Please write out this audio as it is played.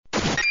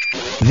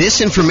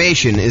This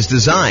information is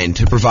designed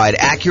to provide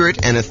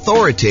accurate and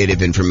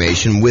authoritative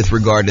information with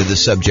regard to the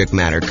subject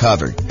matter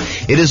covered.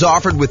 It is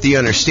offered with the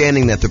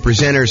understanding that the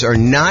presenters are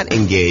not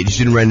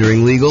engaged in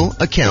rendering legal,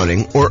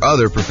 accounting, or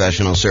other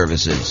professional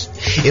services.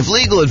 If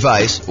legal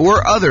advice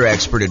or other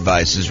expert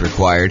advice is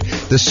required,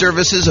 the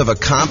services of a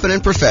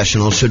competent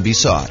professional should be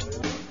sought.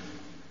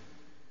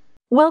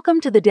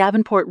 Welcome to the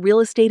Davenport Real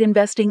Estate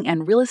Investing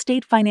and Real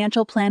Estate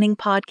Financial Planning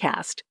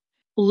Podcast.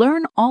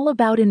 Learn all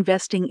about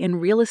investing in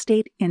real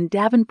estate in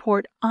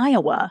Davenport,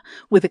 Iowa,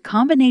 with a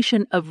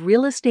combination of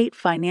real estate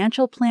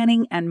financial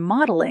planning and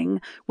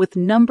modeling with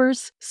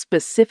numbers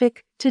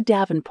specific to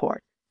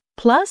Davenport.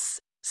 Plus,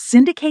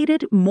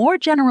 syndicated, more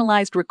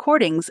generalized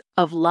recordings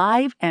of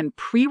live and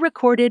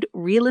pre-recorded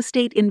real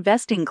estate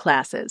investing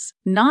classes,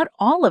 not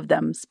all of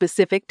them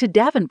specific to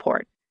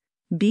Davenport.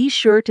 Be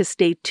sure to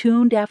stay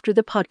tuned after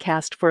the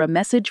podcast for a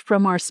message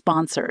from our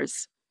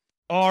sponsors.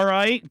 All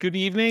right. Good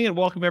evening and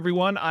welcome,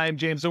 everyone. I'm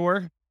James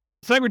Orr.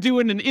 Tonight we're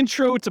doing an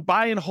intro to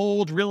buy and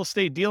hold real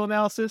estate deal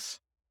analysis.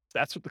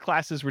 That's what the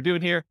class is we're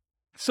doing here.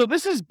 So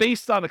this is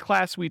based on a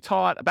class we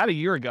taught about a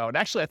year ago. And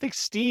actually, I think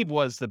Steve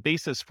was the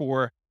basis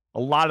for a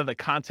lot of the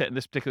content in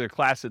this particular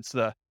class. It's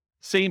the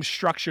same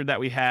structure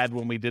that we had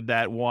when we did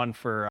that one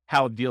for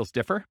how deals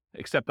differ,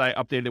 except I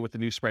updated it with the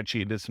new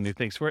spreadsheet and did some new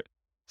things for it.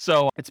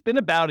 So it's been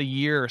about a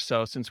year or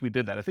so since we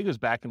did that. I think it was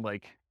back in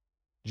like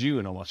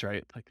June almost,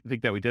 right? I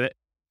think that we did it.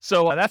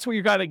 So that's what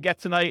you're going to get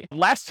tonight.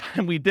 Last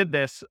time we did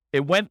this,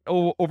 it went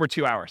over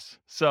 2 hours.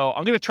 So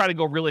I'm going to try to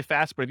go really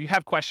fast, but if you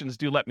have questions,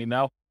 do let me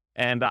know.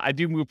 And I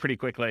do move pretty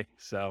quickly.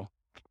 So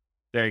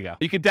there you go.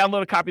 You can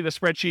download a copy of the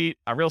spreadsheet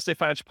on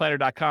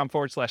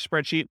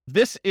realestatefinancialplanner.com/spreadsheet.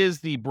 This is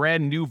the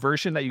brand new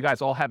version that you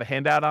guys all have a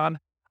handout on.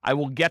 I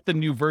will get the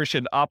new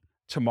version up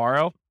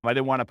tomorrow. I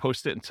didn't want to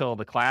post it until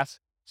the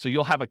class. So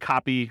you'll have a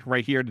copy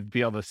right here to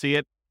be able to see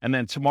it. And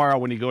then tomorrow,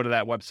 when you go to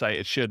that website,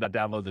 it should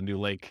download the new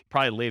link,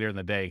 probably later in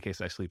the day in case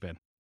I sleep in.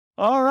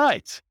 All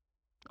right.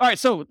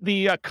 So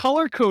the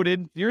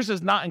color-coded, yours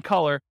is not in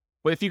color,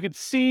 but if you could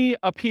see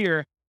up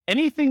here,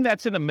 anything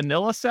that's in a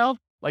manila cell,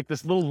 like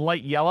this little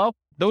light yellow,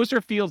 those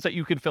are fields that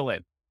you can fill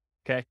in,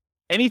 okay?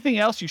 Anything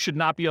else you should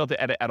not be able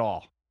to edit at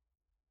all.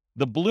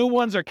 The blue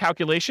ones are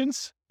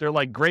calculations. They're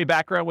like gray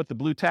background with the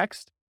blue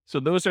text. So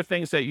those are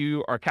things that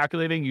you are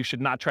calculating. You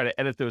should not try to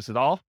edit those at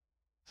all.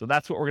 So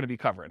that's what we're going to be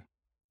covering.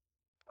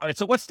 All right,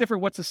 so what's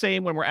different, what's the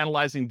same when we're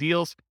analyzing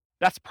deals?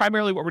 That's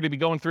primarily what we're going to be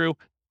going through.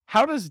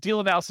 How does deal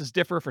analysis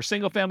differ for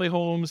single-family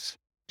homes,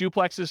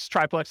 duplexes,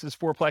 triplexes,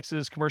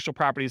 fourplexes, commercial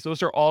properties?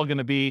 Those are all going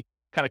to be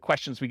kind of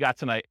questions we got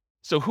tonight.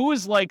 So who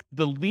is like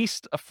the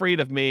least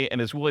afraid of me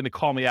and is willing to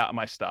call me out on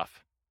my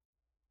stuff?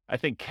 I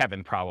think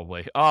Kevin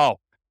probably. Oh,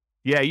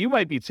 yeah, you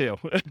might be too.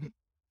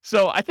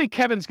 So I think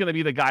Kevin's going to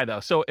be the guy though.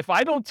 So if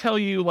I don't tell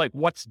you like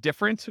what's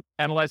different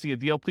analyzing a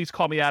deal, please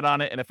call me out on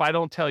it. And if I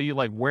don't tell you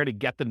like where to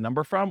get the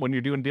number from when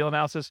you're doing deal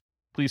analysis,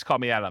 please call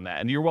me out on that.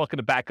 And you're welcome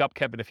to back up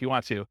Kevin if you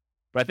want to,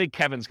 but I think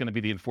Kevin's going to be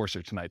the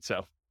enforcer tonight.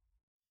 So,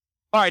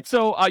 all right.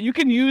 So you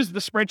can use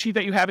the spreadsheet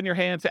that you have in your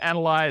hand to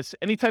analyze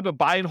any type of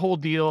buy and hold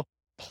deal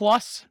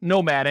plus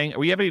nomading.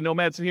 We have any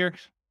nomads in here?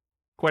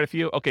 Quite a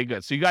few. Okay,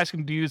 good. So you guys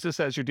can use this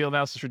as your deal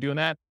analysis for doing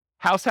that.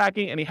 House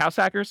hacking, any house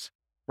hackers?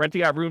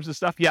 Renting out rooms and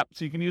stuff. Yep.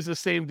 So you can use the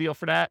same deal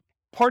for that.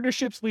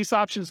 Partnerships, lease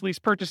options, lease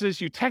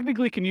purchases. You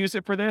technically can use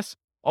it for this,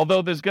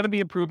 although there's going to be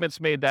improvements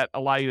made that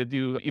allow you to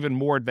do even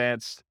more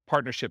advanced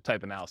partnership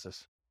type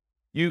analysis.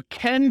 You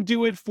can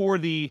do it for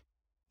the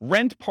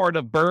rent part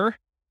of BRRRR,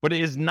 but it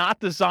is not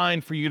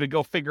designed for you to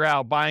go figure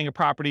out buying a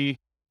property,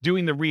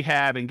 doing the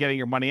rehab and getting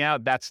your money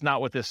out. That's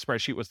not what this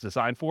spreadsheet was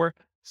designed for.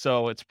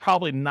 So it's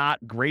probably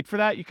not great for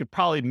that. You could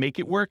probably make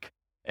it work,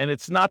 and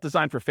it's not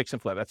designed for fix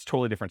and flip. That's a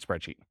totally different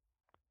spreadsheet.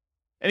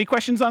 Any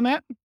questions on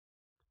that?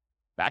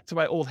 Back to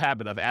my old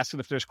habit of asking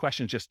if there's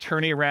questions, just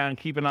turning around,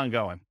 keeping on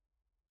going.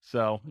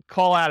 So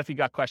call out if you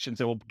got questions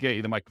and we'll get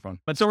you the microphone.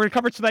 And so we're going to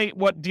cover tonight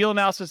what deal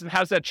analysis and how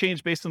does that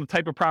change based on the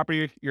type of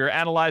property you're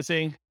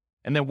analyzing,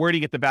 and then where do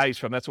you get the values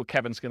from? That's what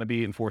Kevin's going to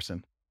be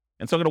enforcing.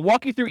 And so I'm going to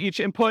walk you through each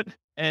input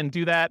and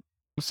do that.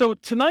 So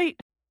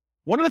tonight,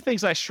 one of the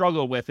things I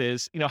struggle with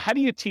is, how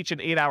do you teach an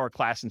 8-hour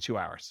class in 2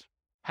 hours?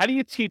 How do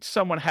you teach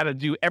someone how to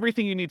do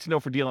everything you need to know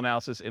for deal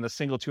analysis in a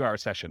single 2-hour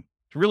session?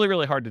 It's really,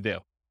 really hard to do.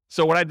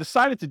 So what I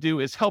decided to do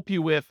is help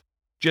you with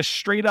just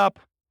straight up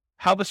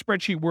how the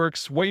spreadsheet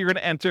works, what you're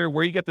going to enter,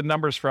 where you get the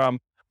numbers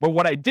from. But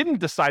what I didn't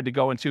decide to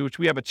go into, which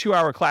we have a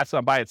 2-hour class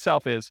on by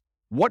itself, is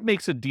what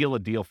makes a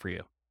deal for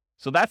you.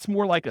 So that's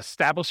more like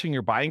establishing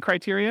your buying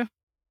criteria.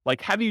 Like,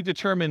 how do you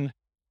determine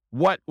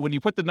when you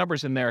put the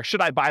numbers in there,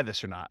 should I buy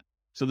this or not?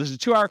 So there's a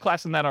 2-hour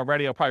class on that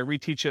already. I'll probably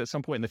reteach it at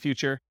some point in the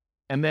future.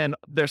 And then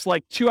there's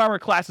like 2-hour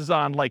classes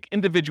on like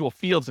individual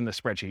fields in the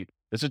spreadsheet.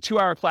 There's a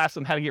 2-hour class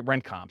on how to get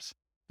rent comps.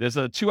 There's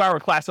a 2-hour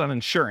class on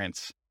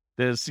insurance.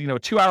 There's, a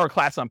 2-hour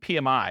class on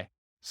PMI.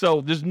 So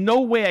there's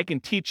no way I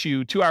can teach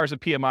you 2 hours of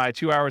PMI,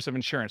 2 hours of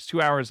insurance,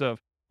 2 hours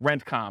of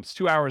rent comps,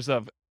 2 hours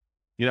of,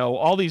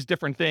 all these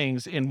different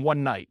things in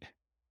one night.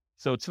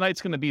 So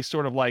tonight's going to be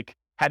sort of like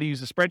how to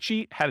use a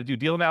spreadsheet, how to do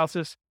deal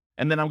analysis,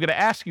 And then I'm going to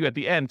ask you at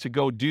the end to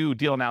go do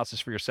deal analysis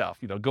for yourself.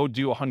 Go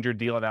do 100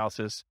 deal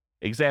analysis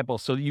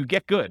examples so that you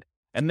get good.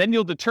 And then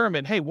you'll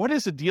determine, hey, what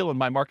is a deal in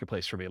my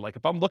marketplace for me? Like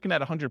if I'm looking at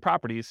 100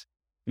 properties,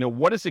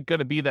 what is it going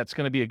to be that's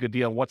going to be a good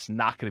deal and what's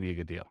not going to be a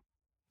good deal?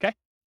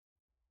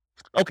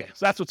 Okay,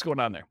 so that's what's going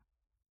on there.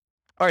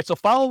 All right, so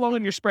follow along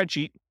in your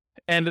spreadsheet.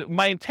 And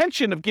my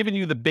intention of giving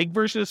you the big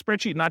version of the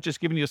spreadsheet, not just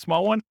giving you a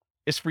small one,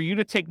 is for you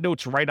to take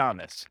notes right on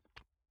this.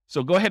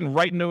 So go ahead and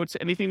write notes.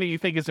 Anything that you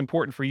think is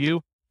important for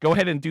you, go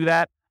ahead and do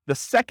that. The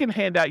second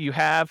handout you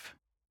have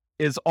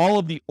is all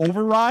of the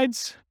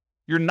overrides.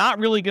 You're not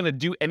really going to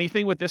do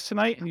anything with this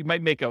tonight. You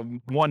might make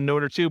one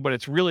note or two, but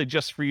it's really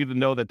just for you to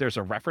know that there's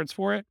a reference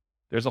for it.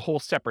 There's a whole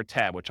separate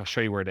tab, which I'll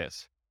show you where it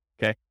is.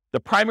 Okay. The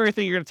primary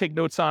thing you're going to take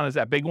notes on is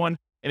that big one.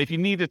 And if you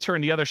need to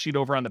turn the other sheet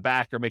over on the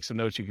back or make some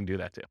notes, you can do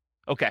that too.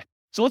 Okay.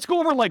 So let's go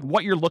over like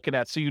what you're looking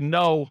at so you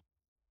know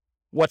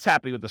what's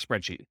happening with the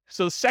spreadsheet.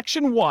 So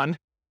section 1,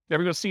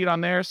 everyone see it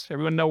on theirs?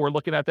 Everyone know we're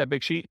looking at that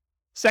big sheet?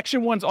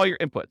 Section 1's all your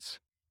inputs.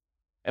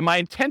 And my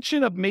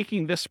intention of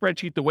making this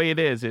spreadsheet the way it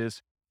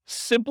is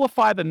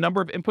simplify the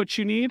number of inputs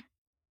you need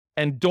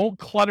and don't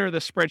clutter the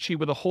spreadsheet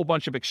with a whole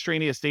bunch of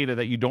extraneous data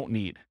that you don't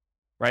need,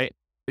 right?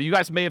 You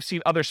guys may have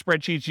seen other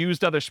spreadsheets,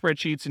 used other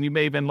spreadsheets, and you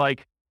may have been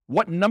like,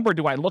 what number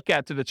do I look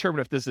at to determine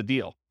if this is a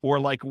deal? Or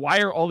like,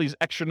 why are all these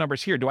extra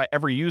numbers here? Do I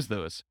ever use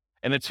those?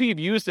 And until you've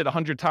used it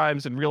 100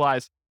 times and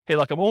realized, hey,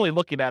 look, I'm only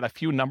looking at a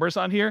few numbers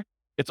on here,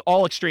 it's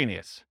all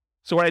extraneous.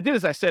 So what I did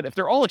is I said, if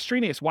they're all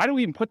extraneous, why do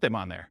we even put them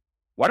on there?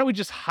 Why don't we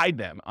just hide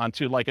them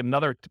onto like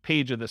another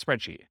page of the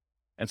spreadsheet?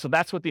 And so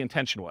that's what the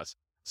intention was.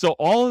 So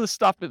all of the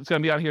stuff that's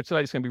going to be on here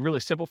tonight is going to be really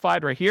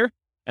simplified right here.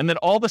 And then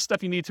all the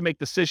stuff you need to make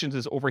decisions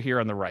is over here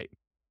on the right.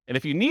 And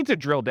if you need to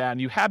drill down,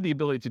 you have the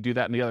ability to do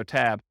that in the other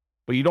tab,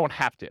 but you don't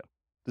have to.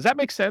 Does that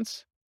make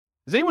sense?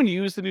 Does anyone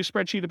use the new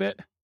spreadsheet a bit?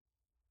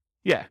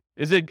 Yeah.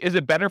 Is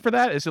it better for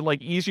that? Is it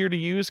like easier to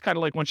use, kind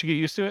of like once you get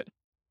used to it?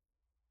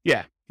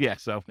 Yeah.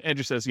 So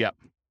Andrew says, yep.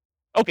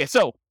 Okay,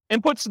 so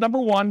inputs, number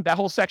 1, that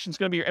whole section is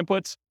going to be your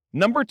inputs.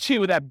 Number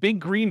 2, that big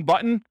green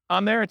button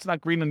on there, it's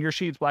not green on your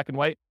sheet, it's black and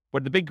white,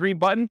 but the big green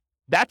button,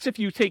 that's if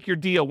you take your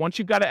deal. Once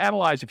you've got to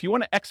analyze, if you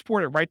want to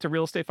export it right to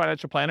Real Estate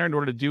Financial Planner in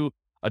order to do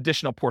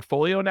additional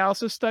portfolio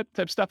analysis type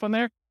stuff on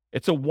there,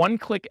 it's a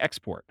one-click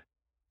export.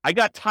 I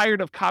got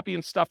tired of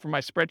copying stuff from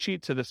my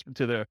spreadsheet to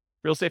the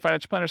Real Estate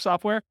Financial Planner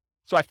software,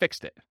 so I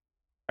fixed it.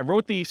 I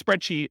wrote the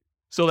spreadsheet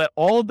so that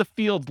all of the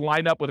fields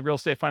line up with Real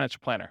Estate Financial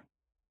Planner.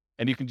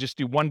 And you can just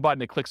do one button,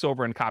 it clicks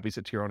over and copies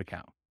it to your own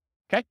account.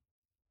 Okay?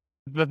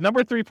 The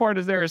number 3 part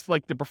is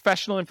like the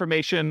professional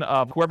information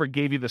of whoever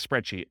gave you the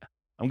spreadsheet.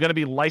 I'm going to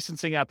be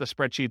licensing out the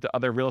spreadsheet to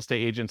other real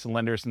estate agents and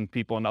lenders and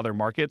people in other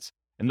markets,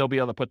 and they'll be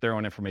able to put their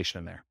own information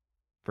in there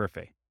for a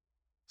fee.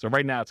 So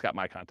right now it's got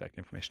my contact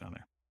information on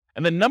there.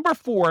 And then number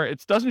 4,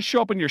 it doesn't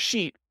show up in your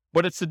sheet,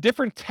 but it's the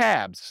different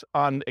tabs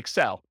on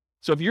Excel.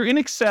 So if you're in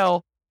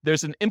Excel,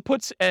 there's an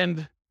inputs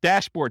and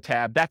dashboard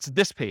tab. That's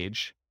this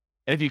page.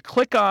 And if you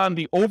click on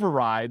the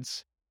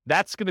overrides,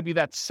 that's going to be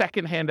that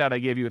second handout I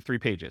gave you with 3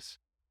 pages.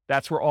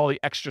 That's where all the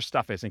extra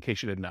stuff is, in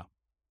case you didn't know.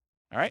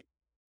 All right.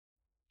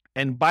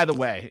 And by the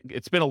way,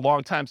 it's been a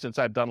long time since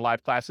I've done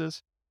live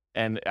classes,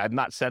 and I've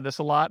not said this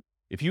a lot.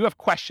 If you have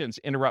questions,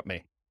 interrupt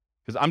me,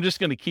 because I'm just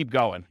going to keep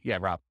going. Yeah,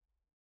 Rob.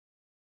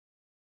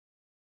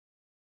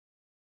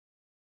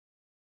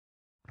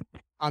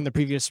 On the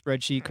previous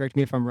spreadsheet, correct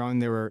me if I'm wrong,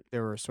 there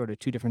were sort of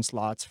 2 different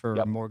slots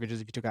for mortgages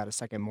if you took out a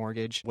second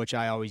mortgage, which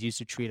I always used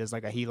to treat as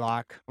like a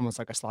HELOC, almost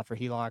like a slot for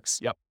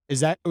HELOCs. Yep.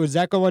 Does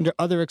that go under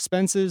other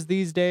expenses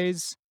these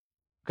days?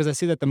 Because I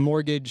see that the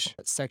mortgage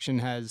section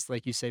has,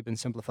 like you say, been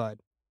simplified.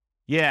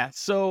 Yeah,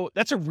 so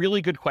that's a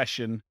really good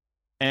question.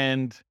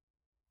 And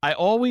I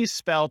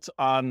always felt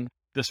on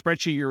the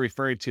spreadsheet you're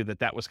referring to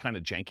that was kind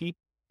of janky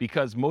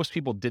because most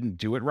people didn't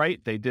do it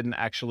right. They didn't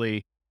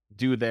actually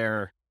do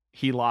their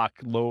HELOC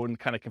loan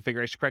kind of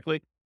configuration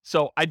correctly.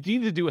 So I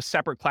need to do a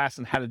separate class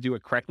on how to do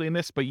it correctly in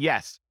this. But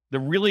yes, the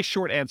really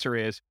short answer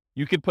is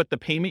you can put the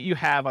payment you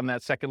have on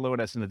that second loan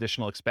as an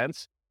additional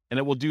expense, and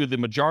it will do the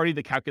majority of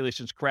the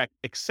calculations correct,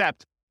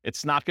 except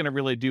it's not going to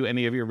really do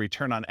any of your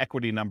return on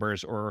equity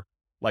numbers or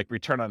like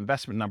return on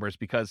investment numbers,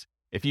 because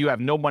if you have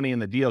no money in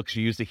the deal because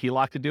you used a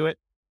HELOC to do it,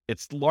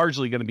 it's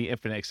largely going to be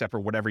infinite except for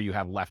whatever you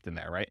have left in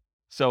there, right?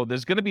 So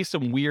there's going to be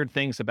some weird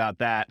things about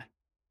that.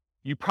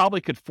 You probably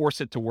could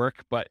force it to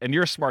work, and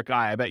you're a smart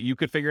guy. I bet you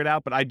could figure it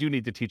out, but I do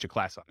need to teach a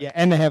class on it. Yeah,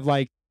 and they have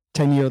like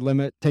 10-year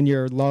limit,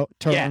 10-year low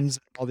terms,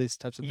 all these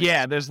types of things.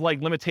 Yeah, there's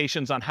like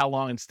limitations on how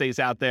long it stays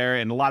out there,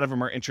 and a lot of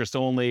them are interest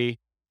only.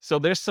 So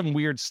there's some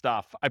weird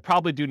stuff. I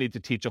probably do need to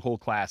teach a whole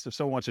class. If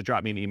someone wants to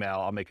drop me an email,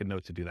 I'll make a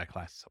note to do that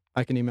class.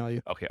 I can email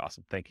you. Okay,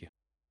 awesome. Thank you.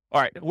 All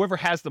right, whoever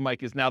has the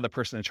mic is now the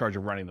person in charge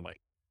of running the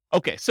mic.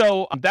 Okay,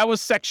 so that was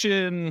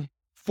section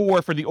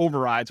 4 for the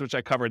overrides, which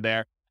I covered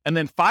there. And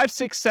then 5,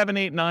 6, 7,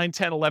 8, 9,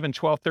 10, 11,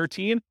 12,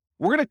 13,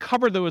 we're going to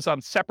cover those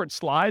on separate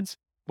slides,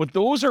 but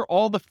those are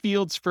all the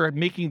fields for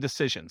making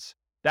decisions.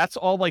 That's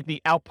all like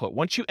the output.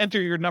 Once you enter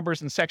your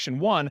numbers in section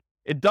 1,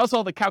 it does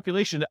all the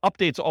calculation. It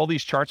updates all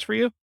these charts for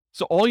you.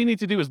 So all you need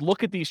to do is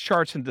look at these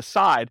charts and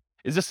decide,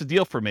 is this a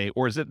deal for me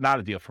or is it not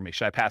a deal for me?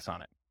 Should I pass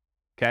on it?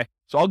 Okay.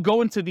 So I'll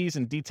go into these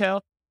in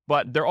detail,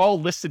 but they're all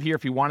listed here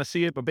if you want to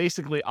see it. But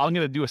basically, I'm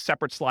going to do a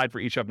separate slide for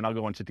each of them and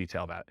I'll go into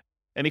detail about it.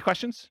 Any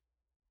questions?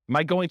 Am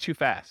I going too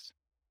fast?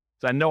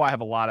 So I know I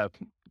have a lot of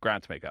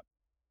ground to make up.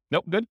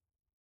 Nope. Good.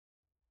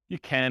 You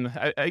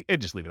can.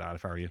 I'd just leave it on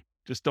if I were you.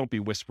 Just don't be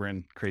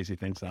whispering crazy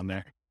things on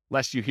there,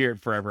 lest you hear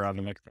it forever on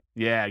the microphone.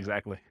 Yeah,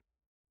 exactly.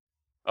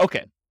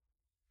 Okay.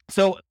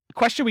 So the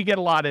question we get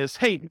a lot is,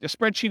 hey, the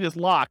spreadsheet is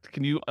locked.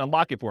 Can you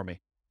unlock it for me?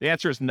 The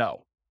answer is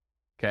no.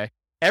 Okay.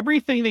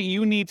 Everything that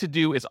you need to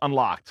do is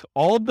unlocked.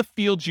 All of the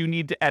fields you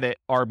need to edit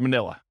are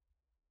Manila.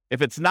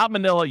 If it's not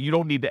Manila, you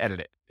don't need to edit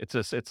it.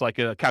 It's like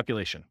a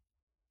calculation.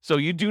 So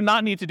you do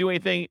not need to do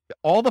anything.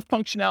 All the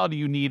functionality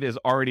you need is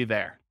already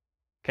there.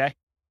 Okay.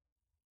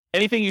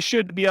 Anything you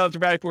should be able to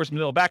value for is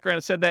Manila background.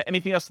 It said that.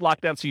 Anything else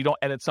locked down so you don't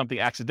edit something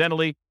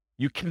accidentally.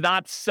 You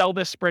cannot sell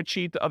this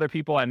spreadsheet to other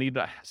people. I need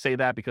to say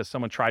that because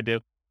someone tried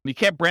to. You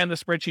can't brand the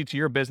spreadsheet to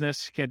your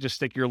business. You can't just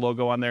stick your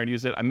logo on there and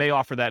use it. I may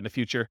offer that in the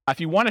future. If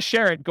you want to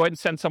share it, go ahead and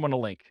send someone a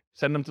link.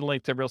 Send them to the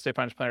link to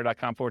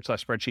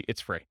realestatefinancialplanner.com/spreadsheet.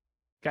 It's free.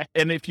 Okay.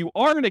 And if you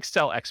are an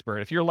Excel expert,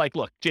 if you're like,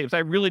 look, James, I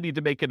really need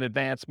to make an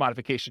advanced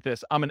modification to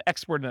this. I'm an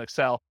expert in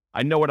Excel.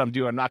 I know what I'm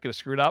doing. I'm not going to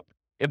screw it up.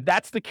 If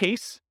that's the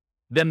case,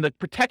 then the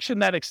protection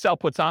that Excel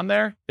puts on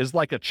there is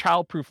like a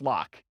child-proof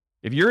lock.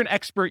 If you're an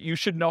expert, you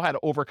should know how to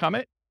overcome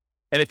it.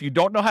 And if you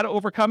don't know how to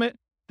overcome it,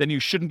 then you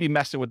shouldn't be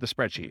messing with the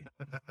spreadsheet.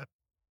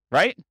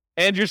 Right?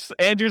 Andrew's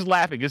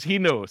laughing because he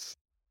knows.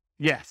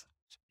 Yes.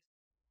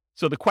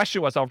 So the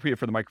question was, I'll repeat it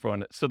for the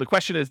microphone. So the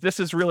question is, this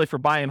is really for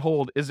buy and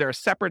hold. Is there a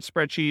separate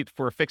spreadsheet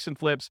for fix and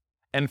flips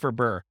and for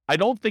BRRRR? I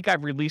don't think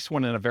I've released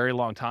one in a very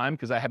long time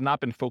because I have not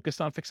been focused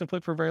on fix and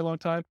flip for a very long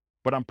time,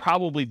 but I'm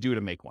probably due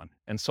to make one.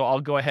 And so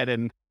I'll go ahead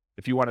and,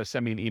 if you want to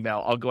send me an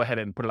email, I'll go ahead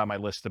and put it on my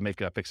list to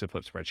make a fix and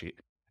flip spreadsheet.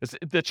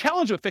 The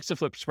challenge with fix and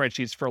flip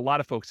spreadsheets for a lot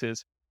of folks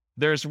is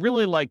there's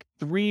really like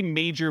 3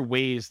 major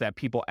ways that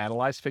people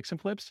analyze fix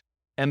and flips,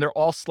 and they're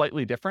all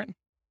slightly different.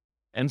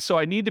 And so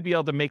I need to be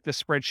able to make the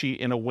spreadsheet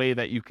in a way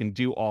that you can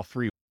do all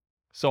 3.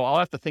 So I'll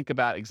have to think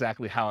about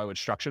exactly how I would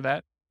structure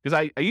that.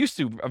 Because I used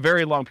to, a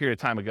very long period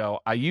of time ago,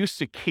 I used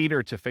to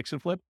cater to fix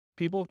and flip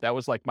people. That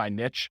was like my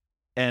niche.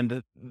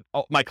 And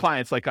my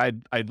clients, like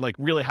I'd like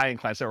really high-end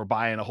clients that were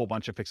buying a whole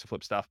bunch of fix and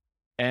flip stuff.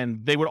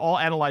 And they would all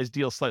analyze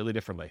deals slightly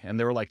differently. And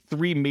there were like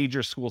 3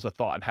 major schools of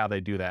thought on how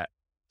they do that.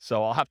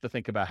 So I'll have to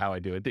think about how I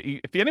do it.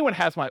 If anyone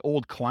has my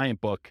old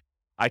client book,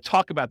 I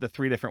talk about the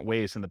 3 different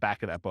ways in the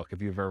back of that book,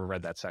 if you've ever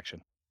read that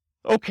section.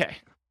 Okay.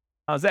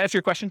 Does that answer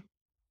your question?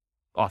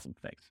 Awesome.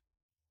 Thanks.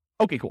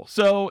 Okay, cool.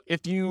 So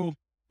if you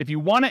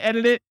want to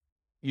edit it,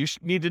 you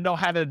need to know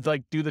how to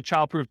like do the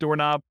child-proof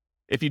doorknob.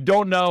 If you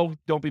don't know,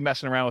 don't be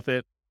messing around with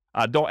it.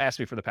 Don't ask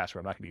me for the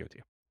password. I'm not going to give it to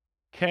you.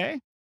 Okay.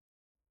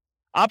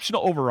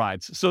 Optional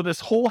overrides. So this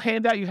whole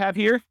handout you have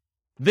here,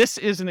 this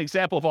is an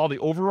example of all the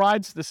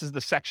overrides. This is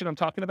the section I'm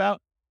talking about.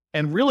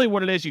 And really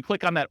what it is, you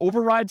click on that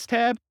overrides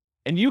tab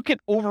and you can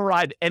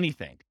override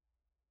anything.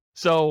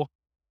 So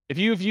if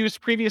you've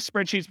used previous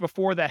spreadsheets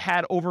before that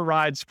had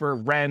overrides for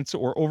rent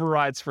or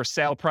overrides for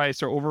sale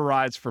price or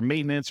overrides for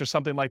maintenance or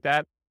something like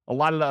that, a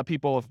lot of the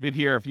people have been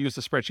here have used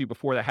a spreadsheet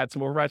before that had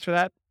some overrides for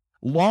that.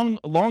 Long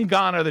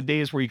gone are the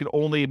days where you could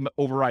only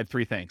override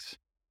 3 things.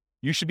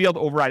 You should be able to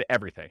override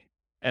everything.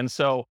 And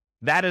so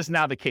that is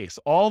now the case.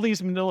 All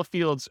these Manila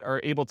fields are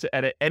able to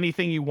edit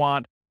anything you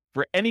want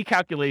for any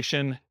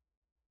calculation.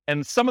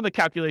 And some of the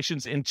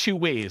calculations in 2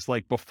 ways,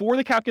 like before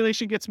the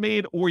calculation gets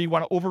made, or you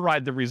want to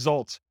override the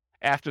results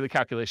after the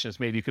calculation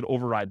is made, you could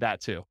override that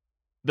too.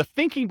 The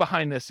thinking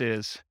behind this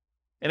is,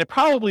 and it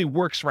probably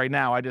works right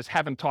now, I just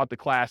haven't taught the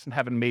class and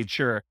haven't made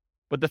sure,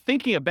 but the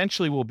thinking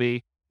eventually will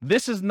be,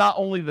 this is not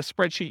only the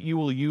spreadsheet you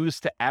will use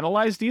to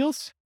analyze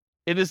deals,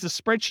 it is the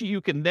spreadsheet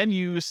you can then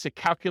use to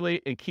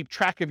calculate and keep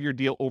track of your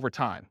deal over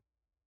time.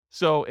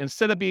 So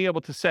instead of being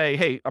able to say,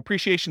 hey,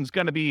 appreciation is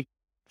going to be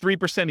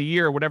 3% a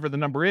year, or whatever the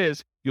number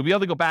is, you'll be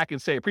able to go back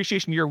and say,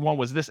 appreciation year 1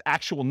 was this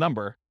actual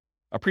number.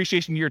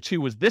 Appreciation year 2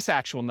 was this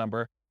actual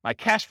number. My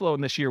cash flow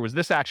in this year was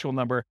this actual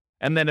number.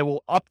 And then it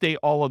will update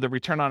all of the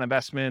return on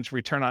investments,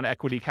 return on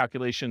equity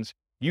calculations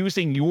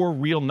using your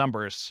real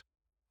numbers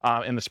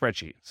in the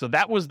spreadsheet. So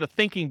that was the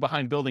thinking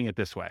behind building it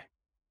this way.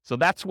 So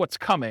that's what's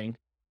coming.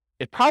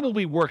 It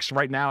probably works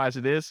right now as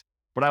it is,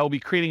 but I will be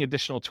creating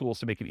additional tools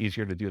to make it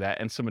easier to do that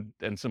and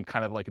some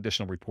kind of like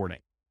additional reporting.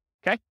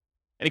 Okay.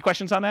 Any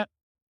questions on that?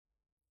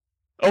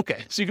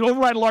 Okay. So you can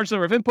override a large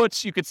number of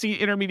inputs. You could see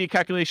intermediate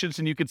calculations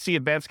and you could see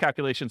advanced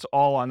calculations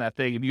all on that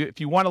thing.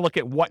 If you want to look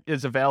at what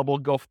is available,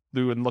 go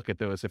through and look at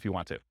those if you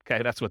want to.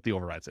 Okay. That's what the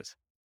overrides is.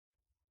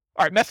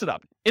 All right. Mess it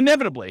up.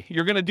 Inevitably,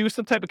 you're going to do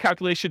some type of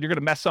calculation. You're going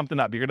to mess something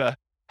up. You're going to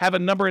have a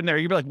number in there.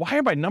 You're going to be like, why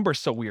are my numbers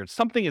so weird?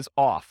 Something is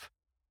off.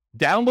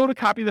 Download a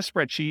copy of the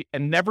spreadsheet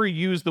and never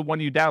use the one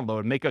you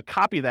download. Make a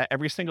copy of that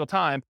every single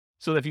time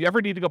so that if you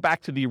ever need to go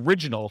back to the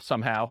original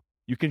somehow,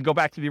 you can go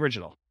back to the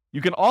original.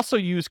 You can also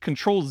use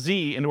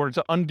Control-Z in order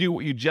to undo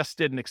what you just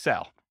did in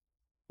Excel,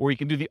 or you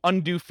can do the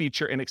undo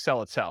feature in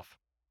Excel itself.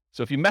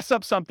 So if you mess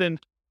up something,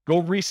 Go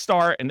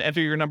restart and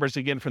enter your numbers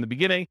again from the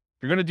beginning. If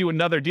you're going to do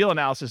another deal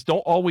analysis, don't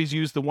always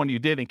use the one you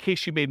did in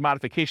case you made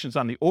modifications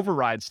on the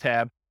overrides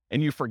tab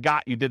and you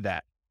forgot you did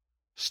that.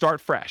 Start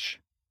fresh.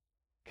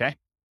 Okay?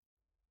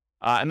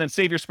 And then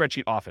save your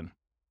spreadsheet often.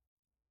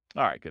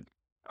 All right, good.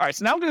 All right,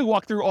 so now I'm going to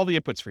walk through all the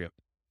inputs for you.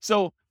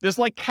 So there's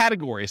like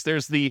categories.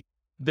 There's the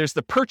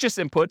purchase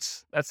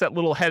inputs. That's that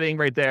little heading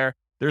right there.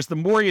 There's the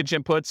mortgage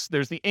inputs.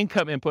 There's the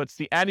income inputs,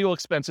 the annual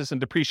expenses, and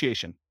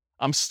depreciation.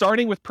 I'm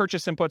starting with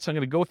purchase inputs. I'm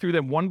going to go through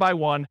them one by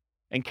one,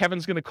 and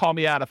Kevin's going to call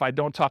me out if I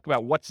don't talk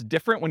about what's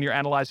different when you're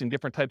analyzing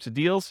different types of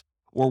deals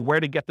or where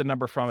to get the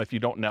number from if you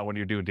don't know when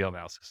you're doing deal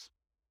analysis.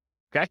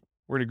 Okay?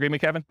 We're in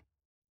agreement, Kevin?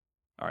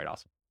 All right,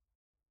 awesome.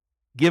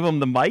 Give him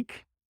the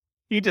mic.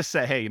 You just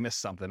say, hey, you missed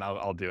something.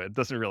 I'll do it.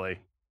 Doesn't really,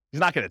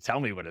 he's not going to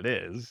tell me what it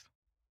is.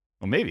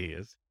 Well, maybe he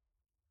is.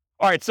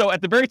 All right, so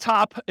at the very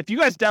top, if you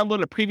guys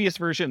downloaded a previous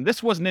version,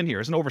 this wasn't in here.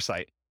 It's an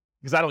oversight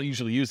because I don't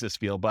usually use this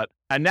field, but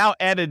I now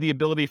added the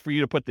ability for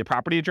you to put the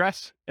property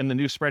address in the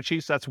new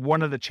spreadsheet. So that's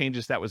one of the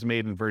changes that was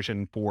made in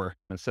version 4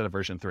 instead of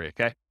version 3,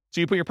 okay? So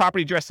you put your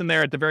property address in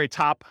there at the very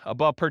top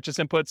above purchase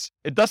inputs.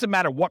 It doesn't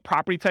matter what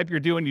property type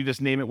you're doing. You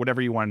just name it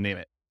whatever you want to name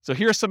it. So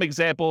here's some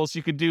examples.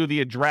 You could do the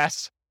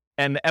address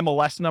and the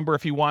MLS number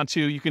if you want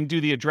to. You can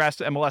do the address,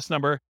 MLS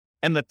number,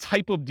 and the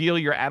type of deal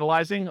you're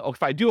analyzing. Oh,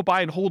 if I do a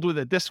buy and hold with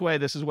it this way,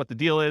 this is what the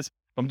deal is.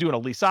 If I'm doing a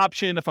lease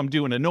option, if I'm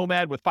doing a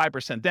Nomad with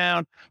 5%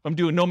 down, if I'm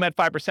doing Nomad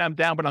 5%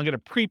 down, but I'm going to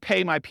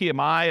prepay my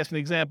PMI as an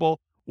example,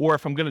 or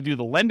if I'm going to do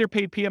the lender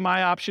paid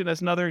PMI option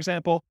as another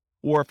example,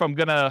 or if I'm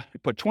going to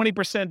put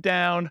 20%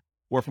 down,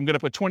 or if I'm going to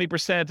put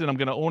 20% and I'm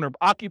going to own or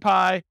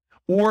occupy,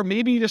 or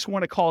maybe you just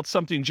want to call it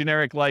something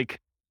generic like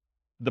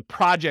the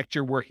project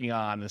you're working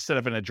on instead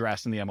of an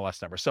address and the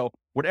MLS number. So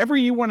whatever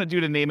you want to do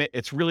to name it,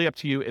 it's really up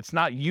to you. It's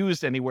not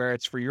used anywhere.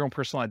 It's for your own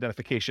personal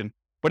identification,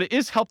 but it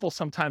is helpful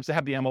sometimes to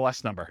have the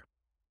MLS number.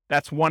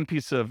 That's one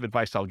piece of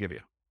advice I'll give you.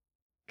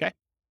 Okay.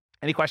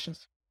 Any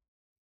questions?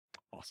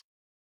 Awesome.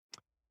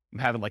 I'm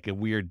having like a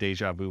weird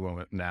deja vu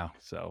moment now.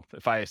 So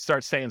if I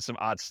start saying some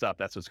odd stuff,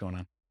 that's what's going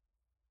on.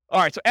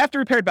 All right. So after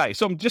repaired value.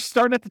 So I'm just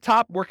starting at the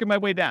top, working my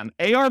way down.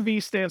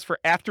 ARV stands for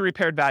after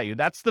repaired value.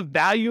 That's the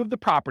value of the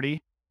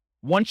property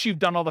once you've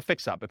done all the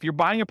fix up. If you're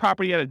buying a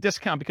property at a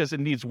discount because it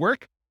needs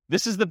work,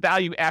 this is the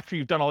value after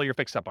you've done all your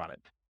fix up on it.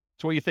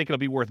 It's what you think it'll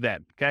be worth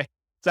then. Okay.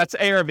 So that's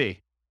ARV.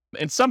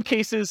 In some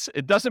cases,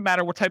 it doesn't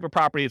matter what type of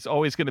property, it's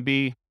always going to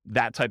be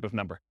that type of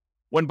number.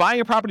 When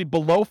buying a property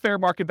below fair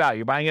market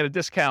value, buying at a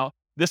discount,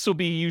 this will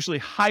be usually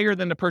higher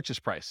than the purchase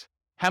price.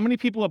 How many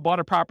people have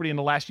bought a property in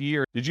the last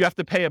year? Did you have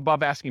to pay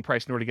above asking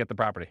price in order to get the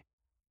property?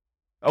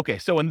 Okay,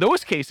 so in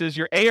those cases,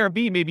 your ARV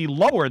may be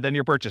lower than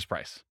your purchase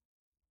price.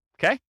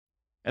 Okay?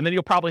 And then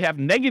you'll probably have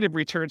negative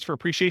returns for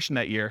appreciation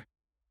that year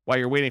while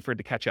you're waiting for it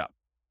to catch up.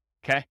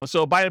 Okay?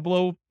 So buy it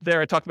below there,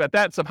 I talked about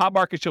that. Some hot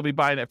markets, you'll be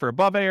buying it for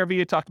above ARV,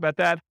 I talked about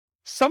that.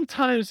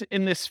 Sometimes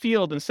in this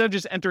field, instead of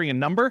just entering a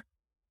number,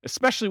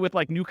 especially with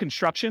like new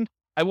construction,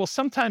 I will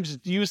sometimes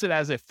use it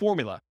as a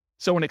formula.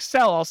 So in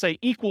Excel, I'll say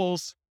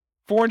equals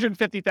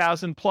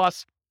 450,000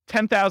 plus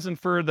 10,000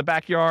 for the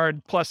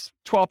backyard, plus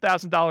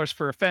 $12,000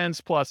 for a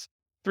fence, plus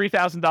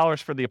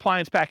 $3,000 for the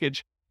appliance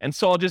package. And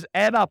so I'll just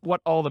add up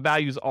what all the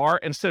values are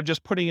instead of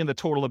just putting in the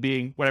total of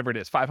being whatever it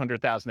is,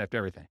 500,000 after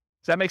everything.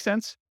 Does that make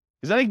sense?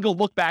 Because then I can go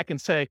look back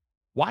and say,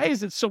 why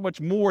is it so much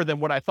more than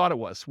what I thought it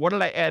was? What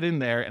did I add in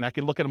there? And I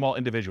can look at them all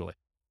individually.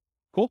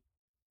 Cool?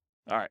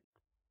 All right.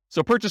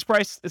 So purchase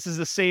price, this is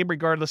the same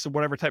regardless of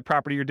whatever type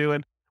property you're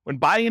doing. When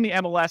buying in the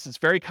MLS, it's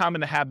very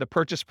common to have the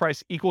purchase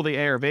price equal the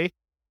ARV.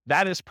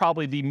 That is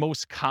probably the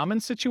most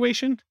common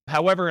situation.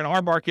 However, in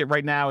our market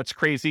right now, it's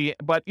crazy.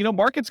 But,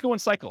 markets go in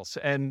cycles.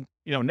 And,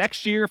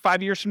 next year,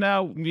 5 years from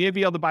now, we may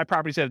be able to buy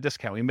properties at a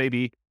discount. We may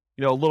be,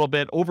 a little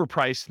bit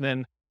overpriced, and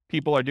then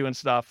people are doing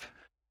stuff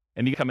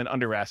and you come in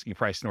under asking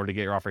price in order to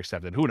get your offer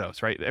accepted. Who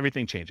knows, right?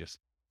 Everything changes.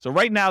 So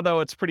right now, though,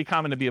 it's pretty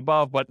common to be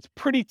above, but it's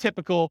pretty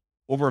typical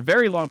over a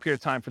very long period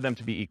of time for them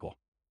to be equal.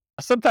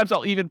 Sometimes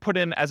I'll even put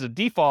in as a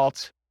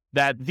default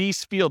that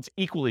these fields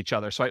equal each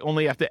other. So I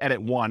only have to edit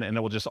one and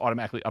it will just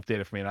automatically update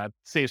it for me. And that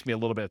saves me a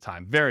little bit of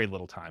time, very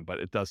little time, but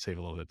it does save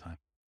a little bit of time.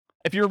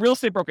 If you're a real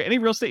estate broker, any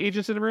real estate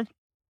agents in the room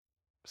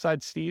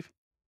besides Steve?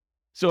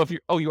 So if you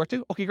are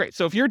too? Okay, great.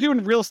 So if you're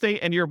doing real estate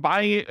and you're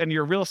buying it and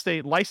your real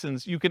estate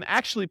license, you can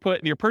actually put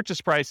in your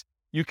purchase price,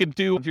 you can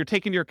do, if you're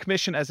taking your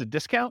commission as a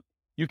discount,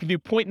 you can do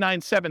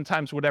 0.97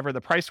 times whatever the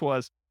price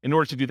was in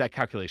order to do that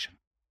calculation.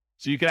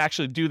 So you can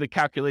actually do the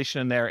calculation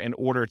in there in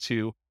order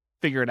to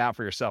figure it out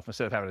for yourself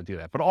instead of having to do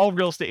that. But all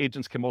real estate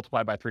agents can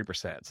multiply by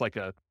 3%. It's like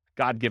a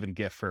God-given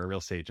gift for a real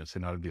estate agent to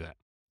know how to do that.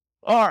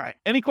 All right.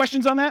 Any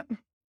questions on that?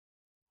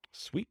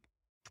 Sweet.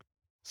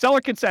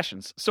 Seller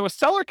concessions. So a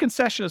seller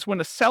concession is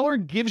when a seller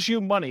gives you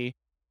money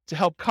to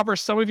help cover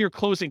some of your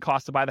closing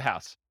costs to buy the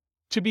house.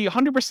 To be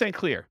 100%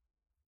 clear,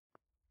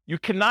 you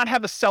cannot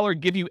have a seller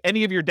give you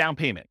any of your down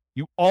payment.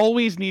 You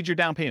always need your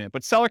down payment,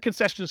 but seller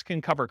concessions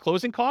can cover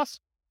closing costs.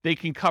 They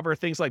can cover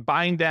things like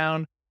buying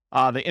down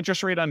the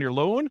interest rate on your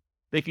loan.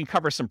 They can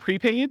cover some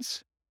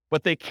prepaids.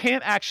 but they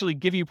can't actually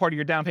give you part of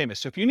your down payment.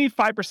 So if you need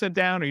 5%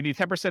 down or you need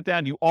 10%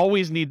 down, you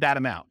always need that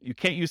amount. You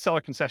can't use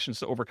seller concessions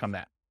to overcome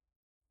that.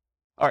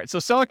 All right, so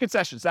seller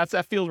concessions, that's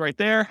that field right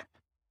there.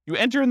 You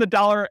enter in the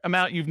dollar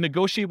amount you've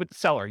negotiated with the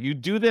seller. You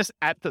do this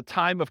at the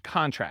time of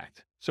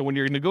contract. So when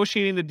you're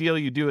negotiating the deal,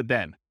 you do it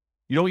then.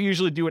 You don't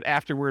usually do it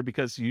afterward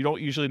because you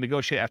don't usually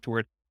negotiate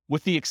afterward,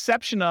 with the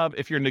exception of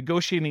if you're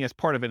negotiating as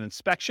part of an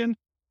inspection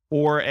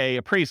or a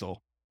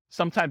appraisal.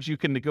 Sometimes you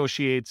can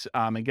negotiate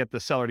and get the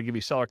seller to give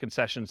you seller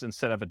concessions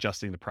instead of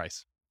adjusting the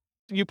price.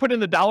 You put in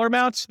the dollar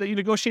amounts that you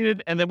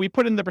negotiated, and then we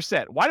put in the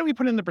percent. Why do we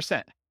put in the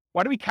percent?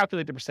 Why do we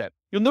calculate the percent?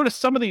 You'll notice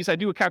some of these, I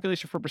do a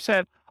calculation for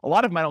percent. A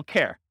lot of them I don't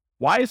care.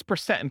 Why is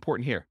percent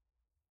important here?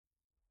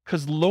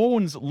 Because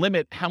loans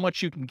limit how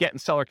much you can get in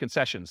seller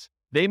concessions.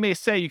 They may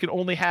say you can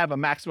only have a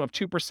maximum of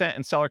 2%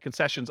 in seller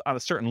concessions on a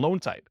certain loan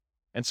type.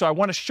 And so I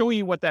want to show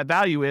you what that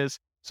value is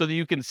so that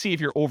you can see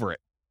if you're over it.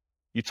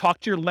 You talk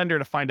to your lender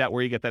to find out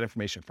where you get that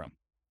information from.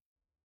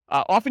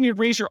 Often you'd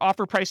raise your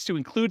offer price to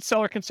include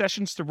seller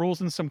concessions to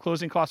rules and some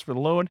closing costs for the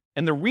loan.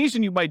 And the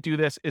reason you might do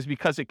this is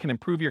because it can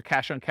improve your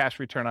cash-on-cash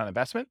return on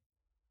investment.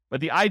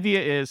 But the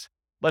idea is,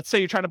 let's say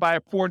you're trying to buy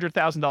a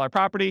 $400,000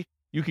 property.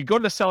 You could go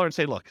to the seller and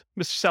say, look,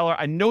 Mr. Seller,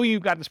 I know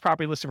you've got this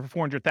property listed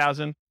for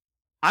 $400,000.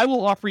 I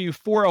will offer you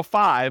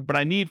 $405,000, but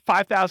I need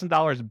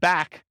 $5,000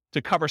 back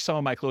to cover some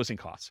of my closing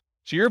costs.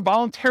 So you're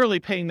voluntarily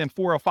paying them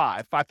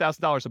 $405,000,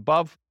 $5,000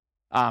 above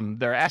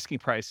their asking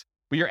price,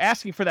 but you're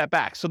asking for that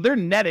back. So they're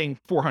netting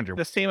 $400,000,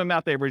 the same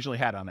amount they originally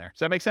had on there. Does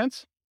that make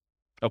sense?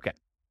 Okay.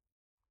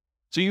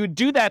 So you would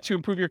do that to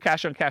improve your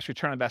cash-on-cash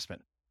return on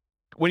investment.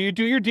 When you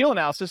do your deal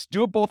analysis,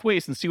 do it both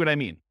ways and see what I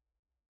mean.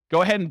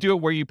 Go ahead and do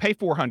it where you pay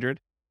 $400,000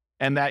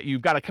 and that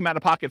you've got to come out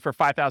of pocket for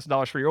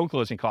 $5,000 for your own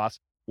closing costs,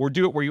 or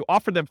do it where you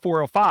offer them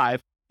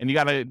 $405,000 and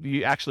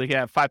you actually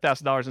have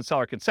 $5,000 in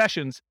seller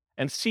concessions,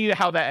 and see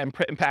how that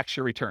impacts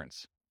your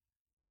returns.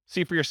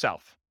 See for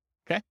yourself.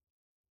 Okay.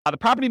 The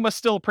property must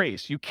still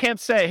appraise. You can't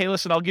say, hey,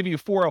 listen, I'll give you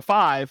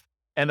 $405,000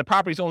 and the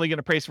property's only going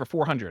to appraise for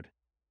 $400,000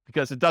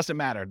 because it doesn't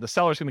matter. The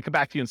seller's going to come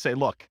back to you and say,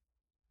 look,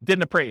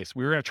 didn't appraise.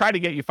 We were going to try to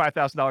get you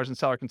 $5,000 in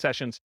seller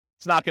concessions.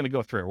 It's not going to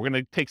go through. We're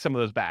going to take some of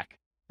those back.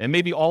 And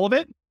maybe all of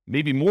it,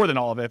 maybe more than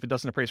all of it if it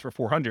doesn't appraise for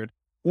 $400,000,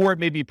 or it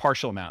may be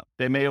partial amount.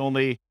 They may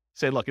only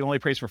say, look, it only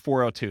appraised for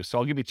 $402,000. So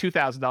I'll give you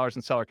 $2,000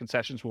 in seller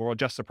concessions. We'll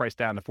adjust the price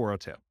down to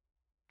 $402,000.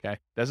 Okay.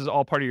 This is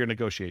all part of your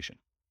negotiation.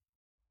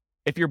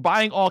 If you're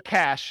buying all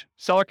cash,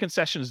 seller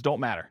concessions don't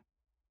matter.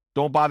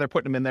 Don't bother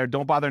putting them in there.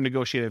 Don't bother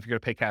negotiating if you're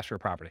going to pay cash for a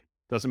property.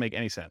 Doesn't make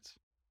any sense.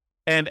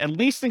 And at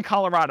least in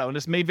Colorado, and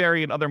this may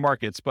vary in other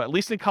markets, but at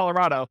least in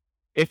Colorado,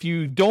 if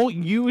you don't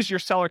use your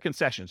seller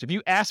concessions, if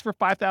you ask for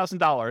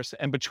 $5,000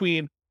 and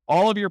between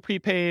all of your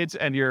prepaids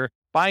and you're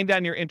buying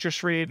down your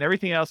interest rate and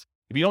everything else,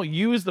 if you don't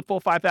use the full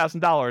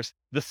 $5,000,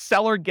 the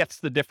seller gets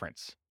the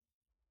difference.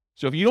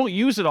 So if you don't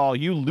use it all,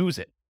 you lose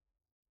it.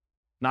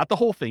 Not the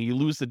whole thing, you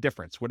lose the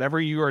difference, whatever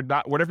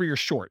you're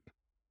short.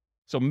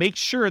 So make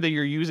sure that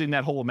you're using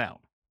that whole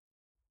amount.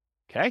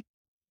 Okay?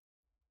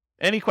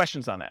 Any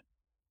questions on that?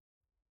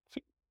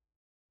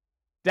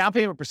 Down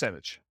payment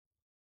percentage.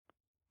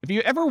 If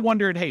you ever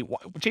wondered, hey,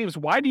 James,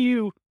 why do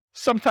you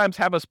sometimes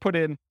have us put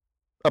in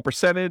a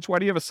percentage? Why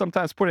do you have us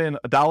sometimes put in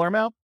a dollar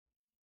amount?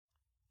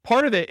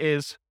 Part of it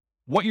is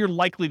what you're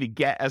likely to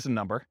get as a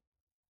number.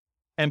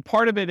 And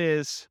part of it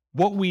is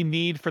what we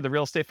need for the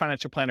real estate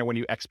financial planner when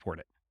you export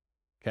it.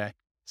 Okay.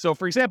 So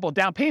for example,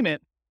 down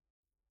payment,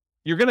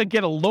 you're going to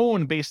get a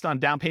loan based on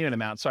down payment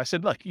amount. So I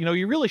said, look,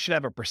 you really should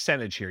have a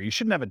percentage here. You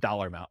shouldn't have a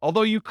dollar amount.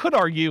 Although you could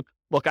argue,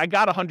 look, I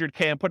got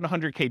 $100K, I'm putting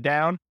 $100K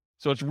down.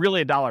 So it's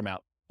really a dollar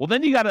amount. Well,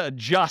 then you got to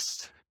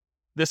adjust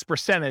this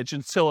percentage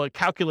until it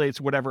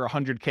calculates whatever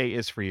 $100K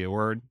is for you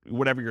or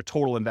whatever your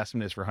total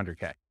investment is for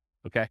 $100K.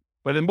 Okay.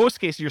 But in most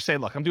cases, you're saying,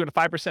 look, I'm doing a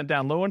 5%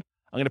 down loan.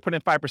 I'm going to put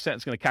in 5%.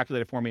 It's going to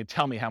calculate it for me and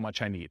tell me how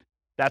much I need.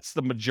 That's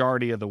the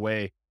majority of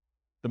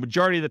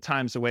the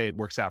times the way it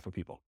works out for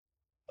people.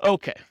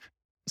 Okay.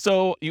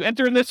 So you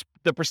enter in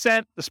the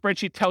percent, the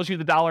spreadsheet tells you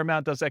the dollar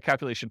amount, does that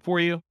calculation for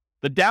you.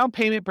 The down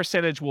payment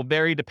percentage will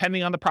vary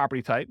depending on the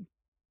property type.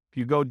 If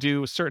you go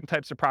do certain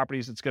types of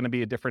properties, it's going to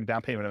be a different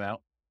down payment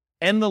amount.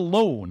 And the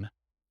loan.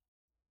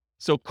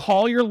 So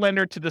call your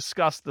lender to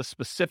discuss the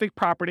specific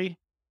property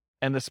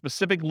and the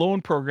specific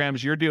loan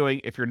programs you're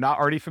doing if you're not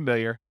already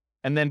familiar.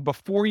 And then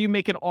before you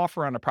make an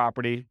offer on a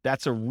property,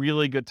 that's a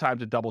really good time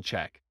to double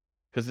check.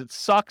 Because it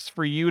sucks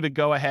for you to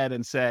go ahead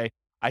and say,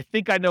 I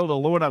think I know the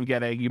loan I'm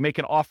getting. You make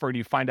an offer and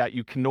you find out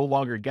you can no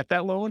longer get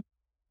that loan,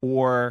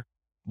 or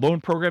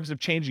loan programs have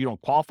changed. You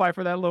don't qualify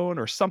for that loan,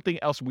 or something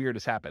else weird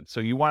has happened. So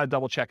you want to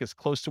double check as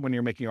close to when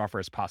you're making your offer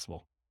as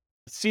possible.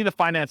 See the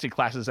financing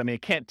classes. I mean, I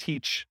can't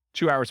teach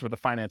 2 hours worth of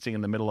financing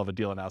in the middle of a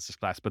deal analysis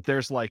class, but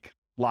there's like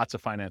lots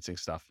of financing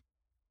stuff.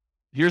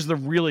 Here's the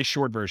really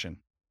short version.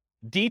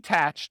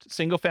 Detached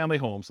single family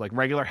homes, like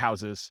regular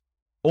houses,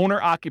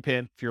 owner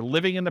occupant, if you're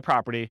living in the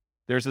property,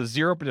 there's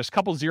a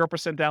couple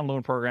 0% down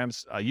loan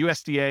programs.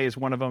 USDA is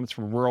one of them. It's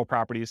for rural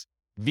properties.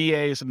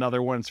 VA is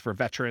another one. It's for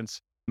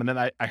veterans. And then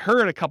I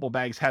heard a couple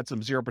banks had some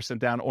 0%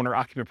 down owner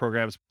occupant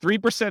programs.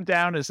 3%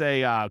 down is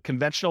a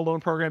conventional loan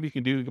program you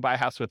can do. You can buy a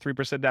house with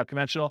 3% down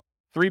conventional.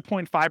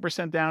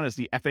 3.5% down is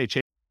the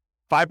FHA.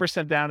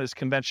 5% down is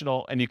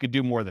conventional, and you could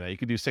do more than that. You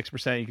could do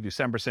 6%, you could do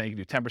 7%, you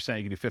could do 10%,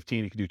 you could do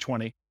 15%, you could do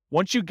 20%.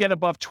 Once you get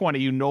above 20%,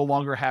 you no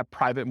longer have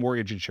private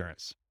mortgage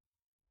insurance.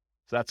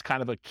 So that's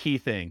kind of a key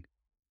thing.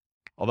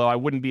 Although I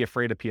wouldn't be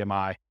afraid of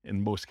PMI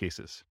in most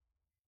cases.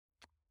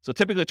 So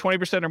typically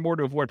 20% or more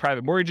to avoid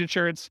private mortgage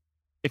insurance.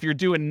 If you're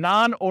doing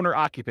non-owner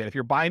occupant, if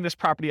you're buying this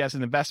property as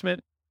an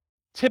investment,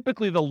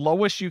 typically the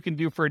lowest you can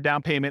do for a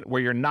down payment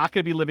where you're not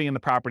going to be living in the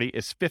property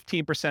is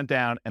 15%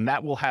 down, and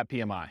that will have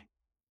PMI.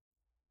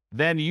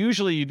 Then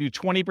usually you do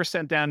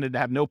 20% down to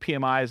have no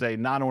PMI as a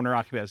non-owner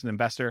occupant as an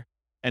investor,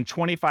 and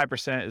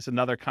 25% is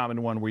another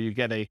common one where you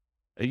get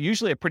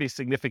usually a pretty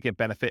significant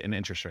benefit in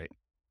interest rate.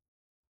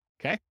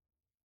 Okay?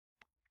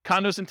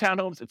 Condos and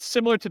townhomes, it's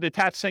similar to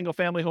detached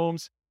single-family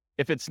homes.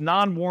 If it's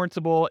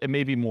non-warrantable, it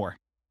may be more.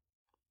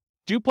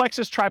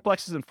 Duplexes,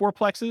 triplexes, and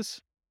fourplexes,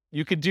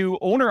 you could do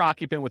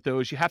owner-occupant with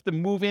those. You have to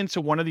move into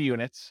one of the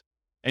units,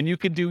 and you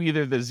could do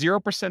either the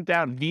 0%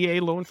 down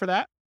VA loan for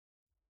that.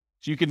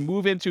 So you can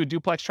move into a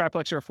duplex,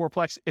 triplex, or a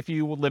fourplex if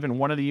you live in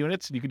one of the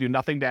units, and you can do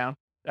nothing down.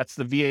 That's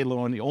the VA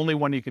loan, the only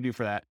one you can do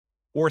for that.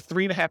 Or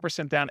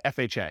 3.5% down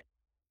FHA.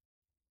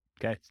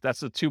 Okay, so that's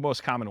the two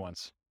most common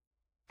ones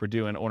for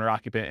doing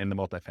owner-occupant in the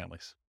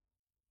multifamilies.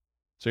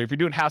 So if you're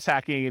doing house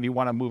hacking and you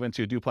want to move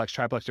into a duplex,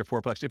 triplex, or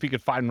fourplex, if you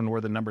could find one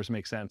where the numbers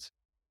make sense,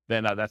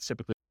 then that's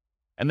typically.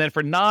 And then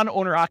for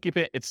non-owner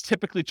occupant, it's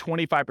typically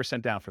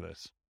 25% down for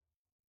this.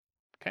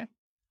 Okay.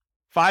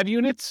 5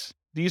 units,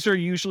 these are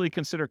usually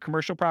considered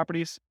commercial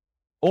properties.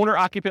 Owner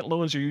occupant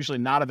loans are usually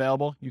not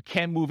available. You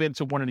can move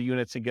into one of the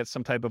units and get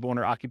some type of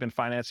owner occupant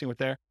financing with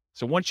there.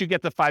 So once you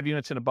get the 5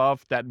 units and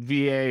above, that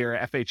VA or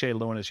FHA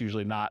loan is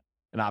usually not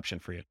an option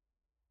for you.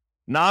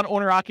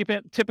 Non-owner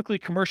occupant, typically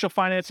commercial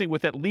financing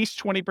with at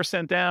least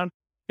 20% down.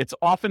 It's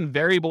often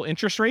variable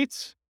interest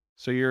rates.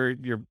 So you're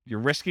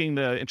risking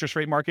the interest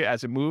rate market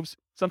as it moves.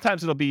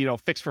 Sometimes it'll be,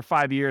 fixed for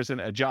 5 years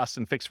and adjust,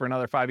 and fixed for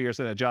another 5 years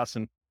and adjust,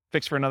 and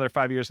fixed for another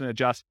 5 years and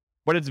adjust.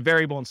 But it's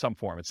variable in some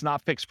form. It's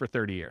not fixed for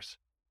 30 years.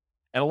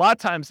 And a lot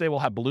of times they will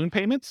have balloon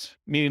payments,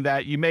 meaning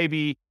that you may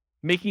be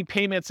making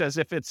payments as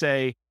if it's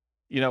a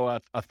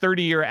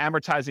 30-year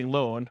amortizing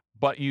loan,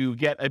 but you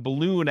get a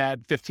balloon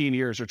at 15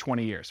 years or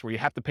 20 years where you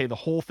have to pay the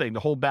whole thing, the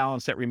whole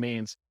balance that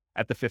remains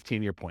at the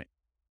 15-year point.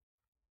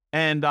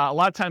 And a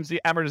lot of times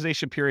the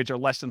amortization periods are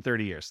less than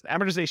 30 years. The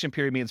amortization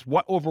period means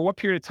over what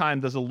period of time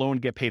does a loan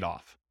get paid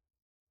off?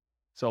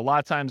 So a lot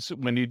of times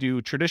when you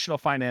do traditional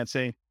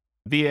financing,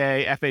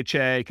 VA,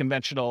 FHA,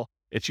 conventional,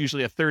 it's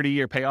usually a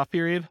 30-year payoff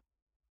period.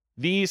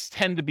 These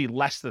tend to be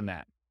less than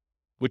that,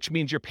 which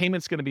means your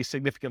payment's going to be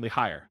significantly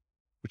higher,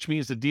 which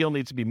means the deal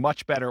needs to be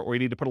much better, or you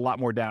need to put a lot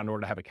more down in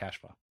order to have a cash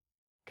flow.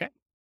 Okay.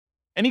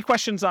 Any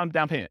questions on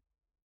down payment?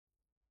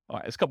 All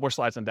right, there's a couple more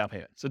slides on down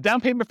payment. So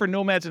down payment for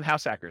nomads and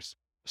house hackers.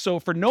 So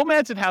for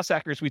nomads and house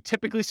hackers, we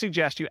typically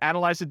suggest you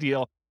analyze the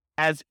deal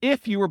as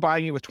if you were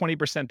buying it with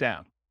 20%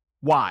 down.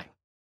 Why?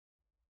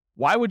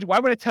 Why would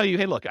I tell you,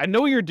 hey, look, I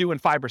know you're doing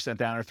 5%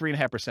 down or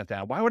 3.5%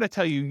 down. Why would I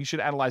tell you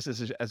should analyze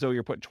this as though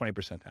you're putting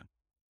 20% down?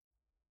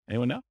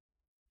 Anyone know?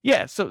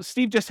 Yeah, so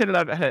Steve just hit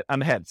it on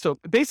the head. So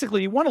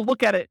basically, you want to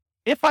look at it,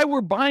 if I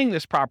were buying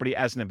this property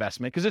as an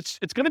investment, because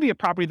it's going to be a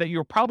property that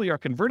you probably are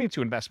converting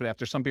to investment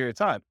after some period of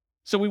time.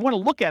 So we want to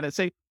look at it and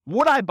say,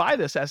 would I buy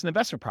this as an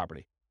investment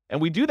property? And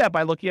we do that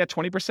by looking at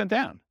 20%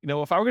 down.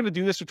 If I were going to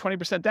do this with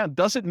 20% down,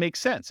 does it make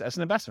sense as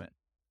an investment?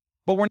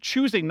 But we're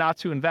choosing not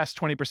to invest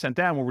 20%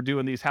 down when we're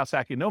doing these house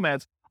hacking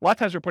nomads. A lot of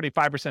times we're putting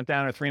 5%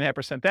 down or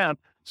 3.5% down.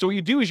 So what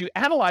you do is you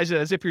analyze it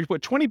as if you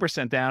put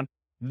 20% down.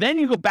 Then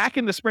you go back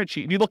in the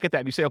spreadsheet and you look at that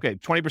and you say, okay,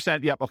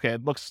 20%, yep, okay,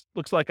 it looks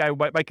like I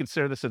might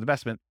consider this an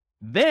investment.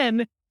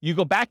 Then you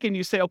go back and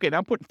you say, okay, now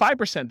I'm putting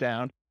 5%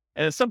 down.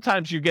 And then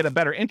sometimes you get a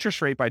better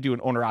interest rate by doing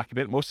owner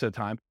occupant most of the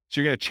time.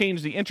 So you're going to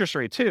change the interest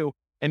rate too,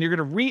 and you're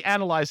going to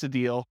reanalyze the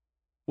deal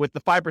with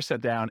the 5%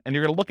 down, and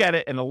you're going to look at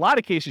it. In a lot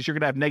of cases, you're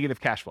going to have negative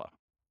cash flow.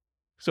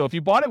 So if you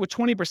bought it with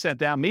 20%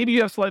 down, maybe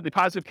you have slightly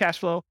positive cash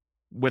flow.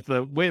 With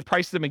the way the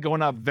prices have been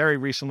going up very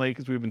recently,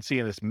 because we've been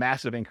seeing this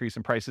massive increase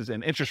in prices,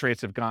 and interest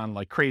rates have gone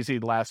like crazy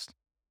the last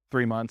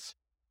 3 months.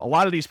 A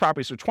lot of these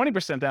properties with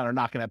 20% down are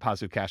not going to have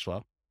positive cash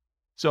flow.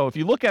 So if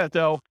you look at it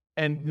though,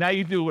 and now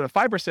you do it with a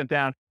 5%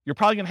 down, you're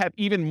probably going to have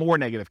even more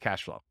negative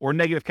cash flow, or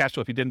negative cash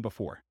flow if you didn't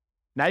before.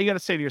 Now you got to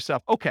say to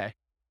yourself, okay,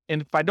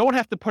 and if I don't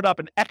have to put up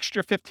an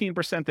extra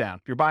 15% down,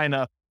 if you're buying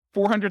a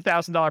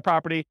 $400,000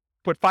 property,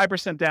 put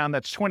 5% down,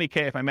 that's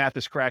 $20K if my math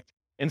is correct,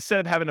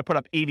 instead of having to put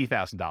up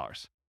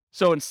 $80,000.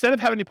 So instead of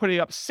having to put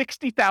up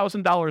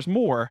 $60,000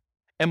 more,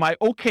 am I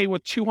okay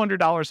with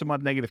 $200 a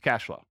month negative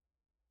cash flow?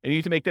 And you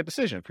need to make that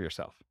decision for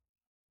yourself.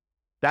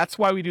 That's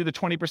why we do the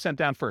 20%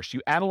 down first.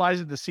 You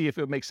analyze it to see if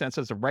it makes sense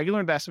as a regular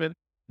investment.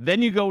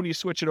 Then you go and you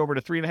switch it over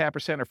to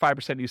 3.5% or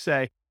 5%. You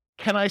say,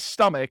 can I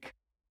stomach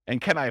and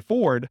can I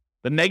afford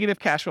the negative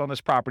cash flow on this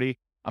property?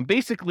 I'm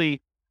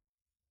basically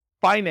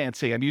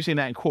financing, I'm using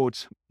that in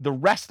quotes, the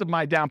rest of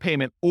my down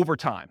payment over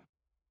time.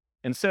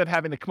 instead of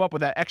having to come up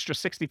with that extra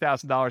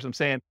 $60,000, I'm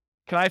saying,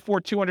 can I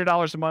afford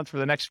 $200 a month for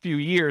the next few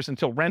years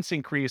until rents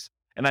increase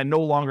and I no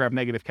longer have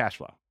negative cash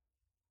flow?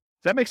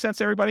 Does that make sense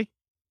to everybody?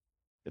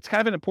 It's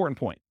kind of an important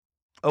point.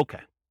 Okay.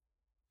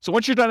 So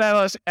once you're done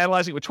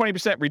analyzing with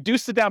 20%,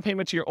 reduce the down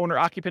payment to your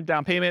owner-occupant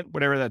down payment,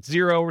 whatever that's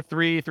 0,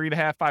 3,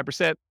 3.5%,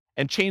 5%,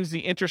 and change the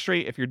interest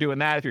rate if you're doing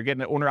that, if you're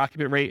getting an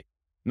owner-occupant rate.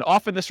 And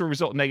often this will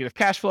result in negative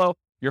cash flow.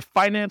 You're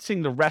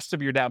financing the rest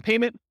of your down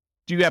payment.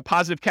 Do you have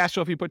positive cash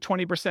flow if you put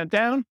 20%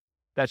 down?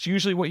 That's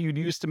usually what you'd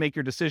use to make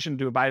your decision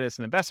to buy it as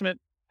an investment.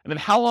 And then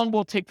how long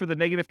will it take for the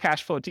negative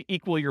cash flow to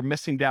equal your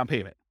missing down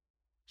payment?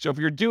 So if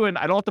you're doing,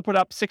 I don't have to put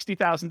up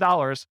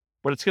 $60,000,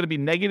 but it's going to be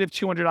negative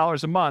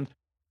 $200 a month.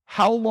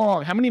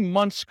 How many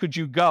months could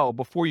you go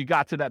before you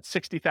got to that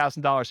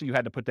 $60,000 that you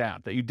had to put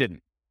down that you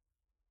didn't?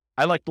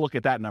 I like to look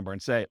at that number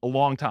and say a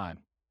long time.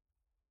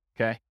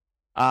 Okay.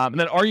 And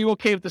then are you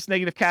okay with this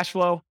negative cash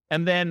flow?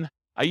 And then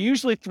I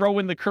usually throw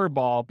in the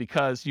curveball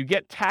because you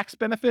get tax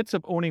benefits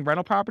of owning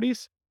rental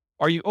properties.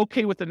 Are you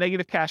okay with the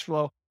negative cash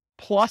flow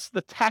plus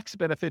the tax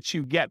benefits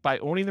you get by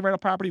owning the rental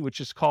property, which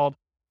is called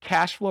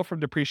cash flow from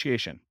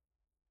depreciation?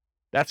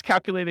 That's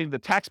calculating the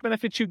tax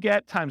benefits you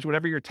get times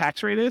whatever your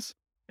tax rate is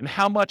and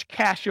how much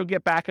cash you'll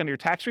get back on your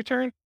tax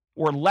return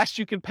or less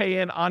you can pay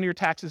in on your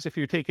taxes if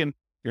you're taking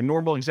your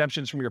normal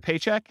exemptions from your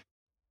paycheck.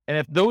 And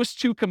if those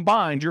two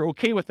combined, you're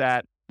okay with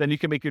that, then you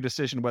can make your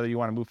decision whether you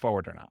want to move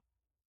forward or not.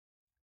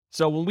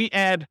 So when we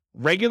add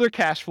regular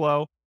cash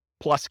flow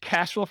plus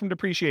cash flow from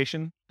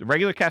depreciation, the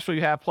regular cash flow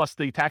you have plus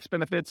the tax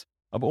benefits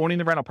of owning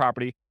the rental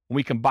property, when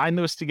we combine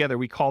those together,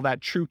 we call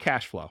that true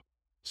cash flow.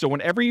 So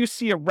whenever you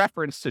see a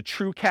reference to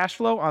true cash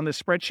flow on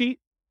this spreadsheet,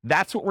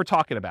 that's what we're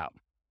talking about.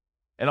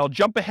 And I'll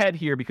jump ahead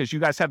here because you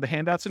guys have the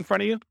handouts in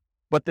front of you.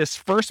 But this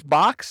first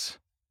box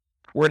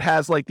where it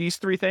has like these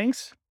three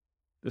things,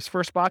 this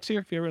first box here,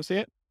 if you ever see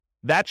it,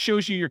 that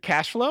shows you your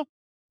cash flow.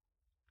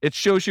 It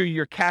shows you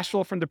your cash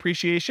flow from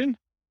depreciation.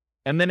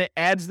 And then it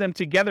adds them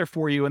together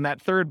for you in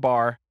that third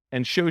bar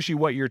and shows you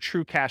what your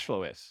true cash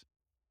flow is.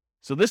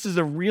 So this is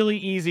a really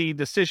easy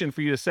decision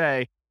for you to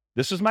say,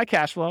 this is my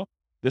cash flow.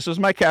 This is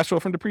my cash flow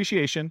from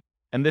depreciation.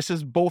 And this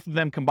is both of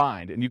them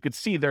combined. And you could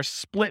see they're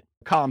split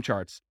column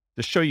charts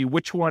to show you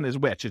which one is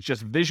which. It's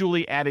just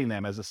visually adding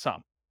them as a sum.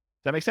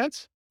 Does that make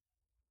sense?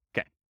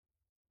 Okay.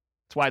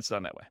 That's why it's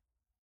done that way.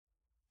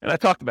 And I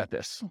talked about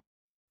this.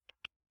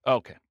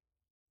 Okay.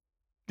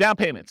 Down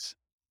payments.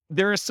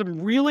 There are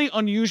some really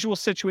unusual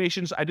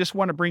situations. I just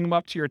want to bring them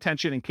up to your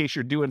attention in case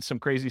you're doing some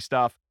crazy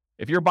stuff.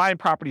 If you're buying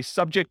property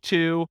subject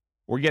to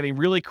or getting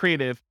really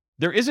creative,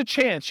 there is a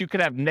chance you could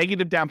have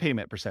negative down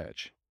payment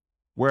percentage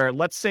where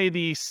let's say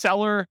the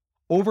seller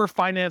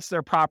overfinanced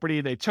their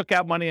property. They took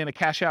out money in a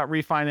cash out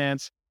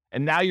refinance.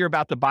 And now you're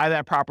about to buy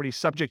that property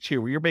subject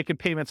to where you're making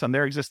payments on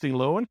their existing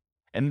loan.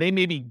 And they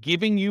may be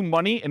giving you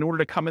money in order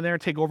to come in there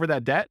and take over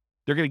that debt.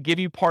 They're going to give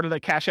you part of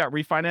that cash out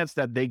refinance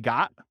that they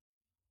got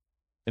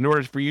in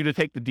order for you to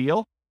take the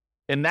deal.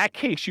 In that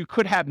case, you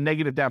could have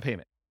negative down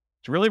payment.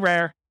 It's really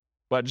rare,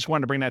 but I just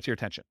wanted to bring that to your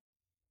attention.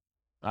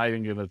 I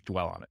didn't going to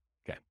dwell on it.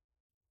 Okay.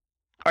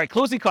 All right.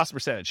 Closing cost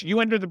percentage. You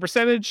enter the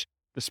percentage.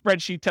 The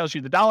spreadsheet tells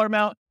you the dollar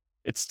amount.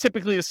 It's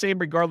typically the same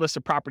regardless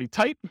of property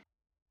type,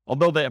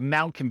 although the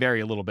amount can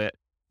vary a little bit.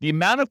 The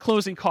amount of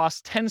closing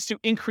costs tends to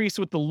increase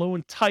with the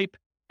loan type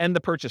and the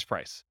purchase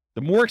price.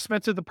 The more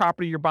expensive the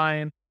property you're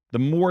buying, the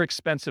more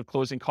expensive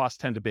closing costs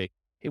tend to be.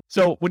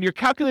 So when you're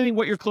calculating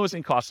what your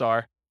closing costs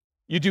are,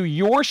 you do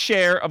your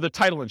share of the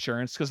title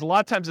insurance because a lot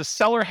of times the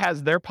seller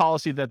has their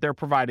policy that they're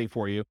providing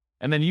for you.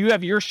 And then you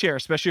have your share,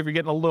 especially if you're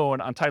getting a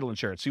loan on title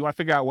insurance. So you want to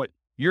figure out what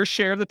your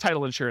share of the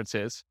title insurance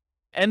is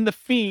and the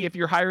fee if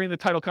you're hiring the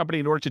title company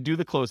in order to do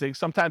the closing.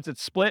 Sometimes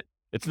it's split.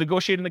 It's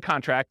negotiated in the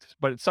contract,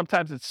 but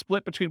sometimes it's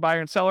split between buyer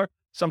and seller.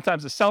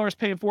 Sometimes the seller's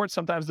paying for it.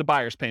 Sometimes the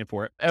buyer's paying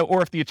for it.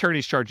 Or if the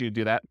attorneys charge you to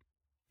do that.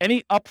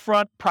 Any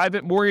upfront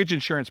private mortgage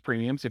insurance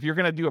premiums, if you're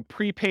going to do a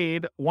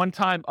prepaid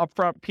one-time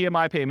upfront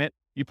PMI payment,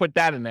 you put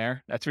that in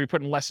there. That's if you're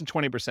putting less than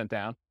 20%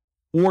 down.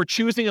 Or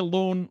choosing a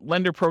loan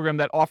lender program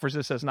that offers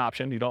this as an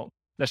option. You don't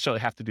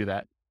necessarily have to do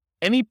that.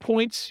 Any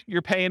points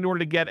you're paying in order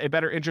to get a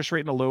better interest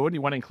rate in a loan,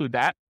 you want to include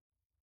that.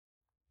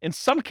 In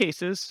some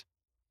cases,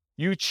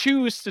 you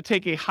choose to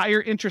take a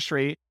higher interest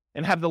rate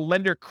and have the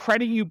lender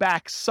credit you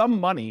back some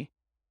money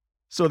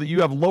so that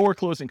you have lower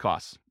closing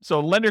costs.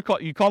 So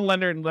you call the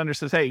lender and the lender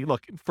says, hey,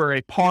 look, for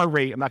a par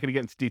rate, I'm not going to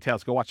get into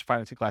details, go watch the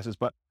financing classes,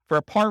 but for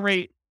a par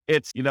rate,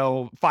 it's,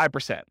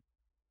 5%.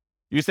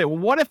 You say, well,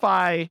 what if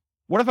I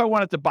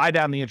wanted to buy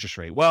down the interest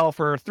rate? Well,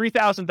 for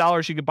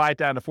 $3,000, you could buy it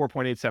down to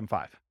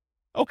 4.875.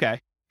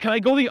 Okay. Can I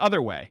go the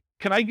other way?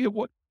 Can I get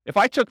what? If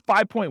I took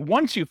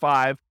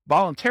 5.125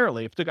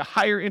 voluntarily, if I took a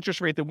higher interest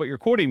rate than what you're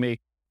quoting me,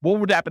 what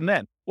would happen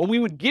then? Well, we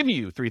would give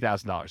you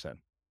 $3,000 then.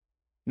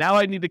 Now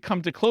I need to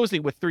come to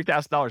closing with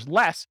 $3,000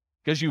 less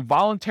because you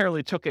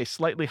voluntarily took a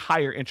slightly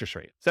higher interest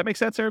rate. Does that make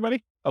sense,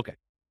 everybody? Okay.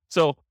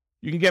 So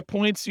you can get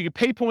points, you can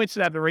pay points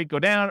to have the rate go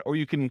down, or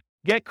you can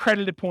get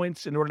credited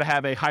points in order to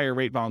have a higher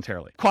rate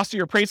voluntarily. Cost of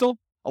your appraisal.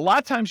 A lot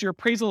of times your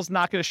appraisal is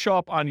not going to show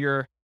up on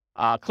your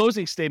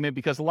closing statement,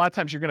 because a lot of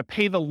times you're going to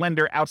pay the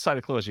lender outside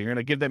of closing. You're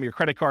going to give them your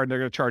credit card and they're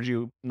going to charge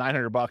you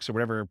 $900 or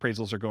whatever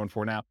appraisals are going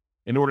for now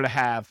in order to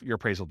have your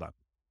appraisal done.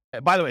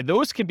 By the way,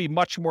 those can be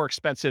much more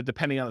expensive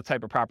depending on the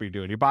type of property you're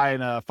doing. You're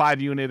buying a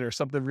 5-unit or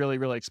something really,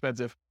 really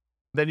expensive,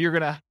 then you're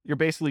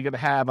basically going to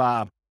have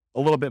a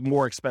little bit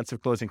more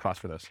expensive closing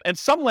costs for those. And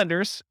some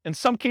lenders, in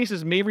some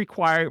cases, may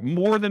require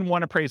more than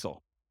one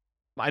appraisal.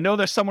 I know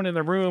there's someone in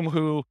the room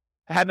who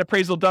had an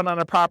appraisal done on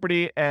a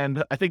property,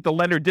 and I think the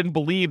lender didn't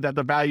believe that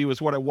the value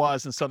was what it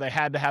was, and so they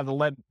had to have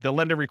the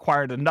lender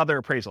required another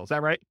appraisal. Is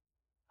that right?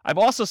 I've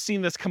also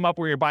seen this come up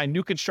where you're buying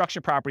new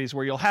construction properties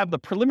where you'll have the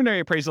preliminary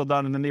appraisal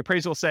done, and then the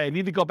appraisal will say, I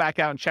need to go back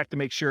out and check to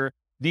make sure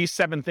these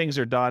 7 things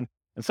are done.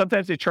 And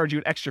sometimes they charge you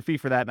an extra fee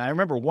for that. And I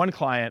remember one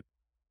client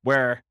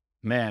where,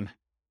 man,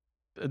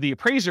 the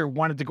appraiser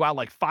wanted to go out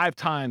like 5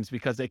 times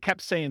because they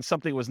kept saying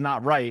something was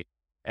not right.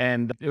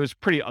 And it was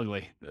pretty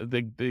ugly.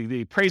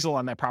 The appraisal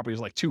on that property was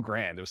like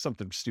 $2,000. It was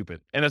something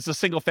stupid. And it's a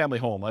single family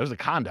home. It was a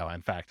condo,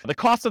 in fact. The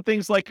cost of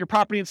things like your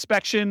property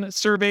inspection,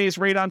 surveys,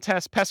 radon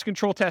tests, pest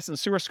control tests, and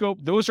sewer scope,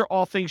 those are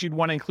all things you'd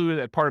want to include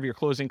as part of your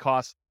closing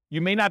costs.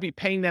 You may not be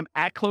paying them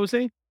at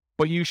closing,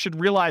 but you should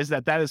realize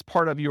that that is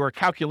part of your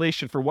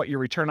calculation for what your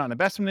return on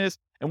investment is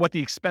and what the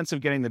expense of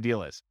getting the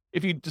deal is.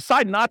 If you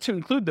decide not to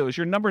include those,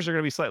 your numbers are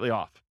going to be slightly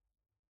off,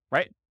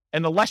 right?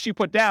 And the less you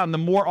put down, the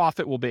more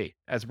off it will be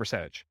as a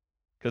percentage.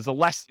 Because the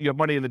less you have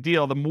money in the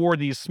deal, the more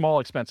these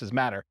small expenses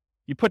matter.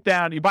 You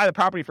buy the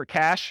property for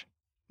cash,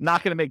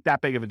 not going to make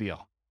that big of a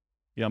deal.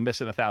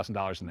 Missing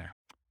 $1,000 in there.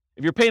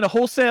 If you're paying a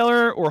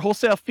wholesaler or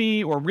wholesale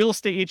fee or real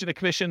estate agent a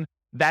commission,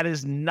 that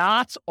is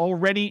not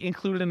already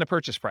included in the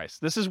purchase price.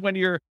 This is when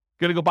you're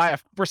going to go buy a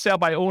for sale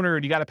by owner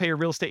and you got to pay your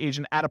real estate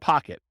agent out of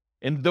pocket.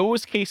 In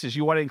those cases,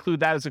 you want to include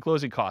that as a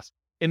closing cost.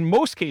 In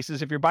most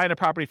cases, if you're buying a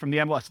property from the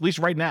MLS, at least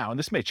right now, and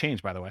this may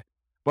change, by the way,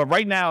 but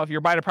right now, if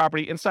you're buying a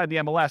property inside the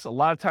MLS, a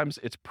lot of times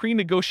it's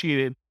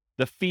pre-negotiated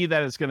the fee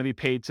that is going to be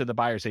paid to the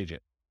buyer's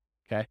agent,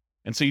 okay?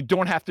 And so you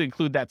don't have to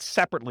include that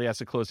separately as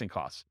a closing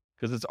cost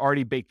because it's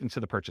already baked into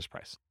the purchase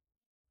price.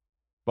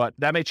 But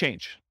that may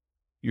change.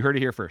 You heard it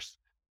here first.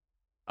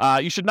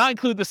 You should not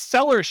include the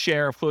seller's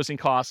share of closing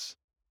costs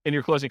in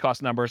your closing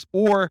cost numbers,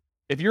 or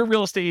if your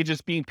real estate agent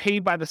is being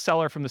paid by the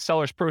seller from the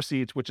seller's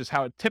proceeds, which is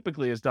how it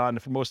typically is done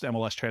for most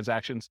MLS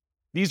transactions,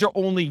 these are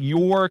only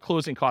your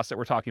closing costs that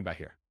we're talking about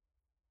here.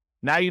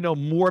 Now you know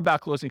more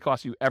about closing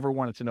costs you ever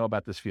wanted to know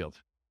about this field,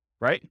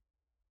 right?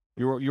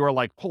 You were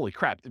like, holy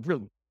crap,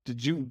 really,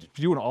 did you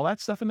doing all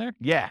that stuff in there?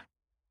 Yeah.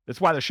 That's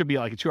why there should be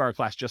like a 2-hour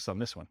class just on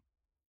this one.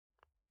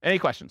 Any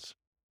questions?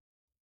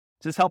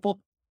 Is this helpful?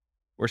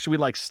 Or should we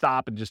like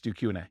stop and just do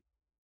Q&A?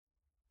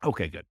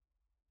 Okay, good.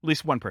 At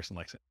least one person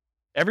likes it.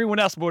 Everyone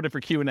else voted for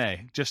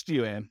Q&A, just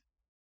you, Ann.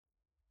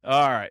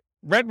 All right,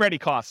 rent-ready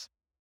costs.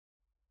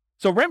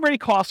 So rent-ready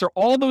costs are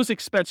all those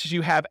expenses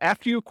you have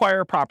after you acquire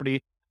a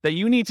property that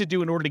you need to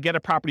do in order to get a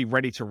property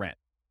ready to rent.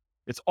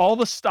 It's all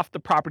the stuff the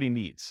property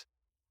needs.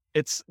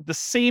 It's the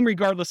same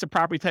regardless of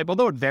property type,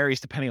 although it varies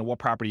depending on what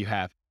property you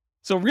have.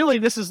 So really,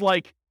 this is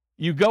like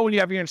you go and you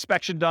have your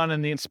inspection done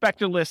and the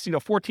inspector lists,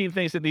 14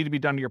 things that need to be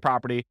done to your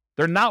property.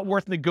 They're not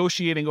worth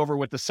negotiating over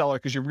with the seller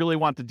because you really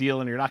want the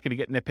deal and you're not going to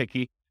get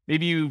nitpicky.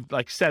 Maybe you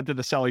said to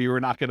the seller you were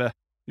not going to,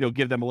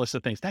 give them a list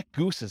of things. That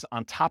goose is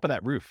on top of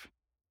that roof.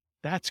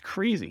 That's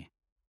crazy.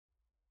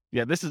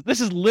 Yeah, this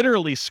is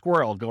literally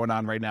squirrel going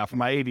on right now for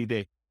my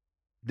ADD.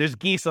 There's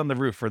geese on the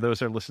roof for those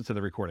that listen to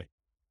the recording.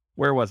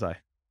 Where was I?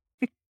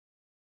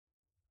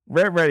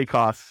 Rent-ready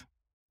costs.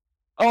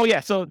 Oh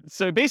yeah, so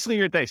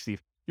basically thanks,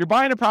 Steve. You're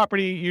buying a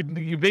property,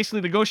 you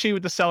basically negotiate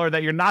with the seller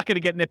that you're not going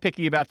to get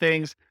nitpicky about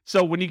things.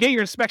 So when you get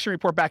your inspection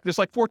report back, there's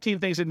like 14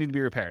 things that need to be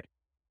repaired.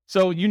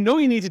 So you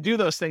need to do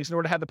those things in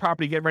order to have the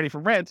property get ready for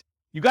rent.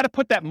 You got to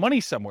put that money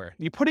somewhere.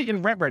 You put it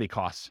in rent-ready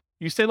costs.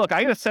 You say, look,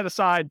 I got to set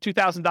aside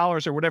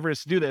 $2,000 or whatever it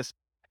is to do this.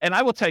 And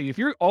I will tell you, if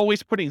you're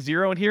always putting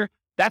zero in here,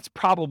 that's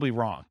probably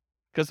wrong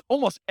because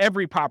almost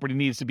every property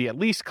needs to be at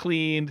least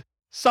cleaned.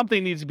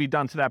 Something needs to be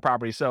done to that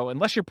property. So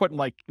unless you're putting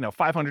 $500 to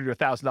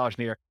 $1,000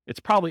 in here, it's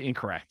probably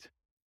incorrect.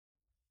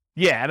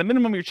 Yeah, at a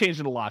minimum, you're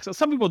changing the locks. So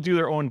some people do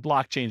their own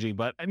block changing,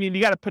 but I mean,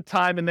 you got to put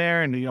time in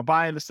there and,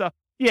 buying the stuff.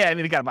 Yeah, I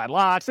mean, you got to buy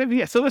locks.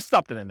 Yeah, so there's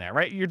something in there,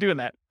 right? You're doing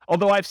that.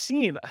 Although I've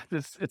seen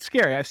this, it's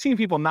scary. I've seen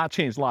people not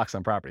change locks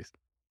on properties.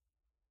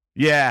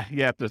 Yeah,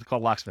 you have to call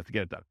a locksmith to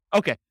get it done.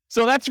 Okay,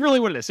 so that's really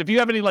what it is. If you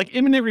have any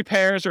imminent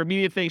repairs or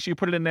immediate things, you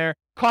put it in there.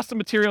 Cost of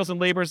materials and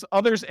labors,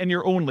 others, and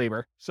your own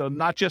labor. So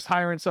not just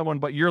hiring someone,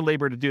 but your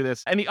labor to do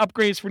this. Any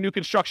upgrades for new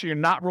construction you're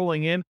not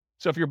rolling in.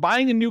 So if you're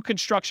buying a new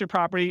construction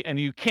property and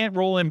you can't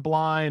roll in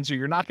blinds or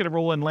you're not going to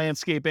roll in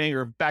landscaping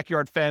or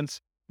backyard fence,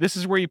 this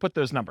is where you put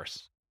those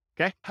numbers.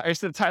 Okay, I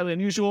said it's highly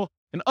unusual.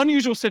 An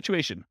unusual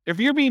situation. If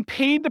you're being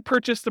paid to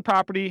purchase the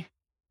property,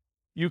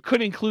 you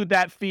could include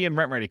that fee in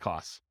rent-ready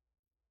costs.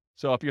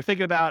 So if you're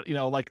thinking about,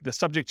 the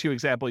subject to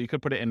example, you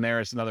could put it in there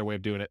as another way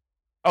of doing it.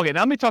 Okay,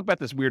 now let me talk about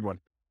this weird one.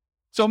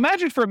 So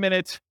imagine for a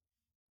minute,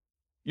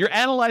 you're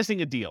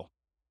analyzing a deal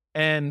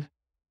and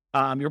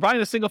you're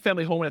buying a single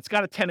family home and it's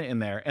got a tenant in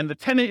there. And the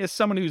tenant is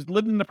someone who's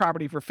lived in the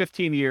property for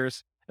 15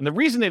 years. And the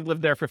reason they've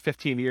lived there for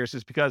 15 years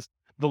is because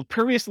the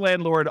previous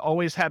landlord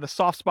always had a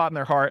soft spot in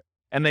their heart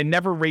and they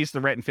never raised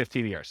the rent in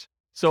 15 years.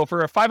 So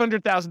for a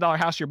 $500,000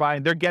 house you're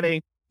buying,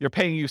 you're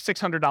paying you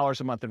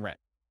 $600 a month in rent.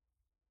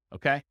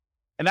 Okay.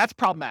 And that's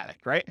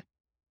problematic, right?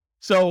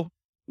 So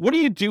what do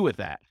you do with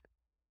that?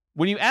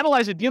 When you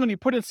analyze a deal and you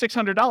put in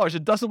 $600,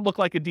 it doesn't look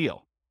like a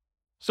deal.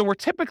 So we're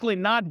typically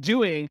not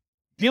doing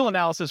deal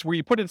analysis where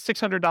you put in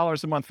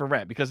 $600 a month for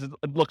rent because it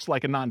looks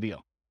like a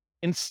non-deal.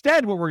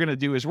 Instead, what we're going to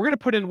do is we're going to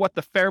put in what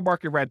the fair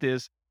market rent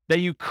is that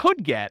you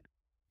could get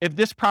if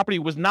this property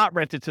was not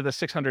rented to the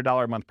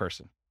 $600 a month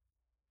person.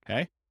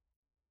 Okay.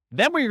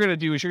 Then what you're going to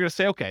do is you're going to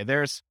say, okay,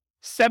 there's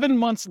 7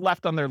 months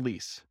left on their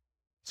lease.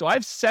 So I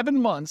have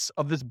 7 months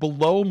of this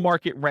below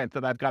market rent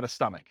that I've got to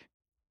stomach.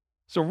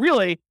 So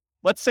really,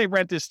 let's say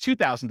rent is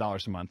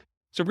 $2,000 a month.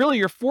 So really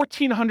you're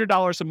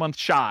 $1,400 a month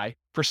shy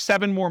for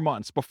 7 more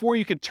months before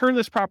you can turn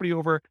this property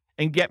over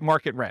and get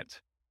market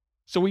rent.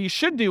 So what you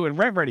should do in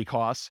rent ready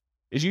costs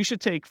is you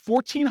should take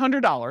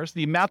 $1,400,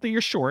 the amount that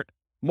you're short,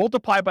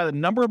 multiply by the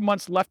number of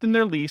months left in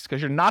their lease,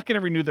 because you're not going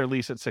to renew their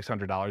lease at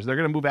 $600. They're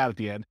going to move out at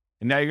the end.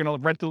 And now you're going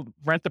to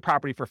rent the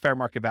property for fair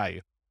market value.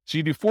 So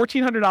you do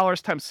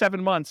 $1,400 times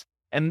 7 months,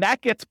 and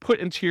that gets put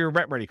into your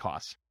rent ready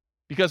costs.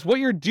 Because what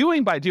you're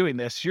doing by doing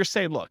this, you're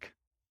saying, look,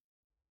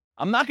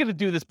 I'm not going to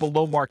do this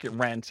below market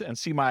rent and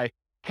see my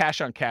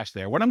cash on cash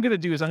there. What I'm going to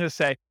do is I'm going to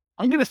say,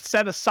 I'm going to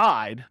set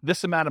aside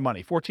this amount of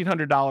money,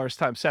 $1,400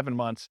 times 7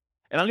 months,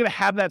 and I'm going to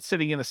have that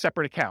sitting in a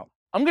separate account.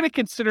 I'm going to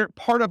consider it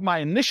part of my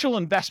initial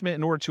investment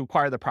in order to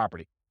acquire the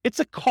property.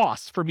 It's a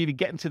cost for me to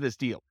get into this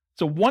deal.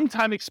 It's a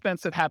one-time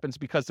expense that happens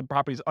because the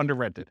property is under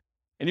rented.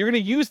 And you're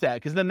going to use that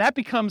because then that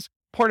becomes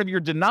part of your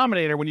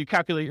denominator when you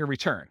calculate your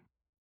return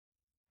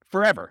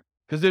forever,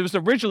 because it was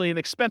originally an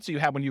expense that you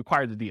had when you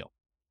acquired the deal.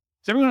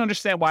 Does everyone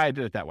understand why I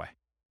did it that way?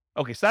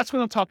 Okay, so that's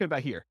what I'm talking about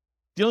here.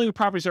 Dealing with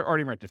properties that are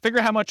already rented. Figure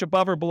out how much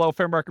above or below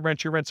fair market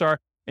rent your rents are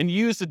and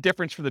use the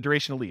difference for the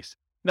duration of lease.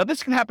 Now,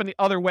 this can happen the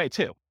other way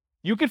too.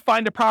 You could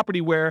find a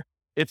property where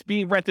it's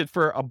being rented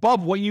for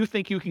above what you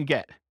think you can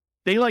get.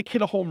 They like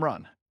hit a home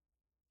run.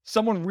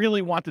 Someone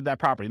really wanted that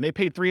property and they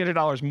paid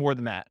 $300 more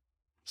than that.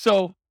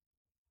 So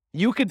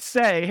you could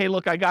say, hey,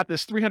 look, I got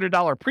this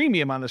 $300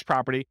 premium on this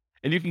property,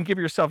 and you can give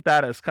yourself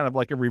that as kind of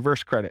like a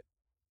reverse credit.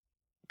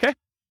 Okay.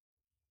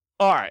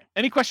 All right.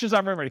 Any questions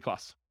on rent ready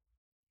costs?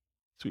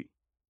 Sweet.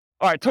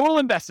 All right. Total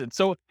invested.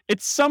 So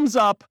it sums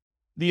up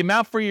the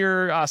amount for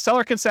your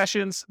seller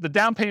concessions, the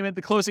down payment,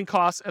 the closing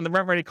costs, and the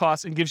rent ready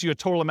costs, and gives you a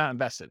total amount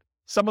invested.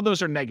 Some of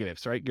those are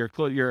negatives, right?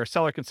 Your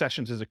seller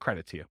concessions is a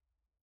credit to you.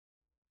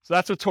 So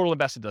that's what total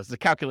invested does. It's a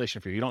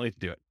calculation for you. You don't need to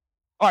do it.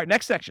 All right,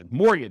 next section,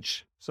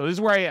 mortgage. So this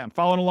is where I am.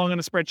 Following along on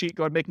the spreadsheet.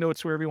 Go ahead and make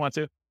notes wherever you want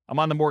to. I'm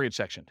on the mortgage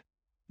section.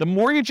 The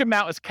mortgage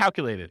amount is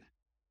calculated.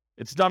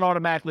 It's done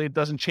automatically. It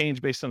doesn't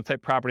change based on the type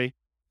of property.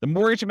 The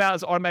mortgage amount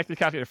is automatically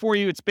calculated for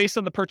you. It's based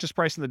on the purchase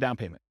price and the down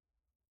payment.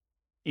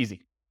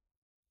 Easy.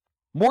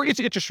 Mortgage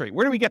interest rate.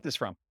 Where do we get this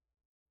from?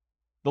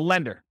 The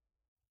lender.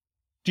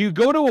 Do you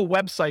go to a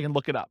website and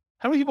look it up?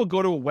 How many people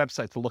go to a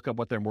website to look up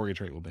what their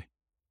mortgage rate will be?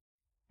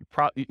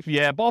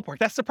 Yeah, ballpark.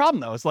 That's the problem,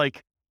 though. It's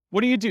like,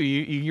 what do?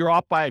 You're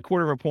off by a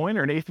quarter of a point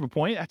or an eighth of a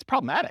point. That's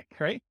problematic,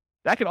 right?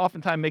 That can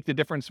oftentimes make the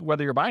difference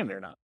whether you're buying it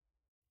or not.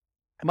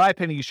 In my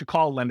opinion, you should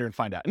call a lender and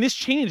find out. And this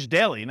changes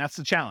daily, and that's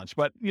the challenge.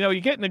 But, you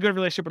get in a good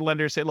relationship with a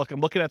lender, say, look, I'm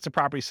looking at some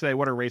properties today.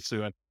 What are rates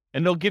doing?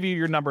 And they'll give you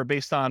your number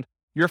based on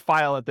your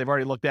file that they've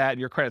already looked at,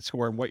 your credit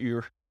score, and what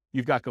you've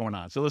got going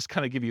on. So let's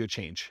kind of give you a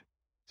change.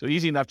 So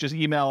easy enough, just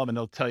email them and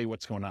they'll tell you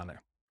what's going on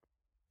there.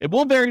 It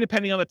will vary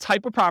depending on the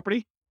type of property.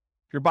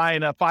 If you're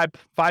buying a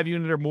five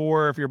unit or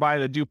more, if you're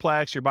buying a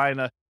duplex, you're buying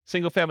a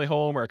single family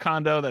home or a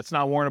condo that's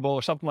not warrantable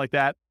or something like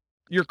that.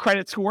 Your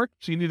credit score,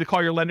 so you need to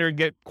call your lender and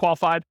get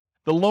qualified.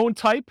 The loan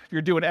type, if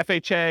you're doing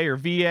FHA or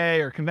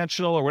VA or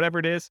conventional or whatever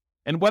it is,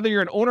 and whether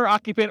you're an owner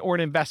occupant or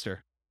an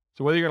investor.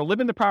 So whether you're going to live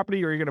in the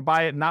property or you're going to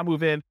buy it and not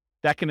move in,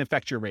 that can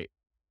affect your rate.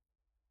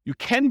 You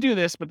can do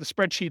this, but the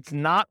spreadsheet's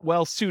not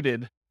well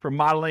suited for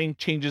modeling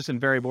changes in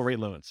variable rate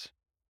loans.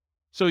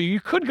 So you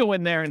could go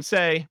in there and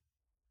say,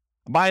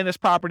 I'm buying this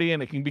property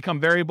and it can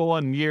become variable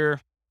in year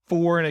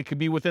 4 and it could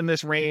be within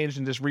this range,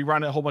 and just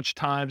rerun it a whole bunch of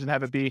times and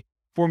have it be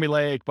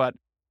formulaic, but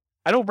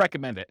I don't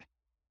recommend it.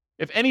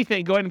 If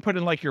anything, go ahead and put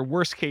in like your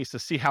worst case to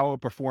see how it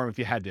would perform if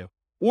you had to.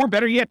 Or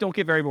better yet, don't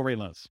get variable rate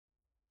loans.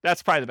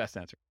 That's probably the best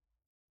answer.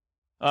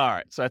 All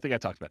right, so I think I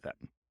talked about that.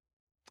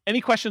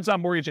 Any questions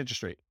on mortgage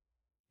interest rate?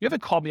 You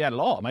haven't called me out at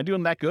all. Am I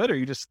doing that good, or are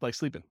you just like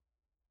sleeping?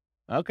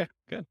 Okay,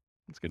 good.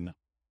 That's good enough.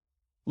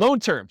 Loan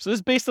term. So this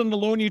is based on the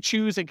loan you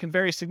choose and can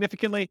vary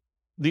significantly.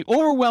 The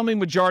overwhelming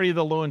majority of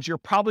the loans you're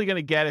probably going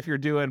to get if you're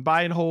doing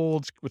buy and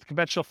holds with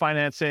conventional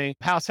financing,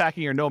 house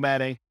hacking, or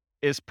nomading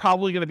is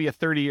probably going to be a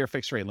 30-year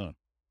fixed rate loan.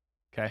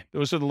 Okay,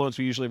 those are the loans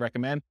we usually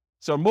recommend.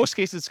 So in most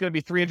cases, it's going to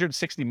be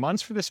 360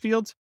 months for this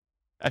field.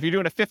 If you're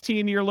doing a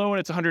 15-year loan,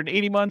 it's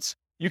 180 months.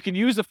 You can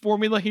use the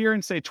formula here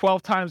and say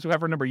 12 times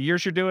whatever number of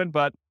years you're doing,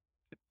 but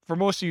for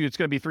most of you, it's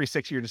going to be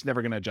 360. You're just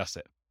never going to adjust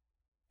it.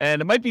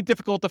 And it might be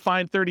difficult to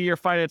find 30-year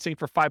financing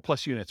for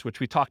 5+ units, which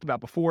we talked about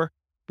before.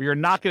 but you're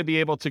not going to be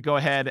able to go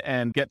ahead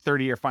and get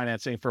 30-year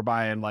financing for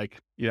buying like,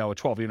 a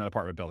 12-unit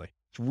apartment building.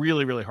 It's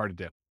really, really hard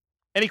to do.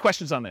 Any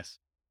questions on this?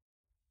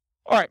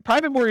 All right,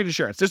 private mortgage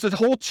insurance. There's a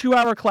whole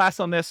 2-hour class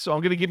on this, so I'm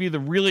going to give you the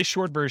really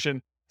short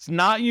version. It's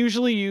not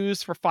usually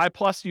used for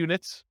 5+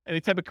 units, any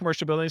type of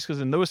commercial buildings,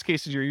 because in those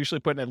cases, you're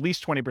usually putting at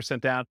least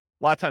 20% down. A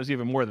lot of times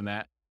even more than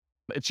that.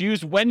 It's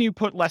used when you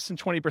put less than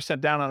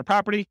 20% down on a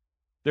property.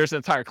 There's an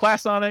entire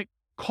class on it.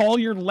 Call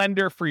your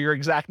lender for your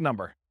exact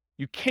number.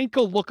 You can't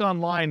go look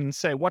online and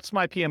say, what's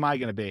my PMI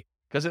going to be?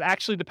 Because it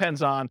actually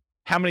depends on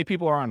how many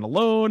people are on the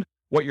loan,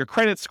 what your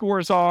credit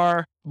scores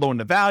are, loan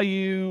to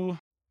value,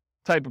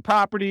 type of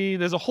property.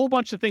 There's a whole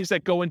bunch of things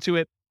that go into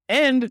it,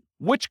 and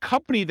which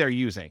company they're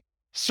using.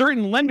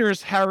 Certain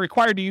lenders are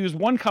required to use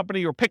one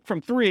company or pick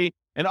from 3,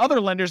 and other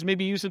lenders may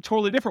be using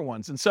totally different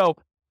ones. And so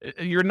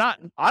you're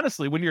not,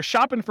 honestly, when you're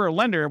shopping for a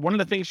lender, one of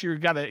the things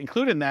you've got to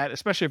include in that,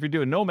 especially if you're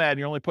doing Nomad and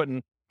you're only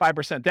putting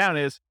 5% down,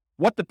 is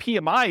what the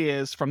PMI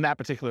is from that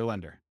particular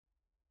lender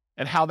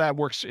and how that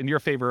works in your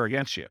favor or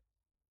against you.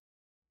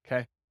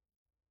 Okay.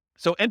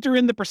 So enter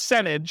in the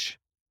percentage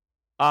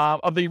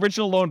of the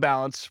original loan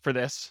balance for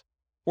this,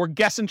 or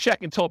guess and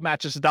check until it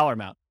matches the dollar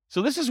amount.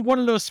 So this is one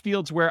of those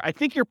fields where I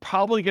think you're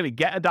probably going to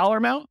get a dollar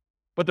amount,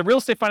 but the real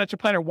estate financial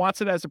planner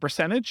wants it as a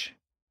percentage,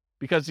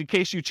 because in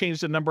case you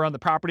change the number on the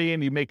property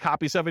and you make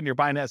copies of it and you're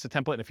buying it as a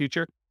template in the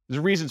future, there's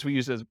reasons we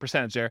use it as a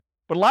percentage there.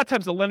 But a lot of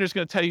times the lender's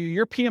going to tell you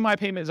your PMI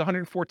payment is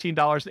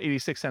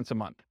 $114.86 a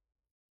month.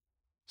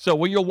 So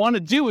what you'll want to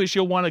do is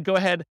you'll want to go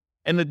ahead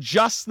and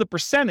adjust the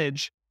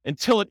percentage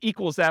until it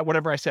equals that,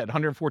 whatever I said,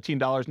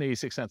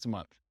 $114.86 a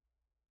month.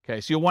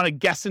 Okay, so you'll want to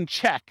guess and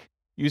check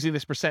using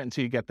this percent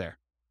until you get there.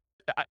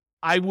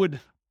 I would,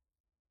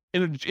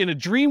 in a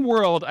dream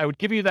world, I would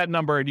give you that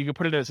number and you can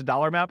put it as a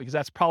dollar amount, because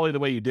that's probably the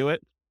way you do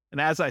it.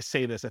 And as I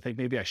say this, I think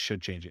maybe I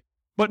should change it.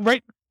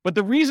 But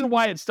the reason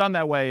why it's done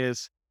that way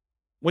is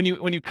when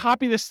you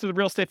copy this to the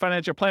real estate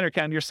financial planner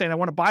account, you're saying, I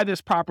want to buy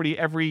this property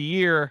every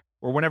year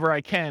or whenever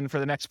I can for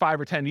the next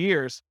 5 or 10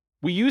 years.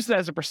 We use it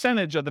as a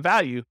percentage of the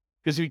value,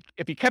 because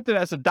if you kept it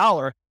as a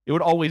dollar, it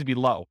would always be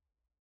low.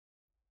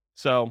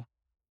 So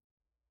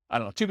I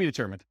don't know, to be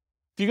determined.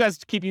 If you guys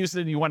keep using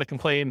it and you want to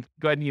complain,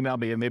 go ahead and email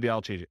me and maybe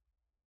I'll change it.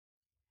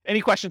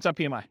 Any questions on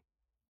PMI?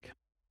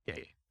 Yeah.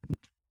 You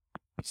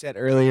said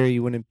earlier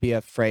you wouldn't be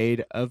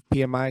afraid of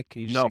PMI.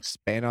 Can you just No.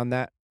 expand on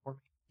that for me?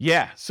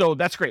 Yeah, so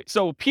that's great.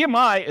 So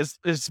PMI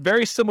is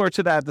very similar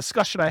to that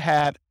discussion I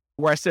had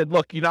where I said,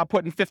 look, you're not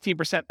putting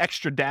 15%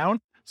 extra down,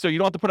 so you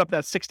don't have to put up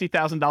that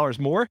 $60,000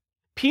 more.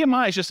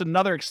 PMI is just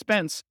another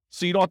expense,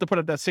 so you don't have to put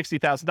up that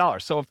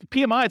 $60,000. So if the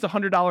PMI is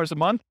 $100 a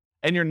month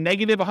and you're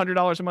negative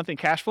 $100 a month in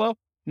cash flow,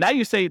 now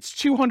you say it's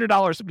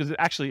 $200, because it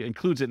actually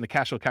includes it in the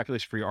cash flow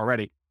calculation for you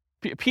already.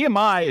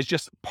 PMI is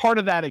just part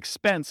of that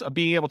expense of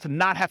being able to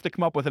not have to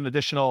come up with an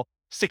additional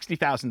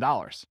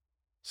 $60,000.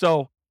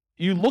 So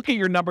you look at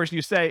your numbers and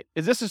you say,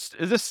 is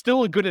this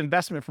still a good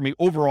investment for me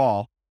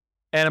overall?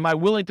 And am I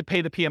willing to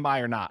pay the PMI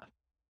or not?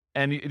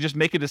 And you just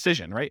make a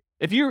decision, right?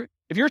 If you're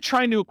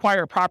trying to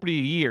acquire a property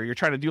a year, you're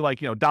trying to do like,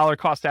 dollar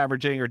cost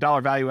averaging or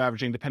dollar value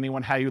averaging, depending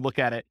on how you look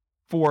at it,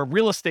 for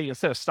real estate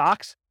instead of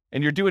stocks,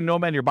 and you're doing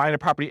Nomad, you're buying a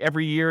property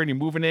every year and you're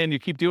moving in, you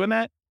keep doing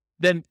that,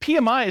 then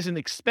PMI is an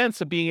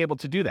expense of being able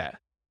to do that,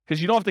 because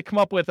you don't have to come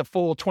up with a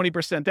full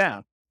 20%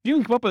 down. If you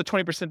can come up with a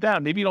 20%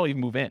 down, maybe you don't even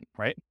move in,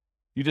 right?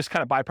 You just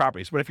kind of buy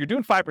properties. But if you're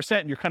doing 5%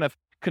 and you're kind of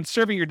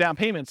conserving your down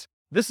payments,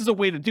 this is a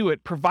way to do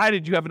it,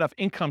 provided you have enough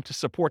income to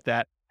support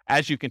that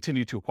as you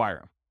continue to acquire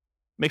them.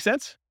 Make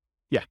sense?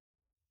 Yeah.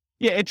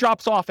 Yeah, it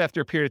drops off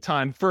after a period of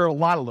time for a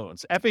lot of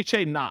loans.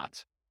 FHA,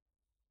 not.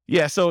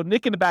 Yeah, so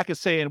Nick in the back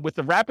is saying, with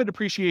the rapid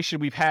appreciation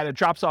we've had, it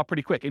drops off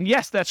pretty quick. And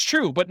yes, that's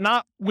true, but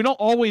we don't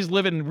always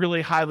live in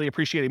really highly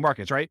appreciating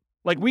markets, right?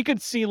 Like we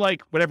could see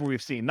whatever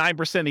we've seen,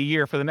 9% a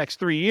year for the next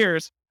 3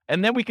 years,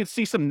 and then we could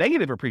see some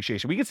negative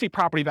appreciation. We could see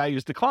property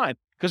values decline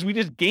because we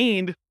just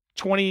gained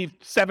 27%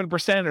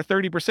 or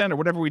 30% or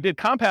whatever we did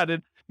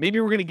compounded. Maybe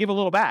we're going to give a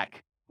little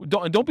back.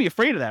 Don't be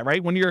afraid of that,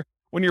 right? When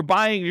you're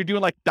buying, you're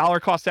doing like dollar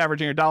cost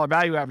averaging or dollar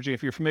value averaging.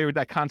 If you're familiar with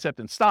that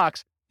concept in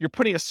stocks, you're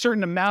putting a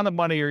certain amount of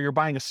money or you're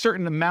buying a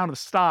certain amount of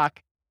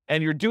stock,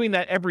 and you're doing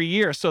that every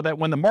year so that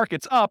when the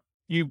market's up,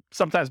 you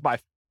sometimes buy.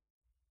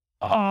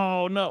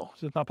 Oh no,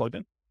 so it's not plugged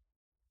in.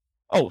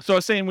 Oh, so I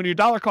was saying when you're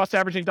dollar cost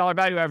averaging, dollar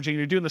value averaging,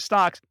 you're doing the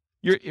stocks,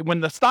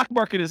 when the stock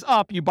market is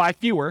up, you buy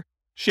fewer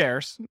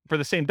shares for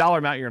the same dollar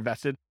amount you're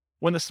invested.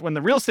 When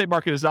the real estate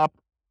market is up,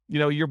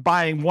 you're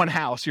buying one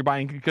house, you're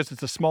buying because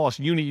it's the smallest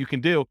unit you can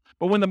do.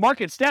 But when the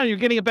market's down, you're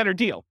getting a better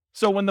deal.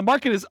 So when the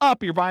market is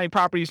up, you're buying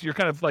properties, you're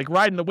kind of like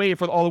riding the wave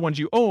for all the ones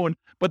you own,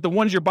 but the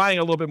ones you're buying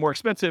are a little bit more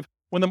expensive.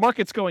 When the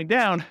market's going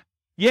down,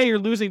 yeah, you're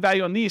losing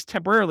value on these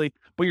temporarily,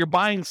 but you're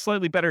buying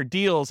slightly better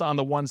deals on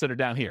the ones that are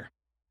down here.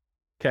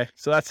 Okay,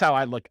 so that's how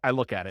I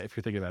look at it, if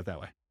you're thinking about it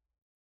that way.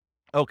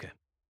 Okay.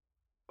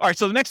 All right,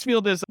 so the next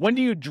field is, when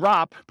do you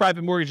drop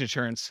private mortgage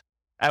insurance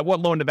at what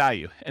loan to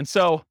value? And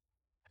so,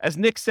 as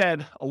Nick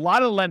said, a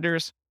lot of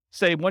lenders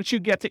say once you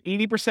get to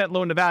 80%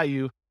 loan to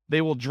value, they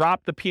will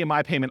drop the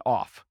PMI payment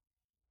off.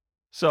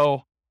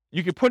 So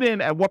you can put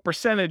in at what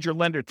percentage your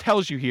lender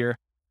tells you here.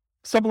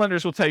 Some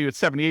lenders will tell you it's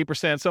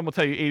 78%. Some will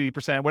tell you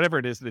 80%, whatever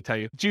it is they tell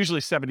you. It's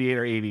usually 78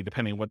 or 80,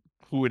 depending on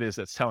who it is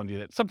that's telling you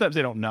that. Sometimes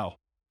they don't know,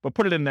 but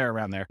put it in there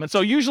around there. And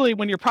so usually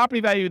when your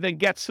property value then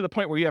gets to the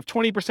point where you have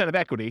 20% of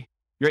equity,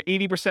 you're at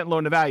 80%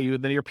 loan to value,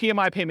 then your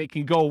PMI payment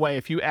can go away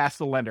if you ask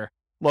the lender,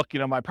 look,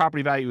 my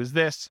property value is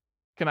this.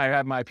 Can I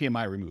have my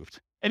PMI removed?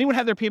 Anyone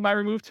have their PMI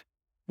removed?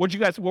 What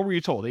were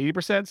you told?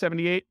 80%,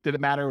 78? Did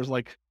it matter? It was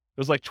like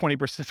 20%,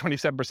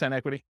 27%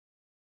 equity.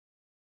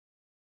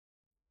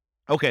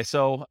 Okay,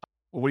 so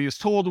what he was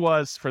told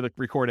was, for the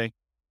recording,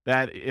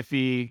 that if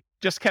he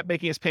just kept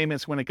making his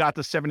payments, when it got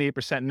to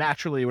 78%,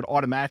 naturally it would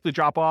automatically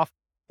drop off.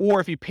 Or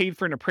if he paid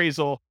for an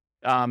appraisal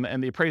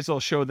and the appraisal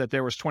showed that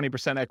there was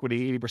 20%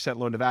 equity, 80%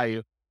 loan to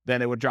value,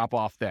 then it would drop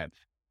off then.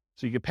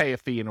 So you could pay a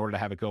fee in order to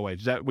have it go away.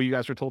 Is that what you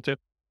guys were told too?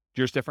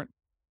 Yours different?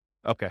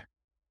 Okay.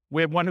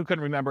 We had one who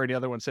couldn't remember and the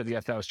other one said,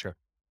 yes, that was true.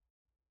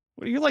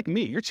 Well, you're like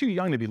me. You're too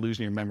young to be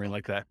losing your memory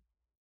like that.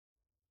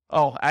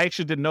 Oh, I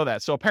actually didn't know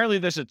that. So apparently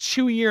there's a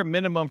 2-year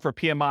minimum for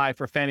PMI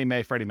for Fannie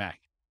Mae, Freddie Mac.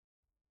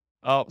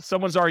 Oh,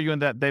 someone's arguing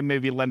that they may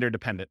be lender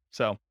dependent.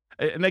 So,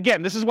 and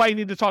again, this is why you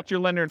need to talk to your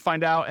lender and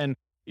find out, and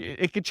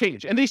it could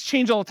change. And these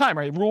change all the time,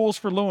 right? Rules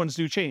for loans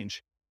do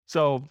change.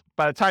 So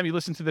by the time you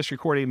listen to this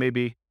recording, it may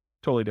be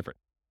totally different.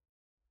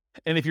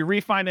 And if you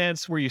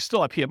refinance where you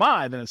still have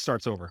PMI, then it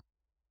starts over.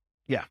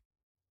 Yeah.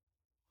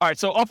 All right,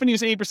 so often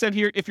use 80%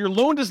 here. If your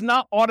loan does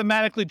not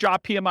automatically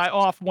drop PMI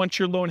off once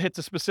your loan hits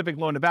a specific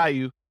loan to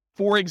value,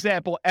 for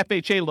example,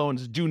 FHA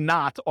loans do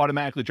not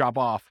automatically drop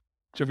off.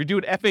 So if you're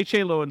doing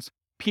FHA loans,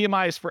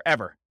 PMI is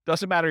forever.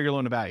 Doesn't matter your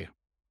loan to value.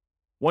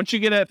 Once you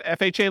get an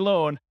FHA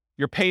loan,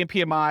 you're paying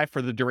PMI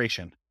for the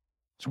duration.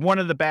 It's one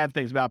of the bad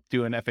things about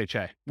doing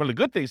FHA. One of the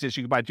good things is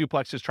you can buy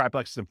duplexes,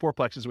 triplexes, and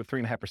fourplexes with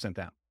 3.5%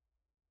 down.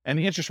 And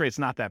the interest rate's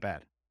not that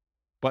bad.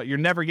 But you're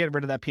never getting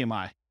rid of that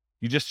PMI.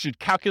 You just should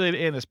calculate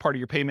it in as part of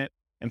your payment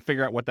and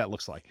figure out what that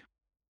looks like.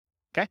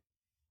 Okay?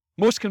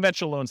 Most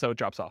conventional loans, though, it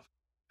drops off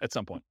at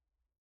some point.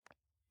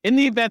 In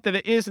the event that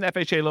it is an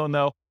FHA loan,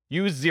 though,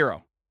 use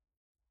 0.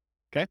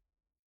 Okay?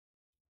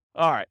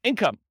 All right.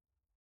 Income.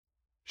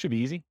 Should be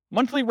easy.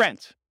 Monthly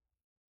rent.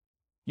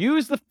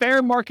 Use the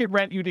fair market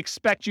rent you'd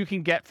expect you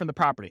can get from the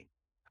property.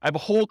 I have a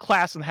whole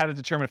class on how to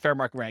determine fair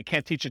market rent. I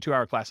can't teach a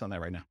 2-hour class on that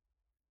right now.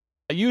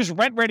 I use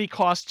rent-ready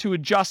costs to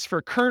adjust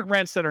for current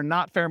rents that are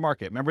not fair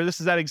market. Remember,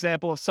 this is that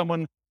example of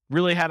someone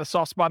really had a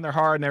soft spot in their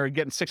heart and they were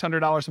getting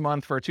 $600 a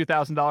month for a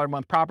 $2,000 a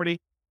month property.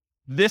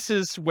 This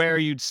is where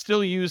you'd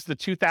still use the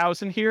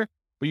 $2,000 here,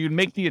 but you'd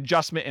make the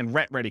adjustment in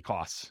rent-ready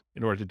costs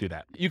in order to do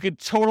that. You could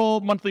total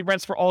monthly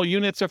rents for all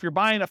units. So if you're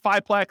buying a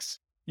 5-plex,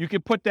 you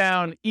could put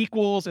down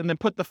equals and then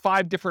put the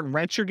 5 different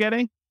rents you're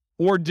getting,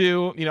 or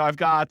do, I've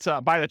got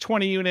buy the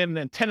 20 unit and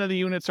then 10 of the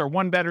units are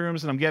 1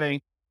 bedrooms and I'm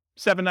getting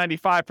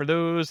 $795 for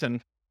those.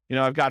 And,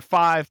 I've got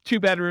 5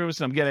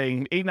 2-bedrooms and I'm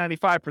getting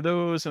 $895 for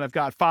those. And I've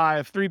got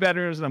 5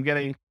 3-bedrooms and I'm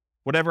getting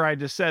whatever I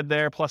just said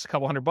there, plus a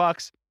couple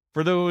 $100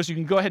 for those. You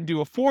can go ahead and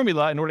do a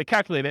formula in order to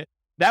calculate it.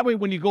 That way,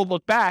 when you go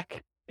look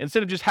back,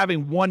 instead of just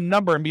having one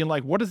number and being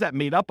like, what is that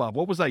made up of?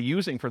 What was I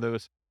using for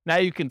those? Now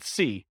you can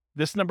see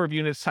this number of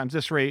units times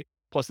this rate,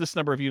 plus this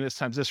number of units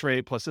times this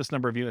rate, plus this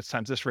number of units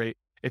times this rate,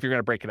 if you're going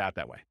to break it out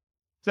that way.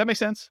 Does that make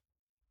sense?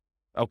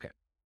 Okay.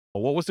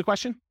 Well, what was the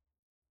question?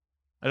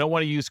 I don't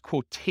want to use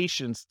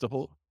quotations to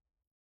hold.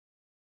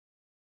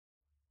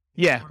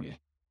 Yeah.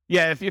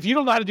 Yeah. If you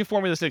don't know how to do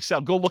formulas in Excel,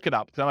 go look it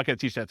up. I'm not going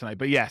to teach that tonight,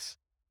 but yes,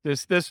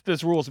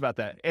 there's rules about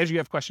that. Andrew, you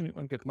have a question? You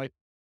want to get the mic?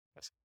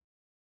 Yes.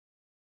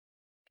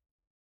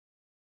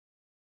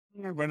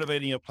 You're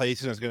renovating a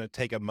place and it's going to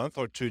take a month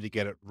or 2 to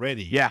get it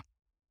ready. Yeah.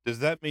 Does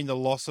that mean the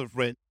loss of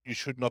rent, you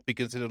should not be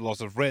considered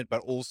loss of rent,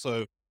 but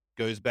also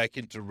goes back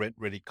into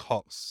rent-ready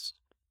costs?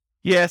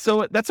 Yeah,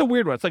 so that's a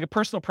weird one. It's like a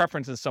personal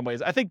preference in some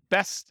ways. I think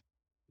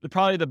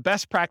probably the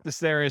best practice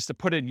there is to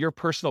put in your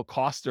personal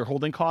cost or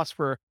holding costs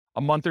for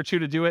a month or 2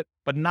 to do it,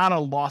 but not a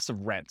loss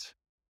of rent.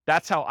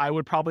 That's how I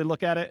would probably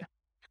look at it.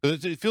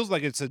 It feels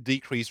like it's a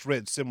decreased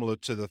rent, similar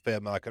to the fair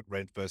market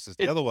rent versus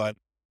the other one.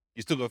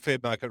 You still got fair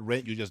market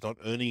rent, you're just not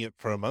earning it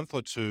for a month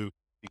or 2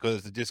 because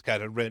it's a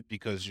discounted rent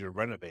because you're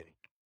renovating.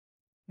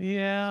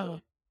 Yeah.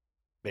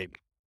 Maybe.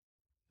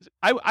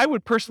 I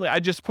would personally, I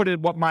just put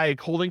in what my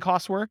holding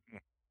costs were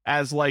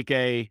as like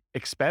a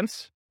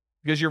expense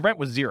because your rent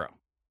was 0.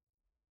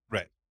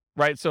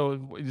 Right. So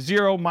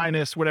 0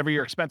 minus whatever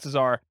your expenses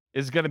are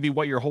is going to be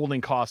what your holding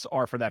costs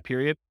are for that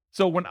period.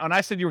 So when I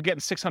said you were getting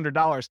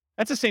 $600,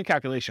 that's the same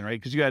calculation, right?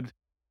 Because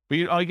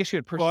I guess you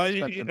had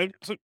personal expenses.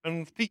 So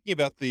I'm thinking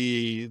about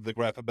the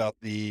graph about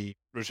the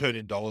return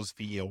in dollars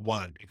for year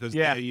 1, because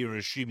there you're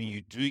assuming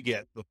you do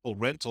get the full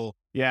rental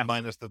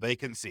minus the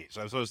vacancy.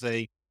 So I'm sort of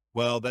saying,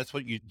 well, that's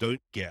what you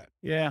don't get.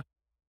 Yeah.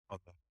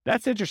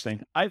 That's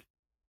interesting.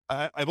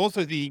 I'm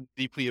also thinking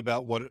deeply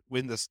about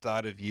when the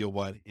start of year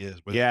 1 is,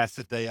 whether it's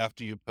the day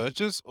after you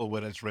purchase or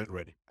when it's rent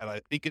ready. And I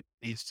think it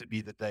needs to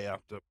be the day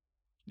after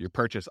your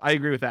purchase. I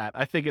agree with that.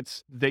 I think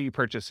it's the day you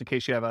purchase in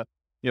case you have a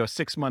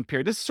 6-month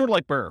period. This is sort of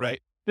like Burr, right?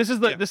 This is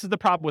the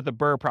problem with the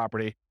Burr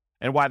property.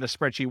 and why the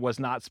spreadsheet was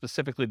not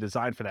specifically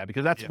designed for that,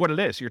 because that's what it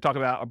is. You're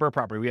talking about a BRRRR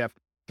property. We have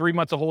 3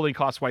 months of holding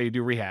costs while you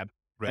do rehab,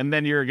 and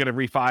then you're going to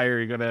refi or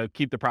you're going to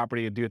keep the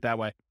property and do it that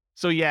way.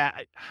 So yeah,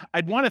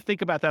 I'd want to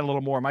think about that a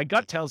little more. My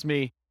gut tells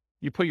me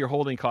you put your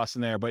holding costs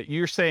in there, but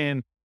you're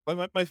saying...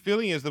 My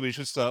feeling is that we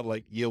should start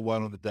like year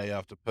one on the day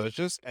after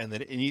purchase, and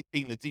then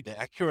anything that's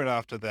inaccurate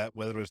after that,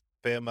 whether it's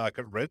fair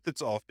market rent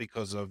that's off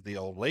because of the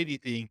old lady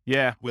thing,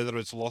 whether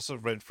it's loss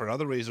of rent for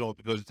another reason or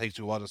because it takes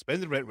you a while to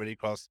spend the rent ready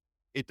costs,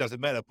 it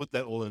doesn't matter. Put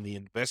that all in the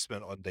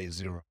investment on day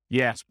zero.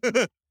 Yeah.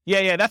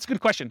 Yeah. That's a good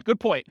question. Good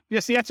point.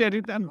 Yes, the answer,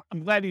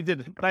 I'm glad you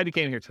did it. Glad you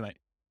came here tonight.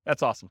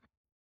 That's awesome.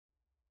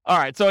 All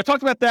right. So I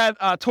talked about that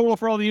total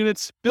for all the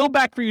units, build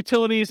back for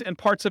utilities and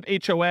parts of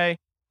HOA.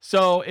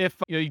 So if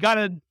you got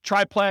a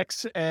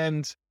triplex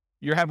and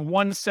you have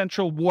one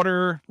central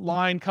water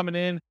line coming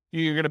in,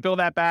 you're going to build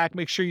that back.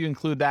 Make sure you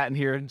include that in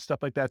here and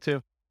stuff like that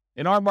too.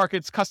 In our market,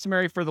 it's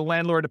customary for the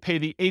landlord to pay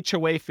the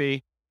HOA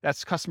fee.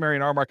 That's customary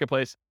in our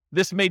marketplace.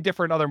 This may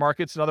differ in other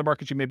markets. In other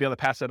markets, you may be able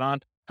to pass it on.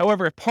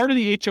 However, if part of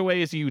the HOA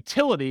is a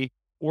utility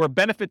or a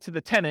benefit to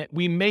the tenant,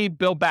 we may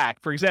bill back.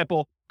 For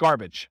example,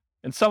 garbage.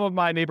 In some of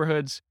my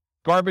neighborhoods,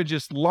 garbage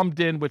is lumped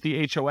in with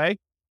the HOA.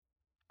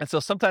 And so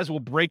sometimes we'll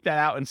break that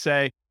out and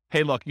say,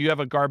 hey, look, you have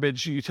a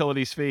garbage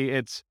utilities fee.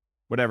 It's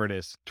whatever it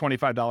is,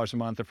 $25 a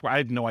month. I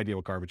have no idea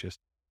what garbage is.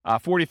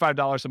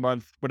 $45 a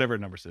month, whatever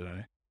number is it.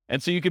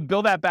 And so you can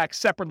bill that back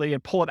separately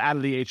and pull it out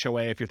of the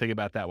HOA if you're thinking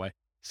about it that way.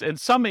 In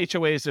some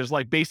HOAs, there's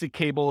like basic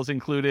cables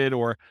included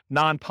or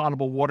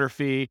non-potable water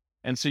fee.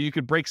 And so you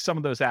could break some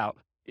of those out.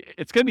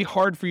 It's going to be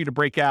hard for you to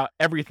break out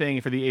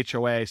everything for the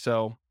HOA.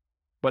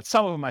 But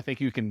some of them, I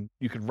think you could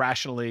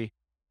rationally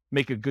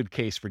make a good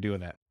case for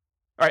doing that.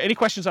 All right. Any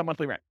questions on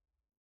monthly rent?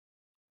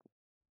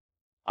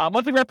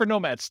 Monthly rent for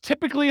nomads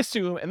typically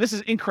assume, and this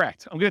is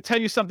incorrect. I'm going to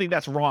tell you something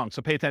that's wrong,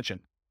 so pay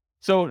attention.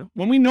 So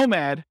when we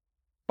nomad,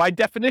 by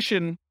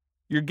definition,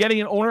 you're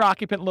getting an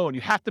owner-occupant loan. You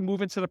have to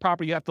move into the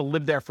property. You have to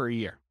live there for a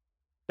year.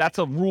 That's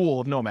a rule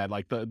of nomad.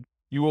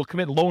 You will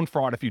commit loan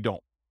fraud if you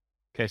don't.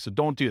 Okay, so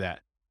don't do that.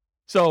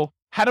 So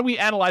how do we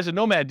analyze a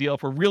nomad deal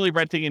if we're really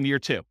renting in year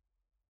 2?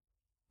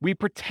 We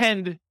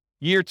pretend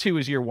year 2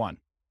 is year 1.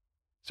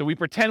 So we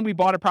pretend we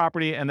bought a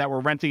property and that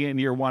we're renting it in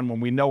year 1 when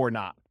we know we're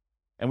not.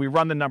 And we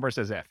run the numbers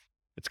as if.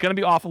 It's going to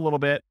be off a little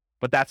bit,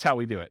 but that's how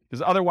we do it.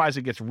 Because otherwise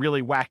it gets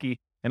really wacky.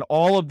 And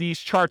all of these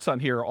charts on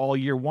here are all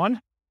year 1.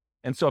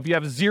 And so if you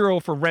have 0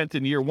 for rent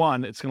in year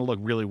 1, it's going to look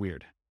really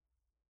weird.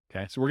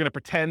 Okay, so we're going to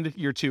pretend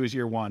year 2 is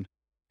year 1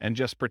 and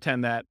just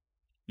pretend that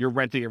you're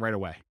renting it right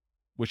away,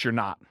 which you're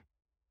not.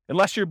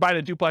 Unless you're buying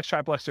a duplex,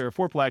 triplex, or a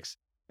fourplex,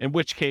 in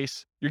which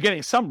case you're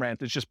getting some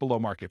rent. It's just below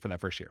market for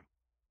that first year.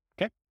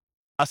 Okay,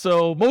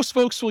 so most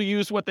folks will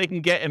use what they can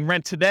get in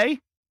rent today.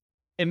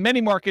 In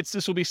many markets,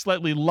 this will be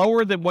slightly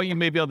lower than what you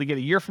may be able to get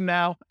a year from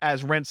now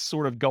as rents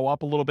sort of go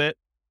up a little bit,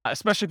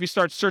 especially if you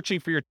start searching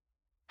for your...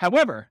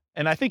 However,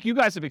 and I think you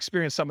guys have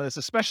experienced some of this,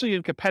 especially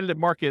in competitive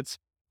markets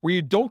where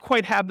you don't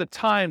quite have the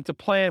time to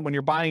plan when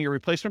you're buying your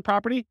replacement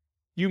property,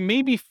 you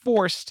may be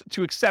forced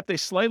to accept a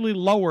slightly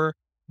lower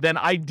than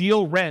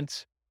ideal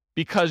rent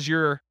because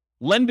your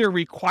lender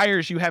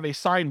requires you have a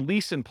signed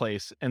lease in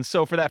place. And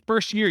so for that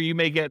first year, you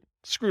may get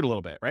screwed a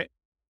little bit, right?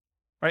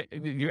 Right?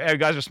 You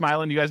guys are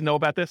smiling. You guys know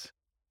about this?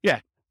 Yeah.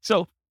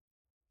 So,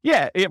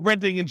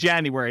 renting in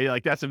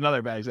January, that's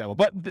another bad example.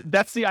 But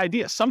that's the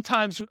idea.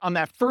 Sometimes on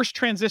that first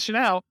transition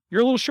out, you're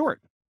a little short.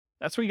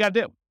 That's what you got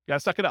to do. You got to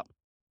suck it up.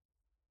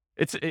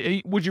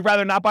 Would you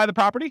rather not buy the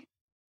property?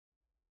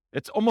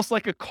 It's almost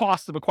like a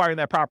cost of acquiring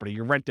that property,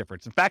 your rent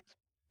difference. In fact,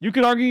 you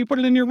could argue you put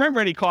it in your rent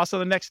ready cost on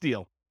the next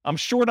deal. I'm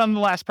short on the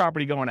last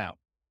property going out.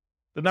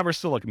 The numbers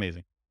still look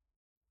amazing.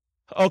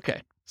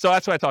 Okay. So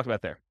that's what I talked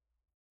about there.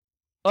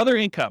 Other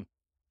income.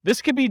 This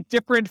could be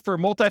different for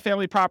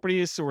multifamily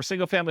properties or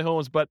single family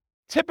homes, but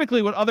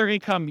typically what other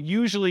income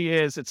usually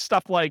is, it's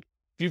stuff like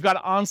if you've got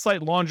an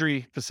on-site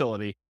laundry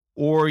facility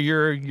or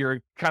you're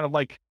kind of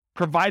like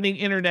providing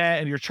internet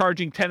and you're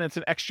charging tenants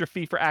an extra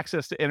fee for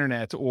access to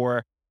internet,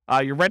 or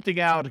you're renting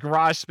out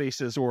garage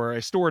spaces or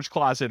a storage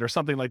closet or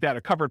something like that,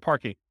 or covered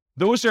parking.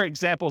 Those are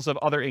examples of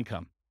other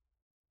income.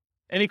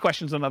 Any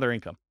questions on other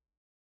income?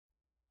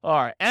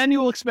 All right,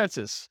 annual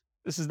expenses.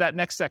 This is that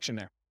next section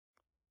there.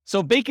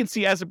 So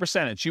vacancy as a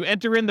percentage. You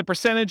enter in the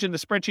percentage and the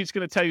spreadsheet's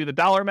going to tell you the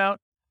dollar amount.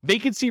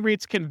 Vacancy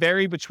rates can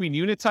vary between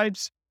unit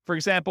types. For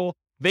example,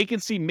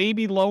 vacancy may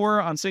be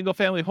lower on single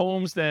family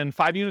homes than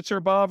 5 units or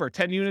above or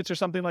 10 units or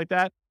something like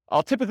that.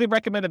 I'll typically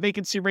recommend a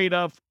vacancy rate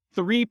of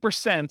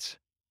 3%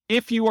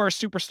 if you are a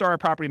superstar at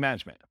property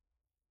management.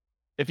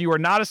 If you are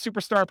not a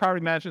superstar at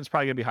property management, it's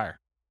probably going to be higher.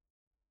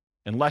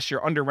 Unless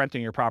you're under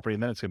renting your property,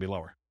 and then it's going to be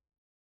lower.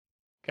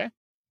 Okay?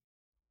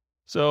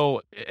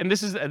 So, and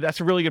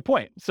that's a really good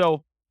point.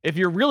 So if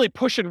you're really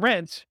pushing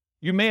rent,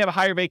 you may have a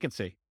higher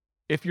vacancy.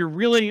 If you're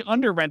really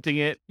under renting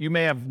it, you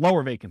may have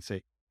lower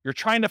vacancy. You're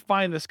trying to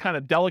find this kind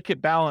of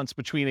delicate balance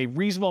between a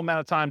reasonable amount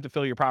of time to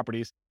fill your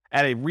properties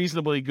at a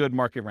reasonably good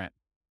market rent.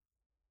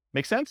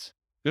 Make sense?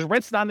 Because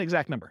rent's not an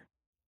exact number.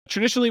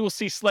 Traditionally, we'll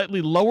see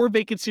slightly lower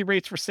vacancy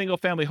rates for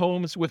single-family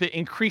homes, with it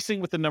increasing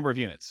with the number of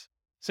units.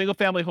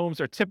 Single-family homes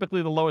are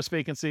typically the lowest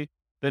vacancy,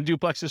 then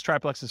duplexes,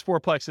 triplexes,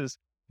 fourplexes,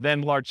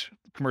 then large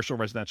commercial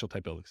residential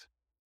type buildings.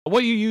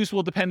 What you use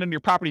will depend on your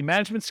property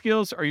management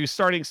skills. Are you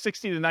starting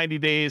 60 to 90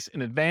 days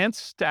in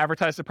advance to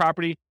advertise the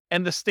property,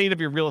 and the state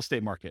of your real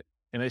estate market?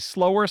 In a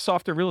slower,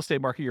 softer real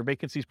estate market, your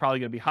vacancy is probably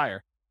going to be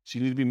higher. So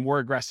you need to be more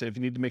aggressive.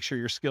 You need to make sure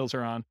your skills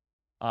are on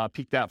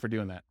peaked out for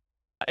doing that.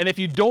 And if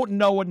you don't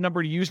know what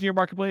number to use in your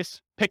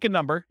marketplace, pick a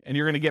number, and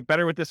you're going to get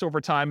better with this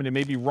over time, and it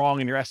may be wrong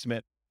in your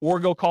estimate, or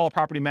go call a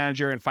property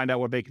manager and find out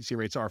what vacancy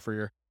rates are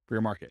for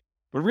your market.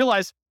 But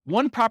realize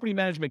one property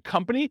management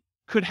company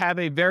could have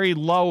a very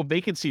low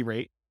vacancy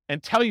rate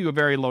and tell you a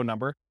very low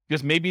number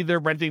because maybe they're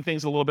renting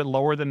things a little bit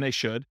lower than they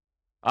should,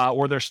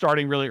 or they're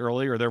starting really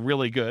early, or they're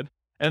really good.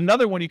 And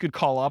another one you could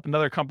call up,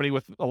 another company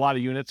with a lot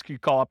of units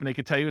could call up and they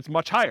could tell you it's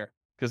much higher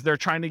because they're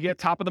trying to get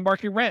top of the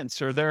market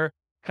rents, or they're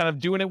kind of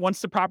doing it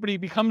once the property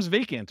becomes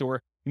vacant,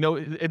 or,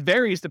 it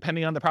varies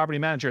depending on the property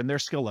manager and their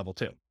skill level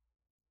too,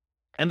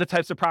 and the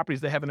types of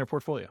properties they have in their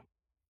portfolio.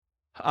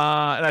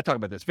 And I talk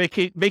about this.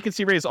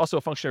 Vacancy rate is also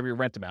a function of your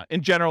rent amount.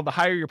 In general, the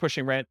higher you're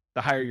pushing rent,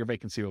 the higher your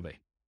vacancy will be.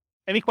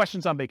 Any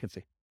questions on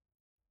vacancy?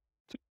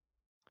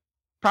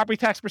 Property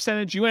tax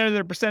percentage, you enter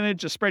the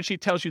percentage, a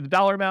spreadsheet tells you the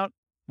dollar amount.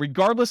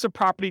 Regardless of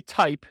property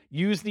type,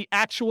 use the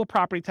actual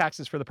property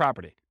taxes for the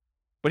property.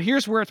 But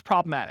here's where it's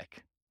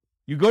problematic.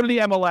 You go to the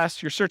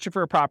MLS, you're searching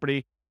for a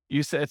property,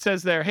 it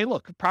says there, hey,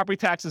 look, property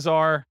taxes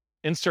are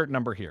insert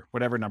number here,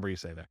 whatever number you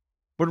say there.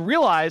 But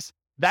realize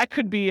that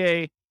could be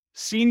a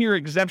senior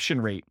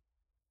exemption rate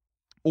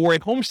or a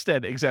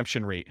homestead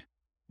exemption rate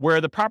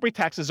where the property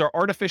taxes are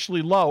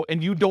artificially low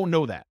and you don't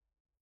know that.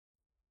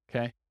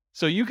 Okay.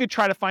 So you could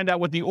try to find out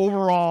what the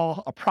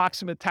overall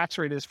approximate tax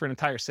rate is for an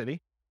entire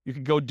city. You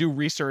could go do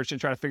research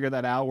and try to figure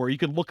that out, or you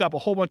could look up a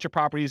whole bunch of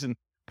properties and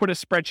put a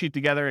spreadsheet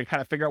together and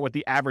kind of figure out what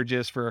the average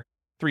is for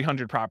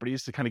 300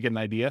 properties to kind of get an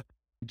idea,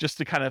 just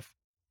to kind of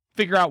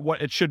figure out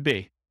what it should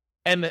be.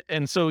 And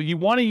so you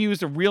want to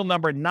use a real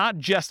number, not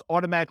just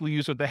automatically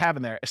use what they have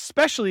in there,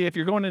 especially if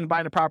you're going in and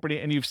buying a property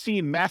and you've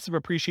seen massive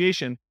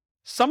appreciation.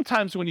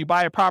 Sometimes when you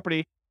buy a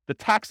property, the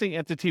taxing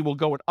entity will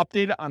go and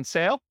update it on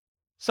sale.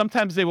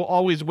 Sometimes they will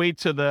always wait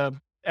to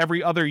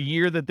every other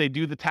year that they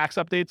do the tax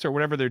updates or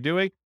whatever they're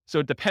doing. So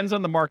it depends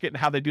on the market and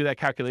how they do that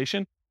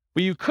calculation.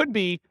 But you could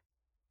be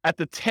at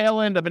the tail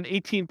end of an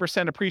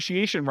 18%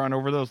 appreciation run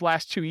over those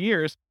last 2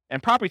 years,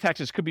 and property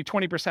taxes could be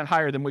 20%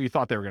 higher than what you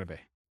thought they were going to be.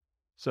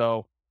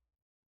 So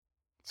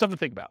something to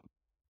think about.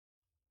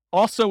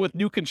 Also, with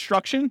new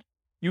construction,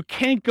 you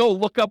can't go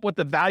look up what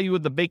the value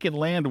of the vacant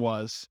land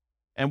was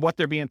and what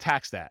they're being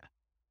taxed at,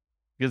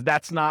 because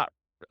that's not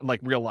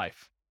like real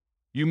life.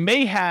 You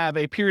may have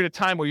a period of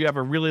time where you have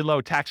a really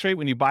low tax rate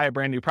when you buy a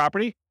brand new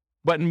property,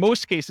 but in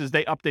most cases,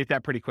 they update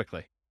that pretty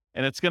quickly.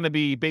 And it's going to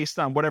be based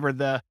on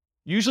whatever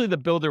usually the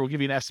builder will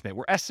give you an estimate.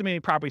 We're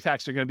estimating property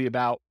taxes are going to be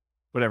about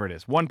whatever it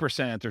is,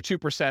 1% or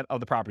 2% of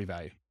the property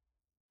value.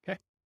 Okay.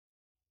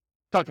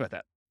 Talked about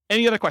that.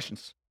 Any other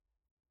questions?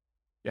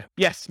 Yeah.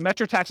 Yes.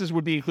 Metro taxes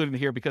would be included in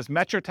here because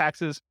metro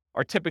taxes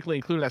are typically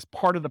included as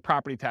part of the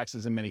property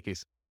taxes in many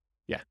cases.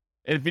 Yeah.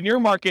 And if in your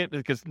market,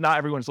 because not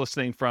everyone's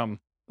listening from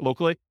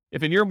locally,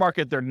 if in your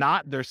market they're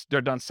not,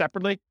 they're done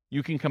separately,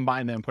 you can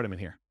combine them and put them in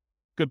here.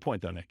 Good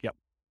point though, Nick. Yep.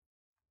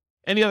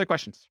 Any other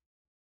questions?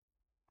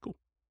 Cool.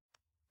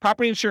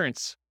 Property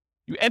insurance.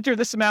 You enter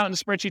this amount and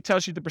the spreadsheet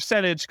tells you the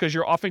percentage because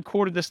you're often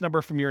quoted this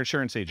number from your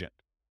insurance agent.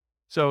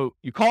 So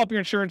you call up your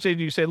insurance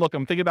agent, you say, look,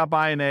 I'm thinking about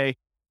buying a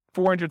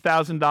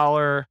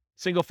 $400,000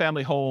 single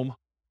family home.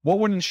 What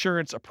would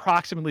insurance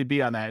approximately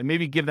be on that? And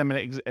maybe give them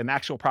an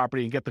actual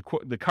property and get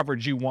the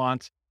coverage you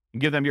want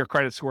and give them your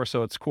credit score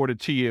so it's quoted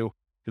to you,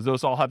 because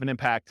those all have an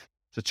impact.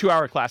 It's a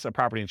 2-hour class on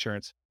property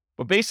insurance.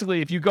 But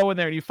basically, if you go in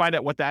there and you find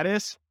out what that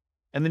is,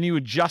 and then you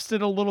adjust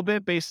it a little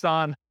bit based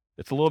on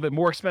it's a little bit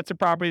more expensive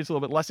property, it's a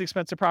little bit less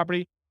expensive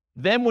property,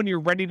 then when you're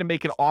ready to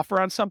make an offer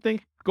on something,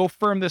 go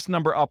firm this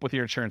number up with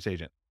your insurance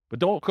agent. But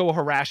don't go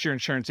harass your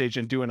insurance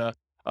agent doing an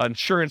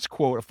insurance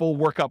quote, a full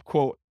workup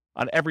quote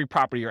on every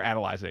property you're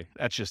analyzing.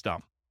 That's just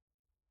dumb.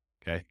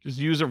 Okay. Just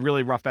use a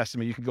really rough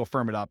estimate. You can go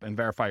firm it up and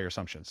verify your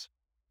assumptions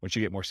once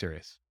you get more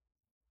serious.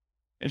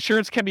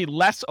 Insurance can be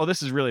less. Oh,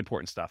 this is really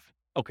important stuff.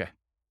 Okay.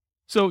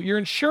 So your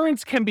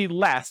insurance can be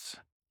less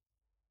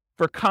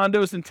for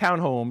condos and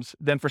townhomes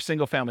than for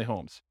single family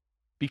homes,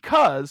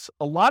 because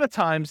a lot of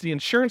times the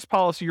insurance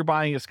policy you're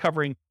buying is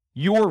covering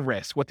your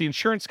risk, what the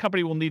insurance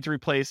company will need to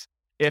replace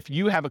if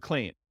you have a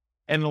claim.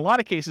 And in a lot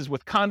of cases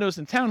with condos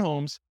and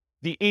townhomes,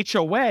 the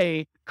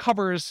HOA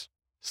covers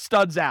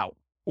studs out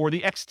or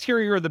the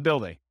exterior of the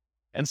building.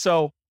 And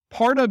so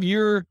part of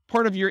your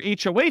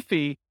HOA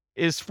fee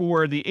is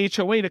for the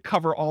HOA to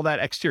cover all that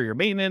exterior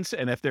maintenance,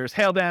 and if there's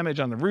hail damage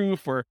on the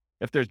roof or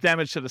if there's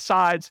damage to the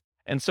sides.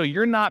 And so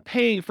you're not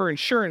paying for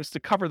insurance to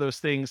cover those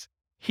things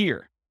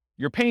here.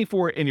 You're paying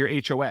for it in your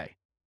HOA.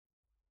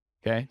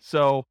 Okay.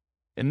 So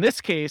in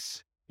this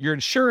case, your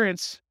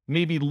insurance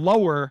may be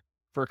lower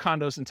for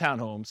condos and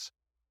townhomes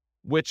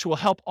which will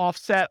help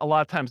offset a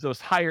lot of times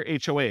those higher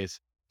HOAs.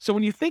 So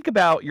when you think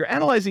about, you're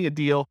analyzing a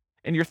deal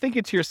and you're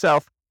thinking to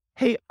yourself,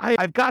 hey,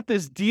 I've got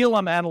this deal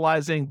I'm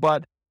analyzing,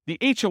 but the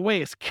HOA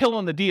is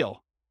killing the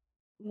deal.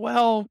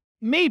 Well,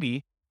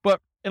 maybe, but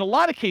in a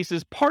lot of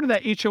cases, part of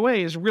that HOA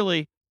is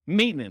really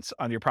maintenance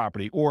on your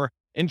property or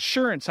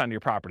insurance on your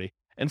property.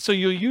 And so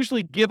you'll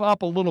usually give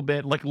up a little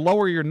bit, like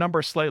lower your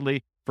number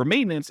slightly for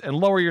maintenance and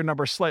lower your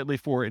number slightly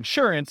for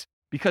insurance,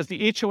 because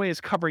the HOA is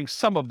covering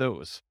some of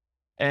those.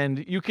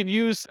 And you can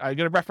use, I'm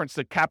going to reference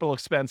the capital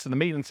expense and the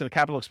maintenance and the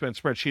capital expense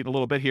spreadsheet a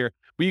little bit here,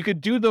 but you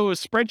could do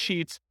those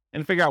spreadsheets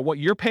and figure out what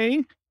you're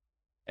paying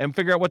and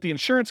figure out what the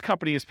insurance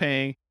company is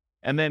paying,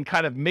 and then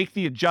kind of make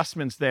the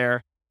adjustments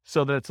there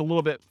so that it's a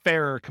little bit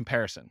fairer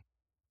comparison.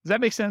 Does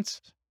that make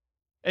sense?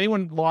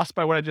 Anyone lost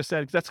by what I just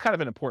said? Because that's kind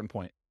of an important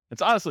point.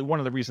 It's honestly one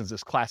of the reasons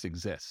this class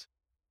exists.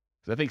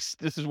 Because I think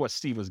this is what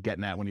Steve was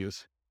getting at when he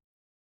was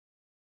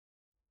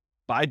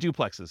buy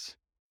duplexes.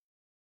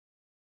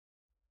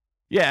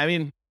 Yeah, I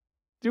mean,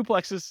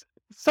 duplexes,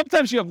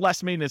 sometimes you have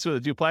less maintenance with a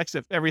duplex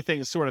if everything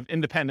is sort of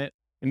independent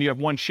and you have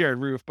one shared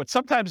roof. But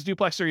sometimes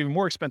duplexes are even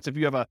more expensive.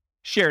 You have a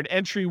shared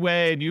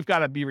entryway and you've got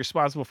to be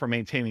responsible for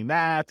maintaining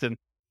that. And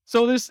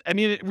so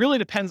it really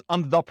depends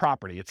on the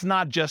property. It's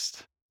not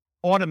just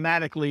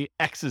automatically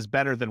X is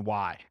better than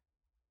Y.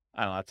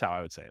 I don't know, that's how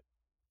I would say it.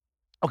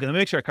 Okay, let me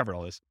make sure I covered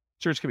all this.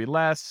 Insurance can be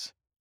less.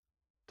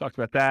 Talked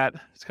about that.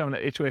 It's coming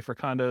to HOA for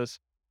condos.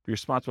 Be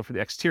responsible for the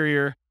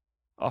exterior.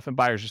 Often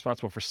buyers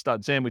responsible for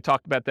studs in. We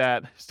talked about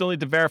that. Still need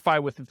to verify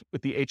with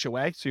the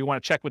HOA. So you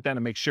want to check with them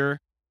to make sure.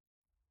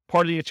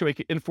 Part of the HOA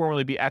can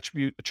informally be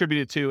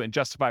attributed to and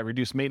justify a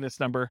reduced maintenance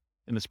number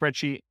in the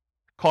spreadsheet.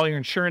 Call your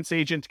insurance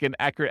agent to get an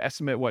accurate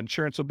estimate of what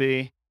insurance will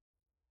be.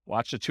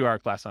 Watch the 2-hour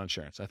class on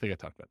insurance. I think I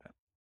talked about that.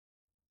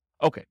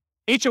 Okay,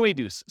 HOA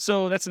dues.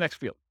 So that's the next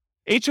field.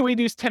 HOA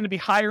dues tend to be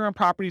higher on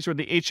properties where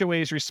the HOA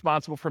is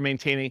responsible for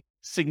maintaining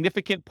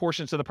significant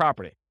portions of the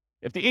property.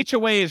 If the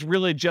HOA is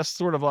really just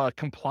sort of a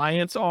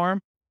compliance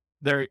arm,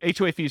 their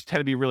HOA fees tend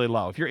to be really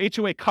low. If your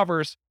HOA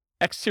covers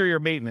exterior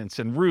maintenance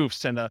and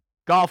roofs and a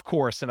golf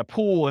course and a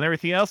pool and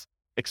everything else,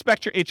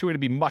 expect your HOA to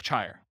be much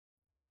higher,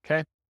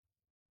 okay?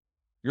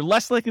 You're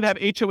less likely to have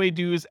HOA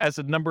dues as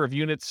the number of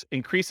units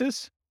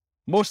increases,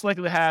 most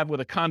likely to have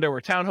with a condo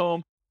or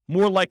townhome,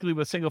 more likely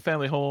with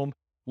single-family home,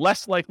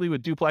 less likely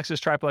with duplexes,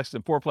 triplexes,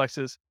 and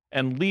fourplexes,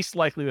 and least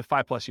likely with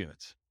 5+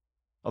 units.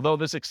 Although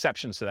there's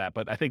exceptions to that,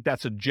 but I think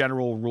that's a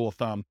general rule of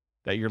thumb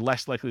that you're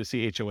less likely to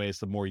see HOAs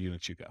the more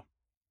units you go.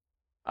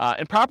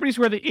 In properties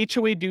where the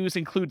HOA dues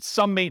include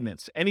some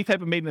maintenance, any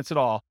type of maintenance at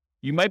all,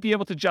 you might be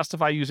able to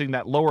justify using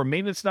that lower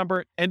maintenance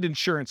number and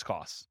insurance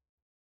costs.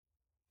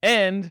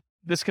 And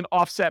this can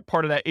offset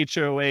part of that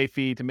HOA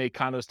fee to make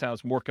condos,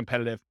 towns more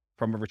competitive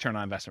from a return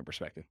on investment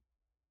perspective.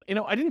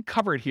 I didn't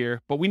cover it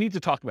here, but we need to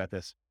talk about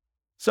this.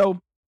 So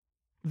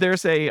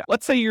let's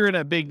say you're in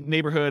a big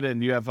neighborhood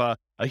and you have a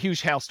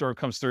huge hailstorm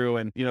comes through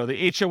and,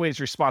 the HOA is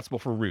responsible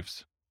for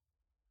roofs.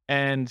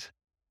 And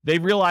they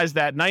realize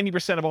that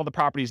 90% of all the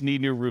properties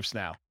need new roofs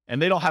now.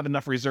 And they don't have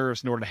enough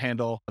reserves in order to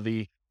handle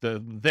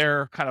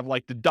their kind of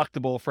like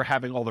deductible for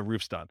having all the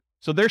roofs done.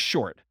 So they're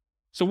short.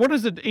 So what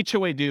does the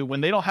HOA do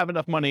when they don't have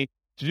enough money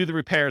to do the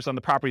repairs on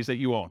the properties that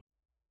you own?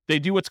 They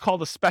do what's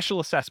called a special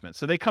assessment.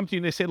 So they come to you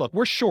and they say, look,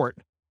 we're short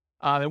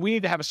and we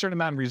need to have a certain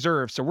amount of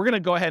reserves. So we're going to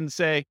go ahead and